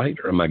that right,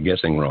 or am I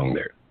guessing wrong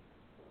there?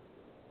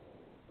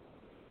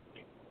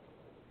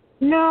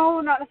 No,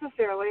 not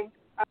necessarily.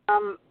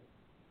 I'm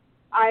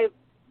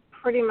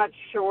pretty much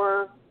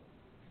sure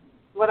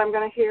what I'm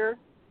going to hear.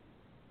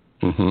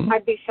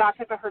 I'd be shocked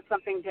if I heard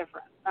something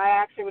different. I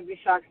actually would be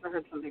shocked if I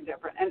heard something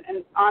different.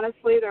 And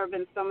honestly, there have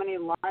been so many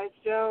lies,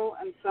 Joe,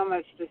 and so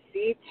much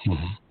deceit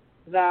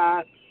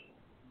that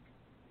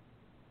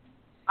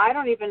I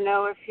don't even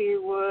know if he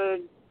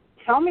would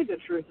tell me the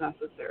truth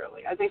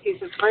necessarily. I think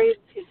he's afraid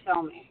to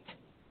tell me.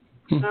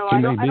 So I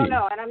don't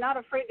know, and I'm not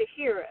afraid to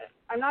hear it.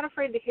 I'm not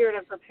afraid to hear it.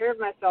 I've prepared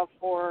myself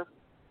for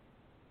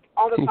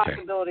all the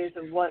possibilities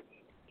of what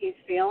he's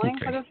feeling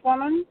for this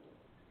woman.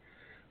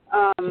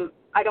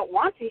 I don't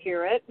want to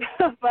hear it,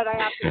 but I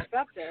have to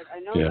accept it. I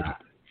know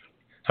that.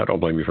 I don't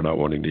blame you for not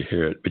wanting to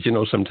hear it. But,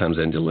 sometimes,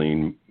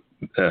 Angeline,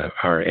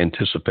 our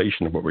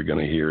anticipation of what we're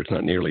going to hear is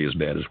not nearly as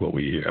bad as what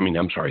we hear.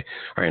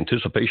 Our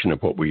anticipation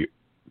of what we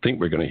think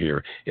we're going to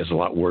hear is a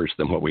lot worse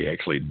than what we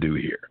actually do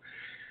hear.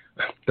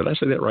 Did I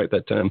say that right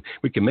that time?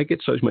 We can make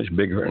it so much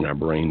bigger in our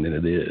brain than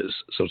it is.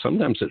 So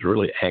sometimes it's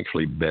really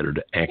actually better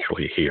to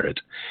actually hear it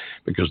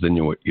because then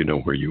you know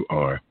where you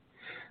are.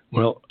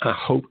 Well, I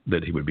hope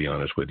that he would be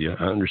honest with you.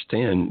 I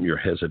understand your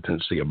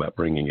hesitancy about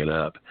bringing it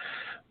up.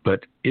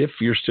 But if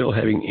you're still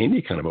having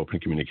any kind of open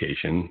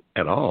communication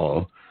at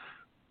all,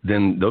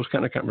 then those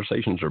kind of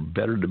conversations are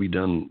better to be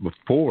done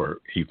before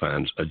he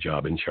finds a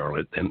job in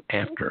Charlotte than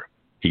after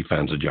he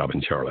finds a job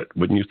in Charlotte.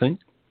 Wouldn't you think?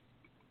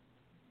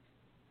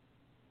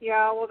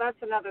 Yeah, well, that's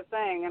another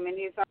thing. I mean,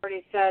 he's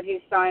already said he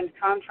signed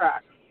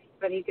contracts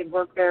that he could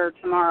work there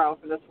tomorrow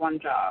for this one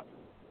job.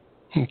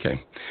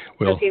 Okay.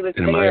 Well, he was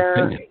in there,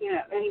 my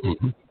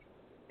opinion.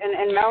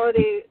 And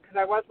Melody, because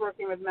I was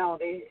working with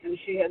Melody, and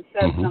she had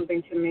said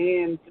something to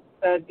me and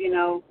said,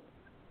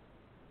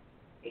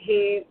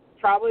 he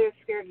probably is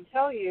scared to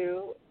tell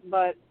you,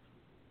 but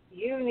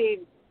you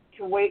need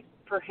to wait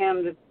for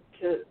him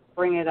to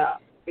bring it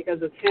up because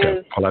it's his.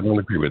 Okay. Well, I don't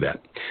agree with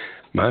that.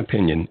 My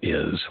opinion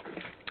is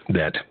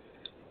that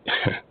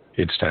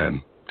it's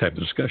time to have a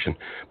discussion.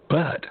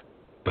 But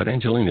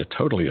Angelina,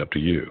 totally up to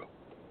you.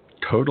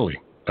 Totally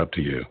up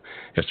to you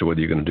as to whether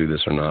you're going to do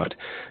this or not.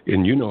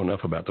 And you know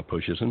enough about the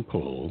pushes and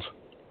pulls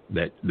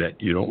that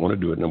you don't want to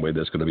do it in a way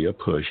that's going to be a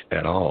push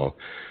at all.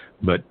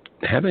 But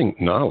having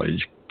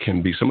knowledge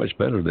can be so much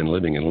better than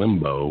living in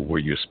limbo where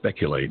you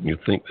speculate and you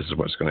think this is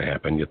what's going to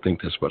happen, you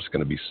think this is what's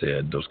going to be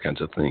said, those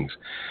kinds of things.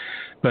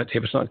 But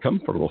if it's not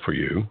comfortable for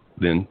you,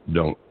 then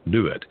don't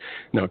do it.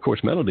 Now, of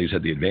course, Melody's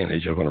had the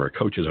advantage of one of our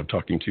coaches of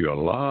talking to you a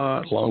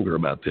lot longer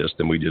about this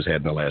than we just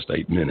had in the last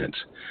 8 minutes.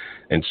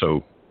 And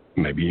so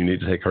maybe you need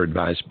to take her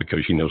advice because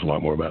she knows a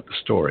lot more about the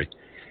story.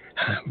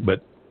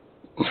 But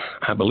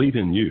I believe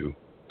in you.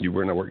 You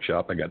were in a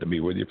workshop. I got to be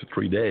with you for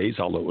 3 days,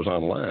 although it was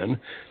online.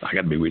 I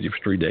got to be with you for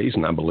 3 days,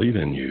 and I believe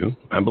in you.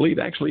 I believe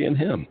actually in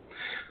him.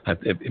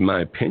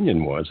 My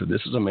opinion was that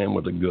this is a man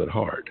with a good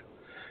heart.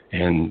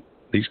 And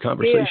these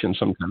conversations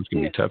sometimes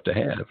can be tough to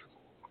have.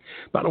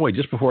 By the way,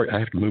 just before I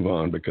have to move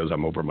on because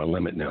I'm over my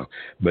limit now,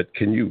 but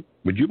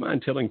would you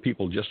mind telling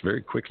people just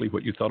very quickly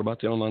what you thought about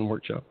the online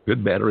workshop?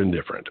 Good, bad, or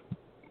indifferent?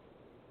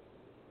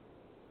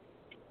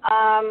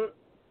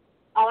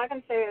 All I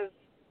can say is,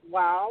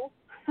 wow.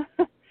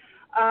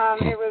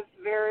 It was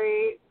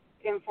very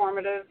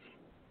informative.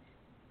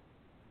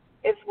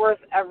 It's worth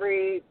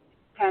every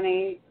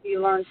penny.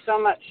 You learn so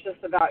much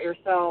just about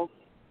yourself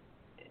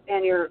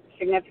and your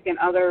significant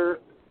other.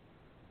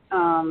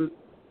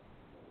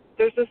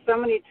 There's just so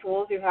many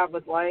tools you have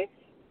with life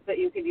that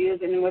you could use,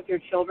 and with your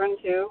children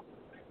too.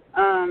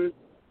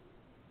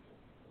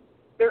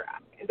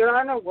 There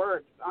are no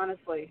words,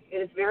 honestly. It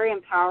is very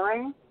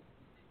empowering.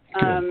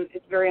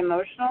 It's very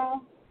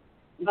emotional,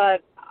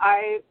 but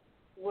I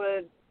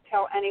would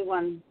tell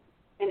anyone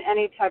in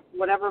any type,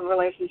 whatever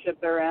relationship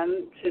they're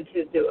in, to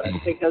do it,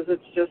 because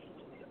it's just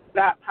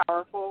that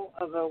powerful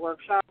of a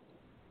workshop.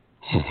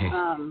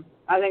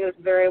 I think it's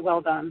very well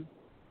done.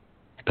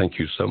 Thank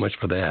you so much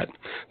for that.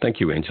 Thank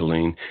you,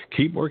 Angeline.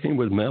 Keep working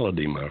with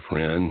Melody, my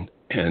friend,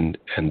 and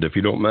if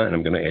you don't mind,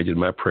 I'm going to add you to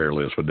my prayer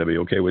list. Would that be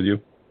okay with you?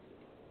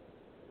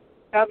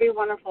 That would be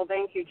wonderful.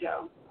 Thank you,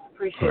 Joe.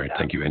 Appreciate All right, that.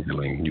 thank you,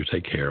 Angeline. You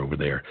take care over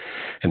there.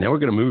 And now we're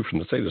going to move from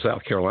the state of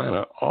South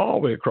Carolina all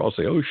the way across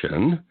the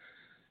ocean.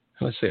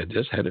 Let's see, I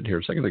just had it here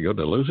a second ago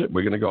to lose it.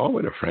 We're going to go all the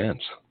way to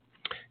France,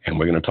 and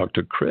we're going to talk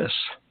to Chris.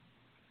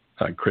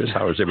 Hi, Chris.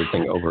 How is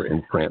everything over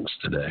in France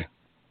today?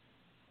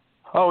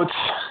 Oh,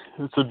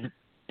 it's a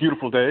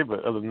beautiful day,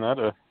 but other than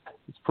that,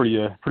 it's pretty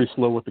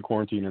slow with the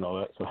quarantine and all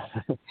that. So,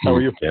 how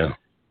are you? Yeah,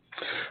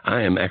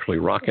 I am actually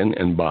rocking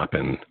and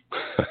bopping.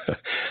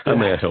 How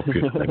may I help you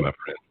today, my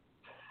friend?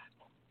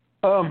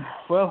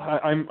 Well,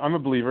 I'm a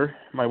believer.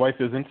 My wife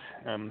isn't.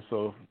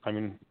 So I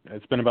mean,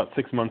 it's been about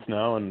 6 months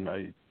now, and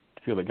I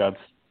feel that God's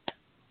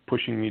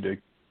pushing me to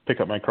pick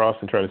up my cross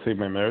and try to save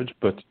my marriage.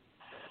 But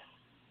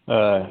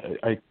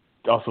I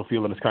also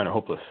feel that it's kind of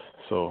hopeless.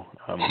 So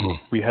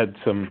we had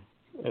some.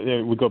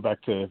 We go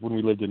back to when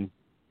we lived in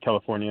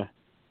California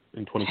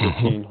in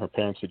 2015. Her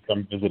parents had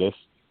come visit us,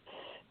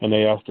 and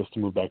they asked us to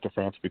move back to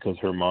France because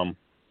her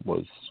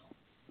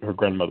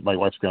grandmother, my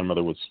wife's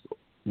grandmother, was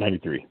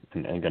 93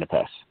 and going to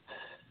pass.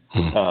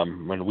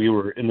 When we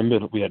were in the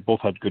middle, we had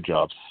both had good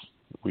jobs.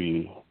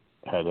 We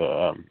had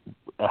a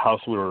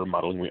house we were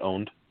remodeling. We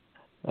owned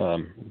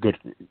good,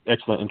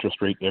 excellent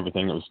interest rate,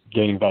 everything. It was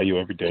gaining value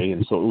every day,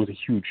 and so it was a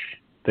huge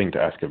thing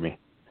to ask of me.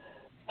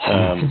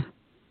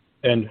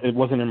 And it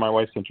wasn't in my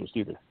wife's interest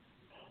either.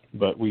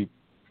 But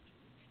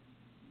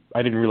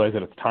I didn't realize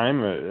at the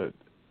time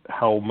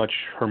how much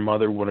her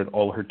mother wanted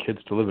all her kids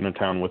to live in a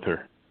town with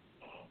her.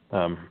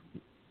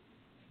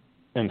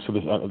 And so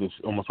this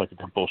almost like a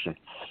compulsion.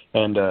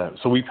 And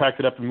so we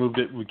packed it up and moved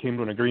it. We came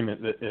to an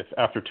agreement that if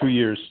after 2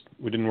 years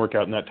we didn't work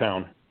out in that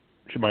town,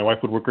 my wife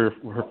would work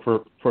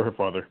for her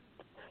father.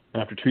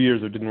 And after 2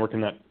 years it didn't work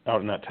out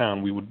in that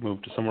town, we would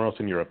move to somewhere else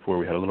in Europe where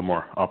we had a little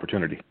more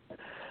opportunity.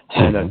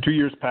 And 2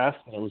 years passed,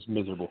 and it was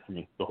miserable for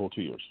me the whole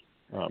 2 years.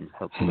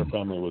 Her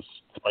family was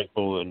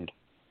spiteful and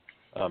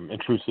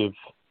intrusive.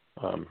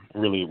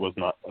 Really, it was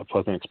not a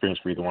pleasant experience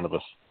for either one of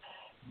us.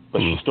 But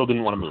she still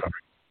didn't want to move.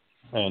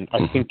 And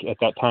I think at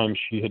that time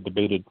she had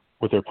debated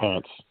with her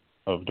parents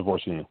of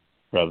divorcing me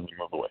rather than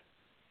move away.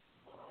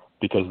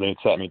 Because they had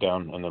sat me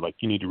down and they're like,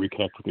 you need to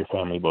reconnect with your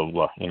family, blah, blah,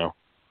 blah, you know.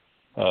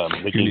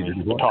 They gave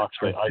me the talks.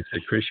 I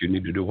said, Chris, you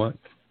need to do what?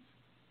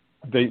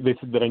 They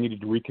said that I needed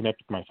to reconnect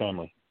with my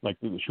family. Like,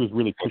 she was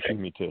really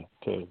pushing me to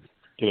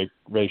get a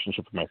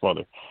relationship with my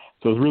father.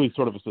 So it was really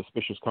sort of a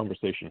suspicious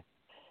conversation.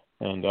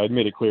 And I'd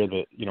made it clear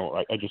that, you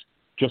know, I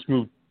just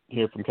moved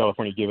here from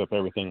California, gave up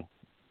everything,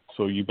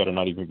 so you better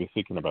not even be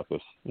thinking about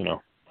this, you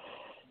know.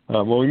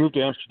 Well, we moved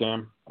to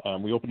Amsterdam.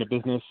 We opened a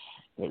business.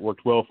 It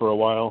worked well for a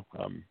while.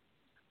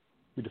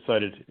 We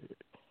decided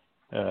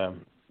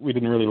we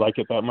didn't really like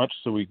it that much,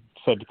 so we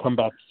decided to come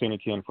back to Saint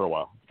Etienne for a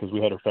while because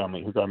we had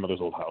her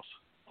grandmother's old house.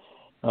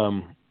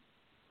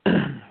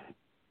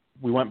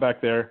 We went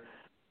back there,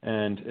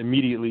 and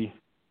immediately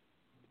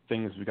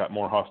things got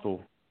more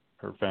hostile.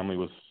 Her family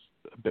was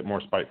a bit more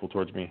spiteful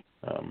towards me,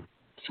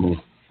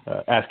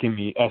 asking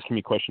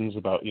me questions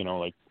about, you know,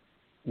 like,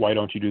 why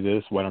don't you do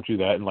this? Why don't you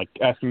do that? And like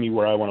asking me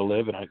where I want to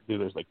live, and I do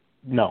this, like,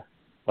 no,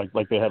 like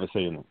they have a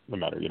say in the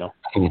matter, you know.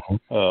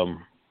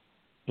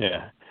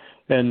 Yeah,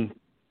 and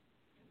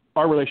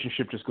our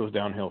relationship just goes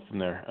downhill from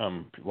there.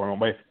 Where my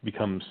wife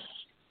becomes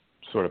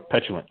sort of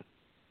petulant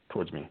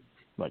towards me,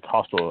 like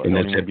hostile. And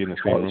that's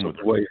because of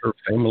the way her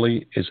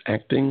family is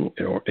acting,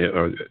 or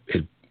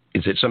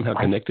is it somehow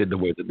connected the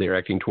way that they're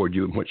acting toward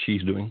you and what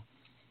she's doing?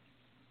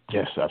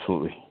 Yes,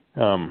 absolutely.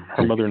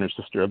 Her mother and her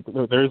sister.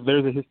 There's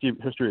a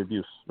history of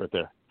abuse right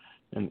there,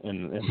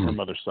 in her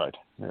mother's side.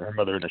 Her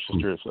mother and her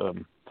sister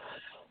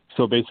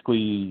So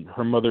basically,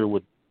 her mother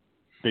would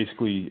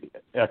basically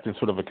act in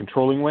sort of a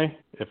controlling way.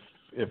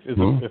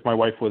 If my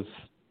wife was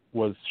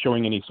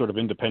showing any sort of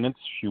independence,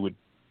 she would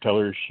tell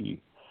her she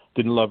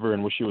didn't love her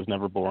and wish she was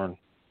never born,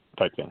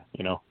 type thing.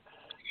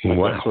 Like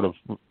wow. that sort of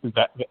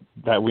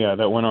that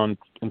went on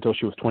until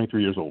she was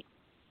 23 years old.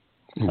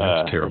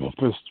 That's terrible.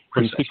 From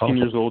 16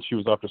 years old, she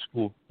was off to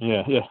school.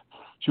 Yeah.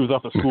 She was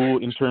off to school,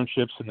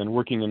 internships, and then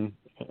working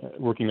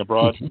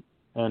abroad.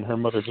 And her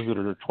mother visited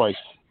her twice.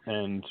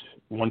 And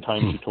one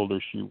time she told her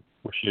she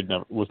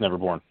was never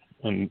born,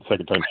 and the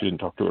second time she didn't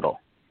talk to her at all.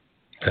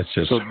 That's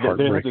just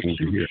heartbreaking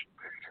to hear.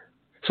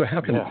 So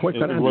how can what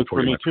can I do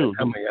for me too?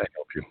 How may I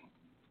help you?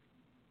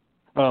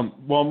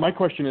 Well, my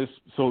question is,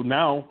 so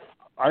now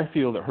I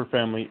feel that her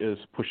family is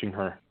pushing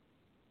her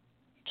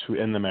to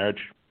end the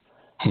marriage,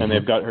 and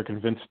they've got her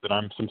convinced that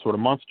I'm some sort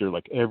of monster.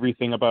 Like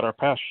everything about our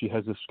past, she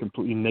has this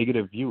completely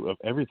negative view of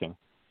everything.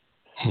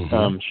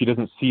 She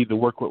doesn't see the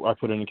work I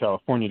put in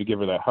California to give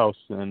her that house,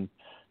 and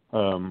she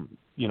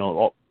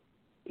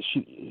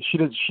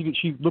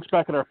looks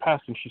back at our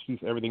past and she sees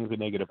everything as a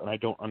negative, and I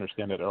don't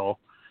understand it at all.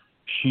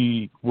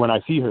 When I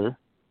see her,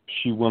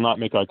 she will not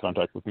make eye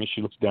contact with me.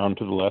 She looks down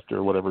to the left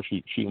or whatever.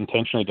 She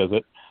intentionally does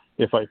it.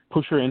 If I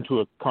push her into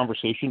a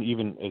conversation,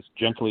 even as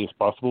gently as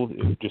possible,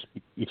 it just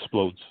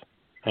explodes.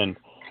 And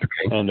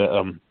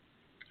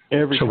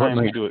every time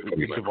we do it,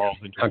 it evolves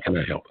into. How can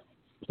I help?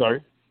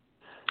 Sorry.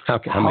 How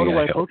do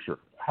I approach her?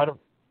 How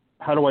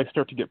do I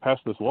start to get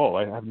past this wall?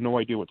 I have no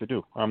idea what to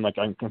do. I'm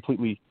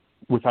completely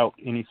without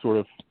any sort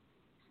of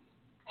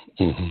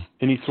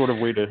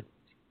way to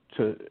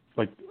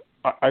like.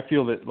 I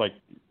feel that like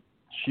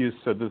she has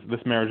said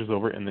this marriage is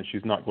over and that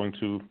she's not going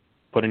to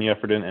put any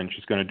effort in, and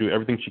she's going to do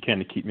everything she can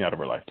to keep me out of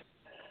her life.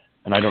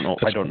 And I don't know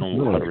how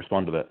to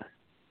respond to that.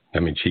 I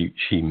mean,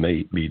 she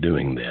may be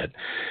doing that,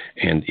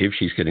 and if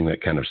she's getting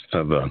that kind of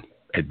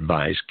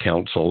advice,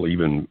 counsel,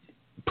 even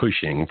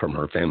pushing from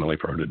her family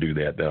for her to do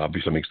that, that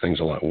obviously makes things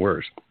a lot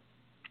worse.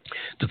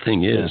 The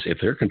thing is, if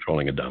they're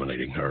controlling and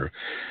dominating her,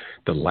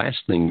 the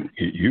last thing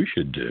you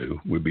should do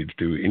would be to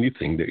do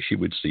anything that she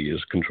would see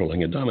as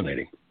controlling and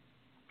dominating.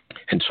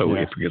 And so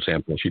if, for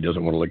example, she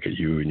doesn't want to look at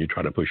you and you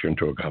try to push her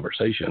into a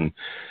conversation,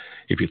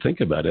 if you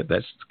think about it,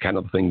 that's the kind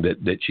of thing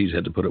that she's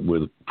had to put up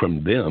with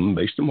from them.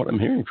 Based on what I'm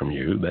hearing from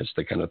you, that's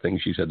the kind of thing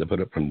she's had to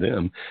put up from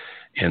them.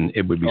 And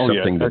it would be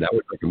something that I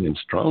would recommend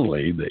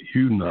strongly that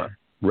you not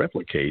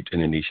replicate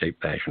in any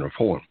shape, fashion, or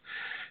form.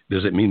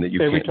 Does it mean that you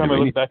can't do anything? Every time I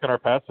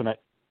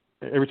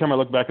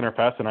look back in our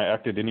past and I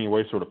acted any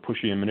way sort of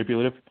pushy and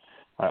manipulative,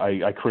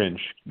 I cringe,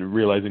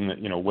 realizing that,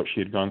 what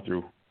she had gone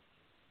through,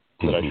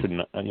 that I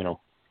shouldn't,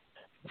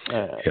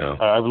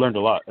 I've learned a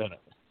lot. And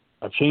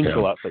I've changed a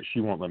lot, but she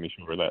won't let me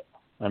show her that.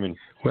 I mean,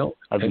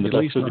 I've been in the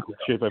best physical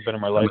shape I've been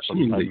in my life. I'm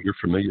assuming that you're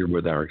familiar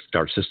with our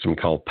system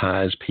called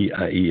PIES,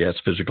 P-I-E-S,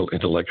 physical,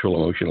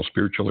 intellectual, emotional,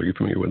 spiritual. Are you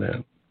familiar with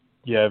that?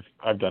 Yeah,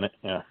 I've done it,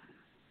 yeah.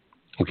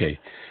 Okay.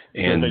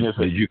 And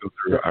did you go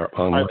through our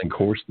online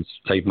course, the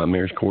Save My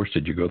Marriage course?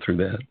 Did you go through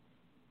that?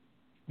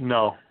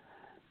 No.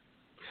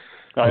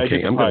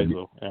 Okay,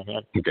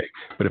 okay.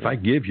 But if I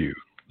give you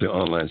the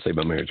online Save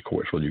My Marriage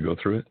course, will you go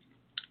through it?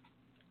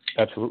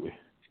 Absolutely.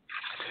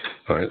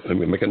 All right, let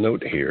me make a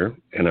note here,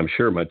 and I'm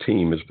sure my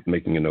team is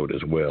making a note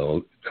as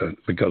well.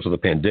 Because of the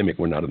pandemic,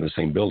 we're not in the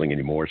same building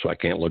anymore, so I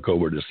can't look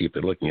over to see if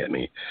they're looking at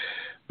me.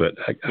 But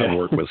I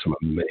work with some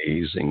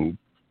amazing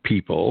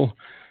people,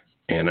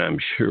 and I'm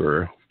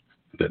sure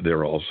that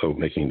they're also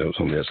making notes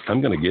on this.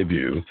 I'm going to give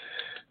you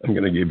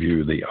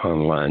the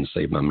online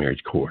Save My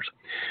Marriage course.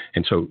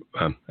 And so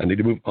I need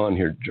to move on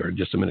here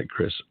just a minute,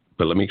 Chris,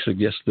 but let me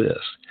suggest this.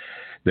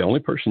 The only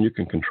person you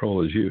can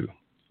control is you.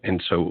 And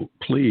so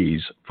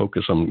please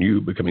focus on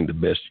you becoming the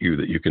best you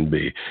that you can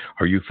be.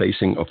 Are you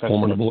facing a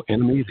formidable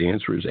enemy? The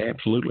answer is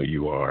absolutely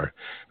you are,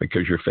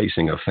 because you're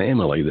facing a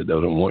family that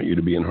doesn't want you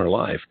to be in her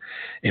life.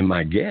 And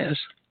my guess,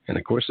 and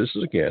of course this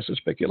is a guess, a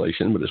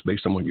speculation, but it's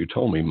based on what you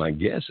told me, my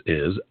guess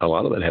is a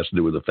lot of that has to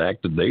do with the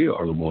fact that they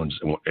are the ones,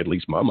 at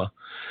least Mama,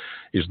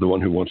 is the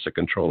one who wants to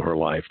control her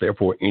life.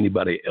 Therefore,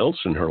 anybody else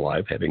in her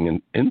life having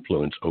an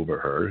influence over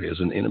her is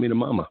an enemy to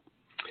Mama.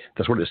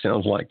 That's what it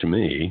sounds like to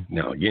me.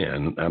 Now,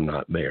 again, I'm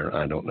not there.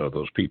 I don't know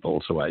those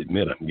people, so I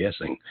admit I'm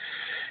guessing.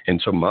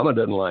 And so Mama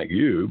doesn't like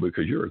you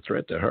because you're a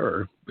threat to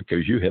her,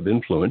 because you have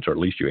influence, or at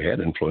least you had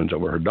influence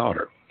over her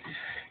daughter.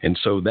 And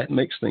so that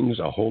makes things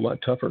a whole lot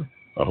tougher,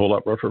 a whole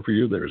lot rougher for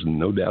you. There's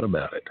no doubt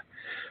about it.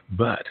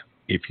 But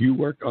if you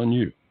work on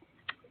you,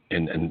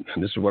 and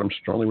this is what I'm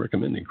strongly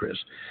recommending, Chris,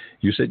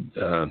 you said,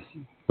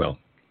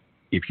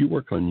 if you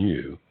work on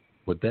you,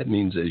 what that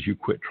means is you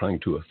quit trying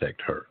to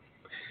affect her.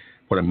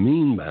 What I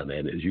mean by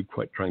that is you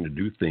quit trying to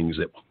do things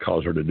that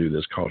cause her to do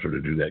this, cause her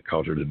to do that,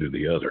 cause her to do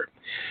the other.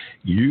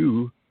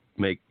 You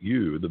make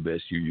you the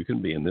best you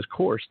can be. In this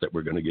course that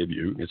we're going to give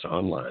you, it's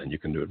online. You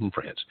can do it in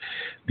France.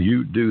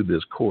 You do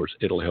this course,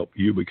 it'll help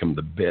you become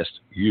the best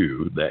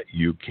you that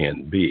you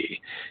can be.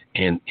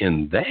 And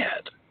in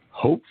that,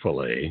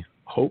 hopefully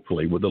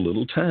with a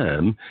little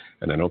time,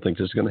 and I don't think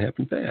this is going to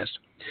happen fast,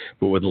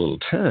 but with a little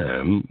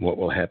time, what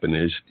will happen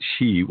is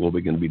she will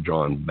begin to be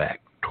drawn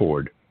back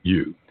toward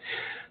you.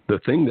 The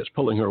thing that's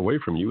pulling her away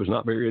from you is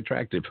not very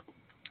attractive.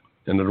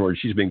 In other words,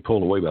 she's being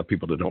pulled away by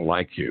people that don't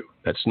like you.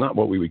 That's not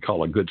what we would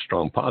call a good,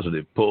 strong,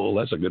 positive pull.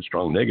 That's a good,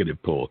 strong,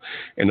 negative pull.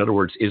 In other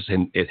words,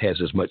 it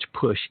has as much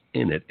push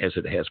in it as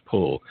it has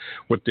pull.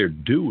 What they're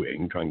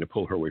doing, trying to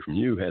pull her away from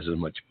you, has as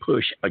much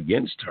push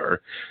against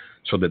her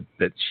so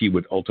that she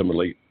would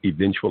ultimately,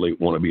 eventually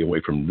want to be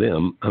away from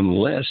them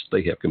unless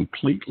they have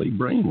completely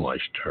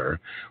brainwashed her,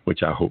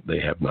 which I hope they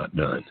have not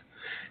done.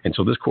 And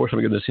so this course I'm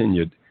going to send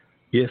you,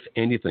 if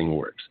anything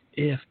works,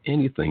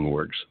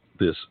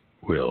 this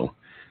will.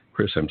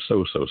 Chris, I'm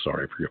so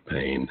sorry for your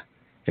pain,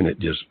 and it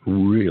just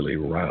really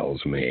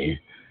riles me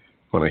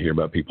when I hear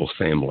about people's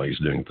families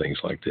doing things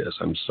like this.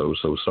 I'm so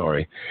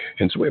sorry.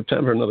 And so we have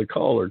time for another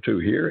call or two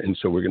here, and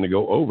so we're going to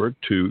go over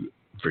to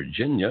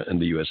Virginia in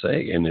the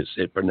USA, and it's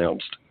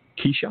pronounced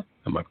Keisha.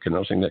 Am I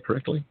pronouncing that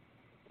correctly?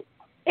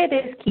 It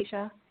is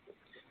Keisha.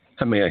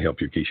 How may I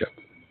help you, Keisha?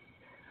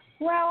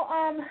 Well,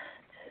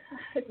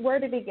 where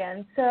to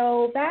begin?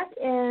 So back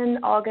in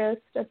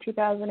August of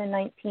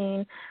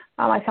 2019,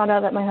 I found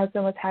out that my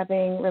husband was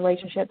having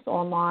relationships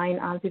online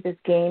through this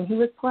game he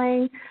was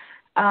playing.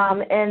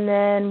 And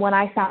then when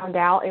I found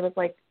out, it was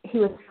like he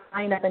was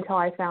fine up until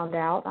I found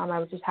out. I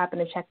was just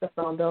happened to check the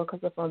phone bill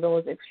because the phone bill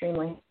was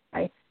extremely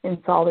high and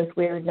saw this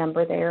weird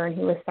number there, and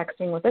he was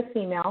texting with a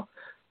female.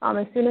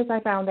 As soon as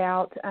I found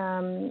out,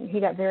 he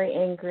got very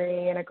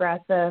angry and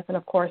aggressive, and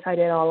of course I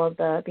did all of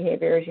the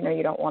behaviors,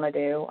 you don't want to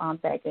do,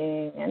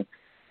 begging and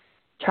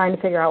trying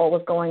to figure out what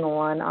was going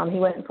on. He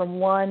went from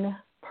one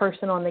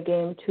person on the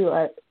game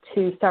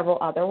to several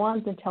other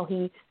ones until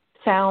he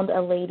found a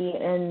lady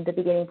in the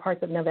beginning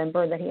parts of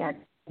November that he had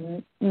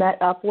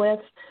met up with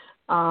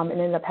and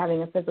ended up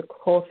having a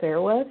physical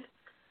affair with.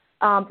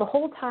 The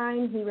whole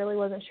time, he really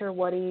wasn't sure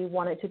what he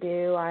wanted to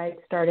do. I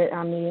started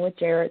meeting with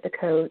Jarrett, the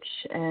coach,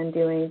 and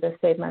doing the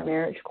Save My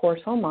Marriage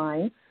course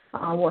online,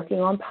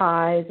 working on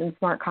pies and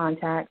smart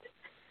contact.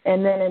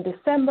 And then in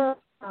December,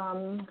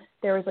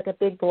 there was like a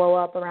big blow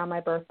up around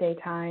my birthday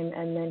time,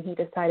 and then he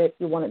decided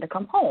he wanted to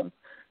come home.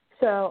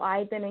 So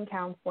I've been in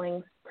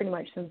counseling pretty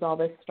much since all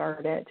this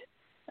started.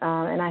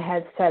 And I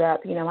had set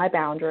up, my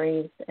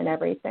boundaries and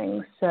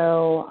everything.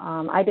 So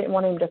I didn't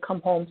want him to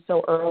come home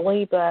so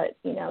early, but,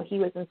 he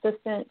was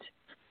insistent.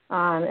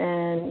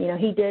 And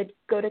he did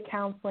go to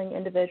counseling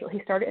individual.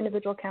 He started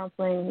individual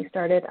counseling. He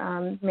started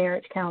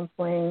marriage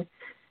counseling.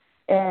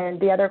 And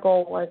the other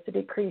goal was to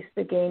decrease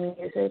the gaming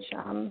usage.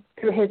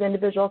 Through his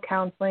individual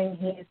counseling,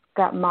 he's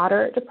got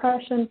moderate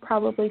depression,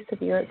 probably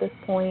severe at this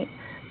point,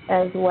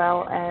 as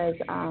well as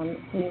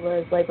he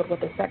was labeled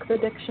with a sex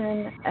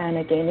addiction and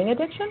a gaming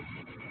addiction.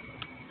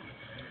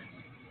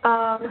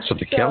 So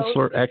the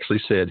counselor actually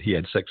said he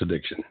had sex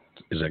addiction.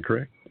 Is that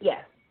correct?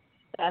 Yes,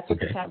 that's what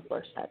the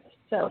counselor said.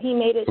 So he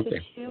made it to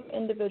 2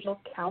 individual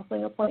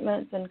counseling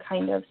appointments and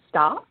kind of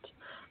stopped.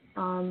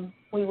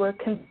 We were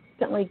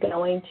consistently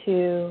going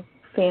to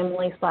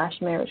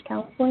family/marriage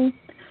counseling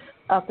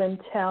up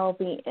until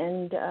the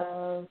end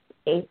of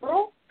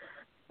April.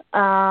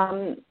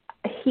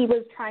 He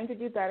was trying to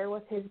do better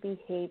with his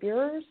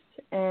behaviors,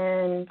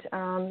 and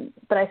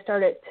but I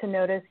started to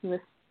notice he was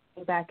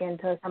back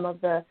into some of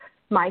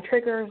my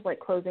triggers, like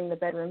closing the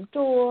bedroom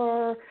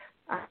door,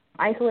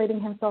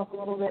 isolating himself a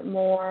little bit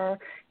more.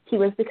 He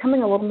was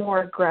becoming a little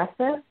more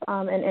aggressive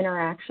in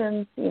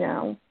interactions.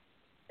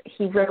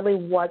 He really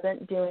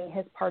wasn't doing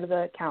his part of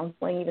the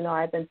counseling, even though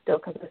I've been still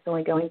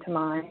consistently going to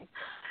mine.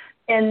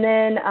 And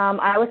then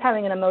I was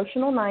having an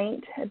emotional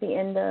night at the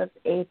end of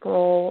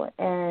April,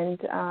 and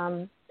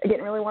I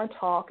didn't really want to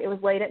talk. It was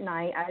late at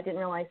night. I didn't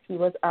realize he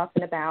was up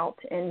and about,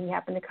 and he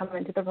happened to come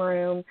into the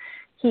room.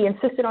 He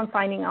insisted on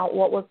finding out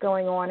what was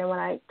going on, and when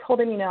I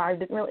told him,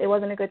 it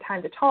wasn't a good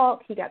time to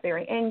talk, he got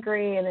very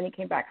angry, and then he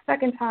came back a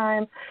second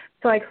time.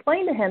 So I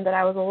explained to him that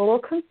I was a little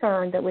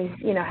concerned that we,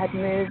 had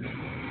moved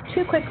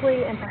too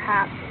quickly, and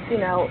perhaps,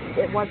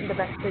 it wasn't the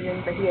best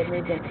decision that he had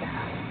moved into the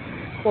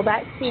house. Well,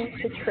 that seemed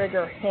to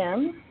trigger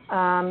him,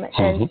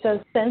 and so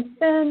since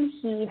then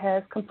he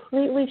has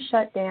completely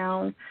shut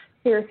down.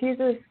 He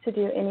refuses to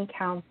do any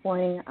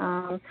counseling.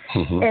 And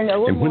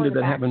when did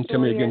that happen? Tell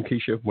me again,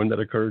 Keisha, when that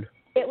occurred.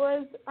 It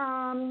was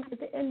at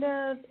the end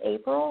of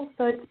April,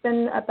 so it's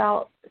been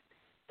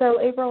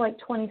April like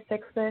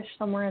 26th-ish,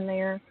 somewhere in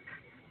there.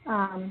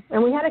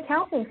 And we had a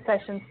counseling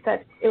session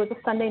it was a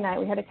Sunday night.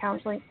 We had a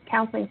counseling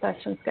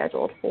session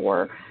scheduled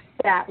for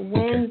that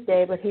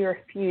Wednesday, but he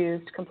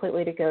refused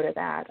completely to go to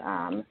that.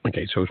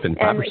 So it's been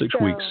 5 or 6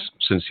 weeks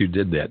since you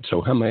did that.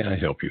 So how may I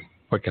help you?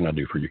 What can I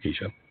do for you,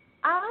 Keisha?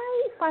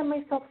 I find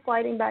myself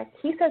sliding back.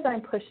 He says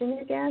I'm pushing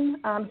again.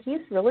 He's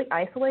really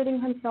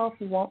isolating himself.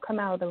 He won't come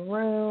out of the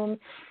room.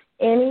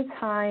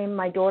 Anytime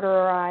my daughter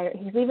or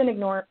he's even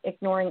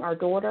ignoring our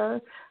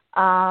daughter.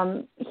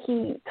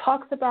 He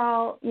talks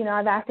about,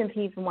 I've asked him if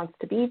he even wants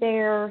to be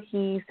there.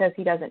 He says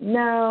he doesn't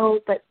know,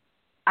 but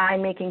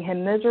I'm making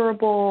him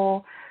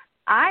miserable.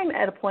 I'm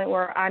at a point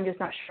where I'm just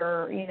not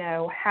sure,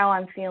 how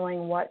I'm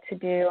feeling, what to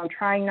do. I'm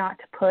trying not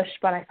to push,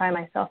 but I find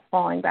myself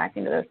falling back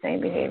into those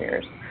same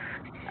behaviors.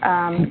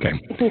 Okay.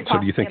 So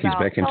do you think he's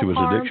back into his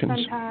addictions?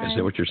 Is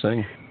that what you're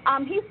saying?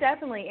 He's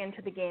definitely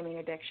into the gaming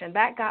addiction.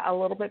 That got a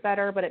little bit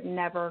better, but it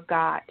never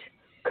got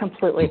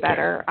completely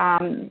better.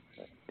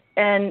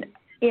 And,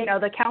 you know,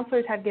 the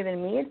counselors have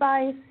given me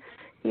advice.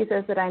 He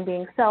says that I'm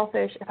being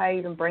selfish if I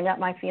even bring up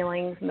my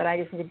feelings and that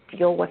I just need to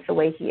deal with the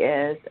way he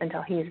is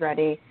until he's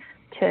ready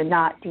to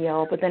not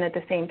deal. But then at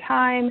the same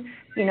time,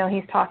 you know,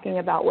 he's talking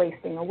about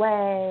wasting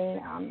away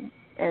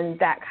and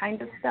that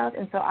kind of stuff.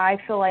 And so I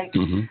feel like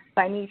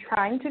by me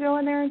trying to go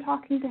in there and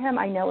talking to him,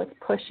 I know it's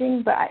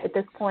pushing. But at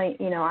this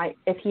point, you know,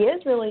 if he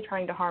is really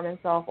trying to harm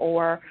himself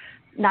or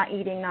not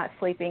eating, not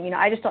sleeping, you know,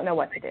 I just don't know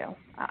what to do.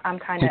 I'm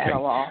kind of at a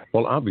loss.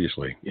 Well,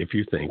 obviously, if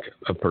you think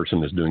a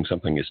person is doing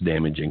something that's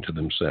damaging to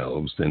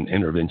themselves, then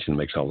intervention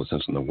makes all the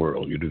sense in the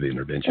world. You do the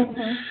intervention.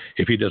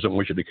 If he doesn't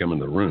want you to come in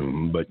the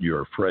room, but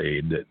you're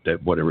afraid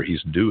that whatever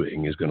he's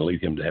doing is going to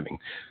lead him to having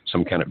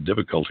some kind of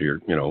difficulty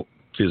or, you know,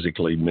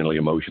 physically, mentally,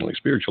 emotionally,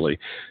 spiritually,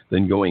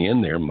 then going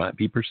in there might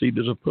be perceived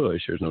as a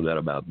push. There's no doubt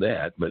about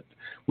that. But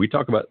we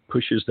talk about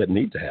pushes that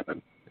need to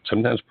happen.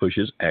 Sometimes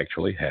pushes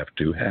actually have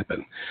to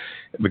happen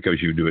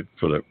because you do it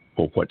for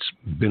what's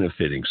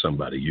benefiting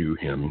somebody, you,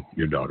 him,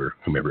 your daughter,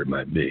 whomever it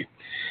might be.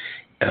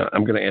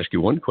 I'm going to ask you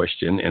one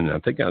question, and I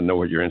think I know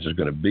what your answer is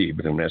going to be,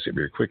 but I'm going to ask it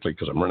very quickly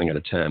because I'm running out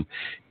of time.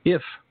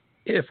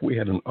 If we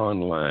had an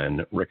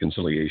online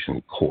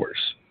reconciliation course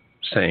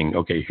saying,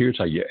 okay, here's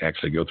how you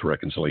actually go through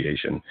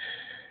reconciliation,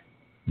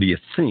 do you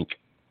think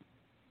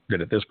that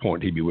at this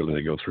point he'd be willing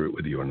to go through it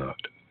with you or not?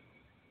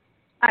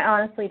 I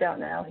honestly don't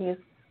know. He's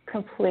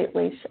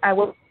completely. I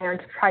went there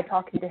and tried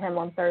talking to him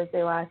on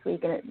Thursday last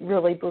week, and it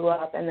really blew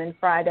up. And then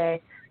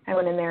Friday, I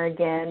went in there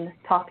again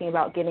talking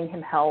about getting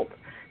him help,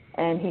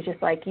 and he's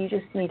just like, "You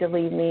just need to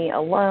leave me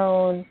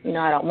alone. You know,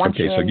 I don't want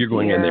you." Okay, so you're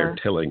going in there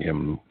telling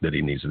him that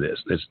he needs this.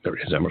 Is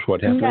that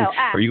what's happening? No,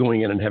 are you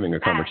going in and having a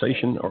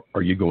conversation, or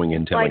are you going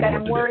in telling him what to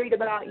do? I'm worried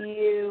about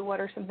you.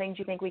 What are some things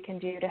you think we can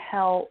do to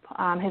help?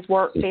 His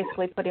work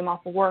basically put him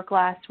off of work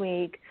last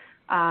week.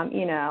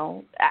 You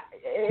know,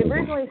 it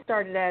originally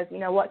started as, you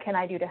know, what can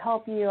I do to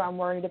help you? I'm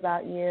worried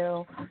about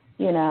you,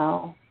 you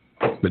know.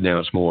 But now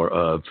it's more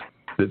of,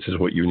 this is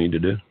what you need to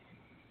do?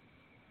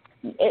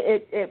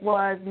 It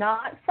was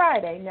not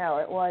Friday. No,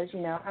 it was,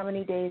 you know, how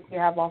many days do you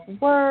have off of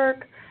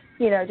work?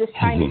 You know, just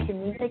trying to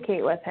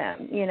communicate with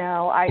him. You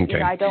know,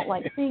 I don't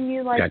like seeing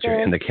you like gotcha. this.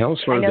 And the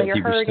counselor that he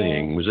was hurting.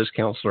 seeing, was this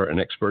counselor an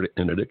expert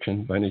in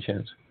addiction by any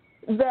chance?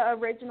 The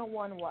original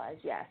one was,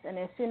 yes. And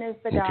as soon as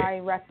the guy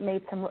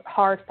made some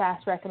hard,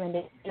 fast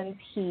recommendations,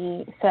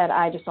 he said,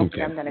 I just don't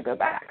think I'm going to go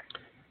back.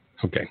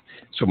 Okay.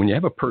 So when you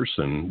have a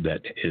person that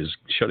is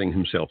shutting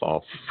himself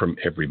off from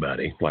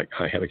everybody, like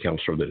I had a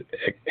counselor that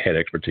had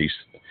expertise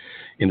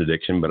in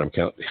addiction, but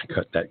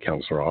cut that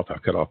counselor off. I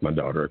cut off my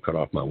daughter. I cut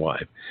off my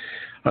wife.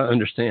 I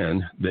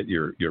understand that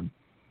you're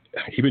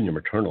even your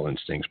maternal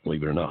instincts,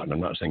 believe it or not. And I'm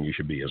not saying you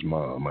should be his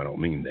mom. I don't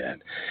mean that.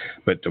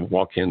 But to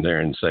walk in there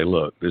and say,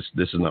 look, this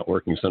is not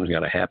working. Something's got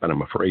to happen.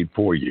 I'm afraid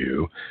for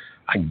you.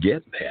 I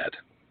get that.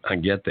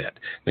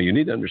 Now, you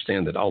need to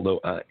understand that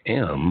although I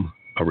am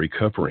a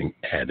recovering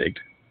addict,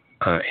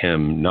 I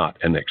am not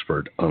an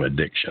expert on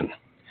addiction.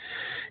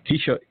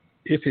 Keisha,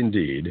 if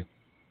indeed,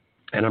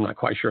 and I'm not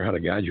quite sure how to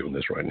guide you on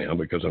this right now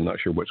because I'm not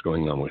sure what's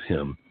going on with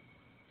him,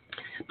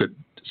 but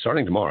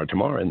starting tomorrow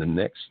and the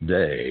next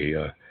day,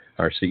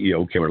 our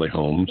CEO, Kimberly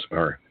Holmes,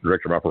 our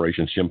Director of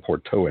Operations, Jim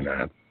Porto, and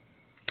I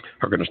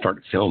are going to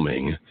start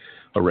filming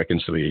a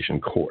reconciliation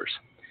course.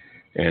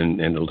 And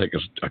it'll take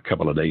us a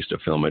couple of days to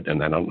film it,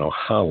 and I don't know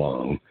how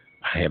long.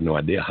 I have no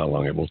idea how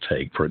long it will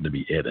take for it to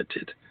be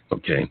edited,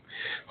 okay?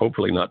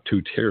 Hopefully not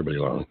too terribly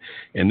long.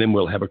 And then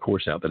we'll have a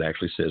course out that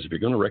actually says if you're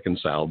going to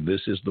reconcile,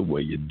 this is the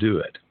way you do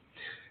it.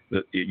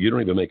 You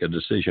don't even make a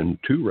decision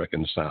to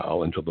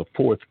reconcile until the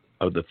fourth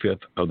of the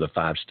fifth of the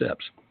 5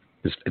 steps.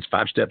 It's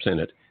 5 steps in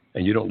it.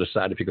 And you don't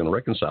decide if you're going to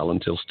reconcile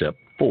until step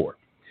 4.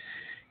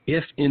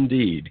 If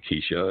indeed,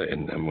 Keisha,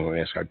 and I'm going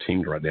to ask our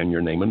team to write down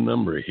your name and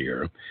number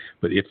here,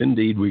 but if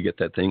indeed we get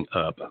that thing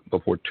up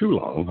before too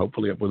long,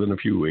 hopefully up within a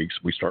few weeks,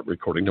 we start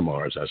recording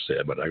tomorrow, as I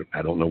said, but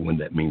I don't know when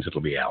that means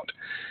it'll be out.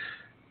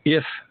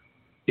 If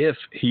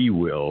he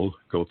will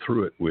go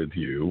through it with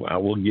you, I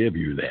will give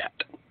you that,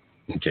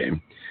 okay?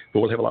 But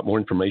we'll have a lot more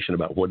information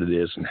about what it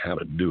is and how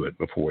to do it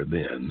before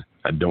then.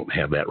 I don't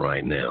have that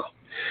right now.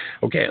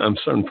 Okay,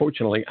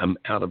 unfortunately, I'm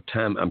out of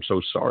time. I'm so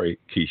sorry,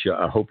 Keisha.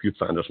 I hope you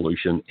find a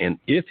solution. And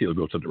if you'll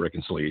go to the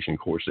reconciliation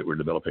course that we're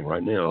developing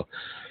right now,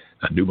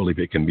 I do believe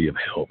it can be of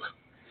help.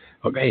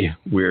 Okay,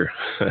 we're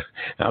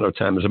out of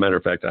time. As a matter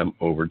of fact, I'm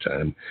over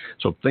time.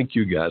 So thank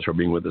you guys for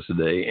being with us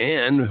today.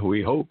 And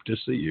we hope to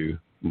see you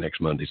next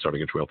Monday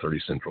starting at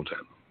 12:30 Central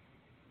Time.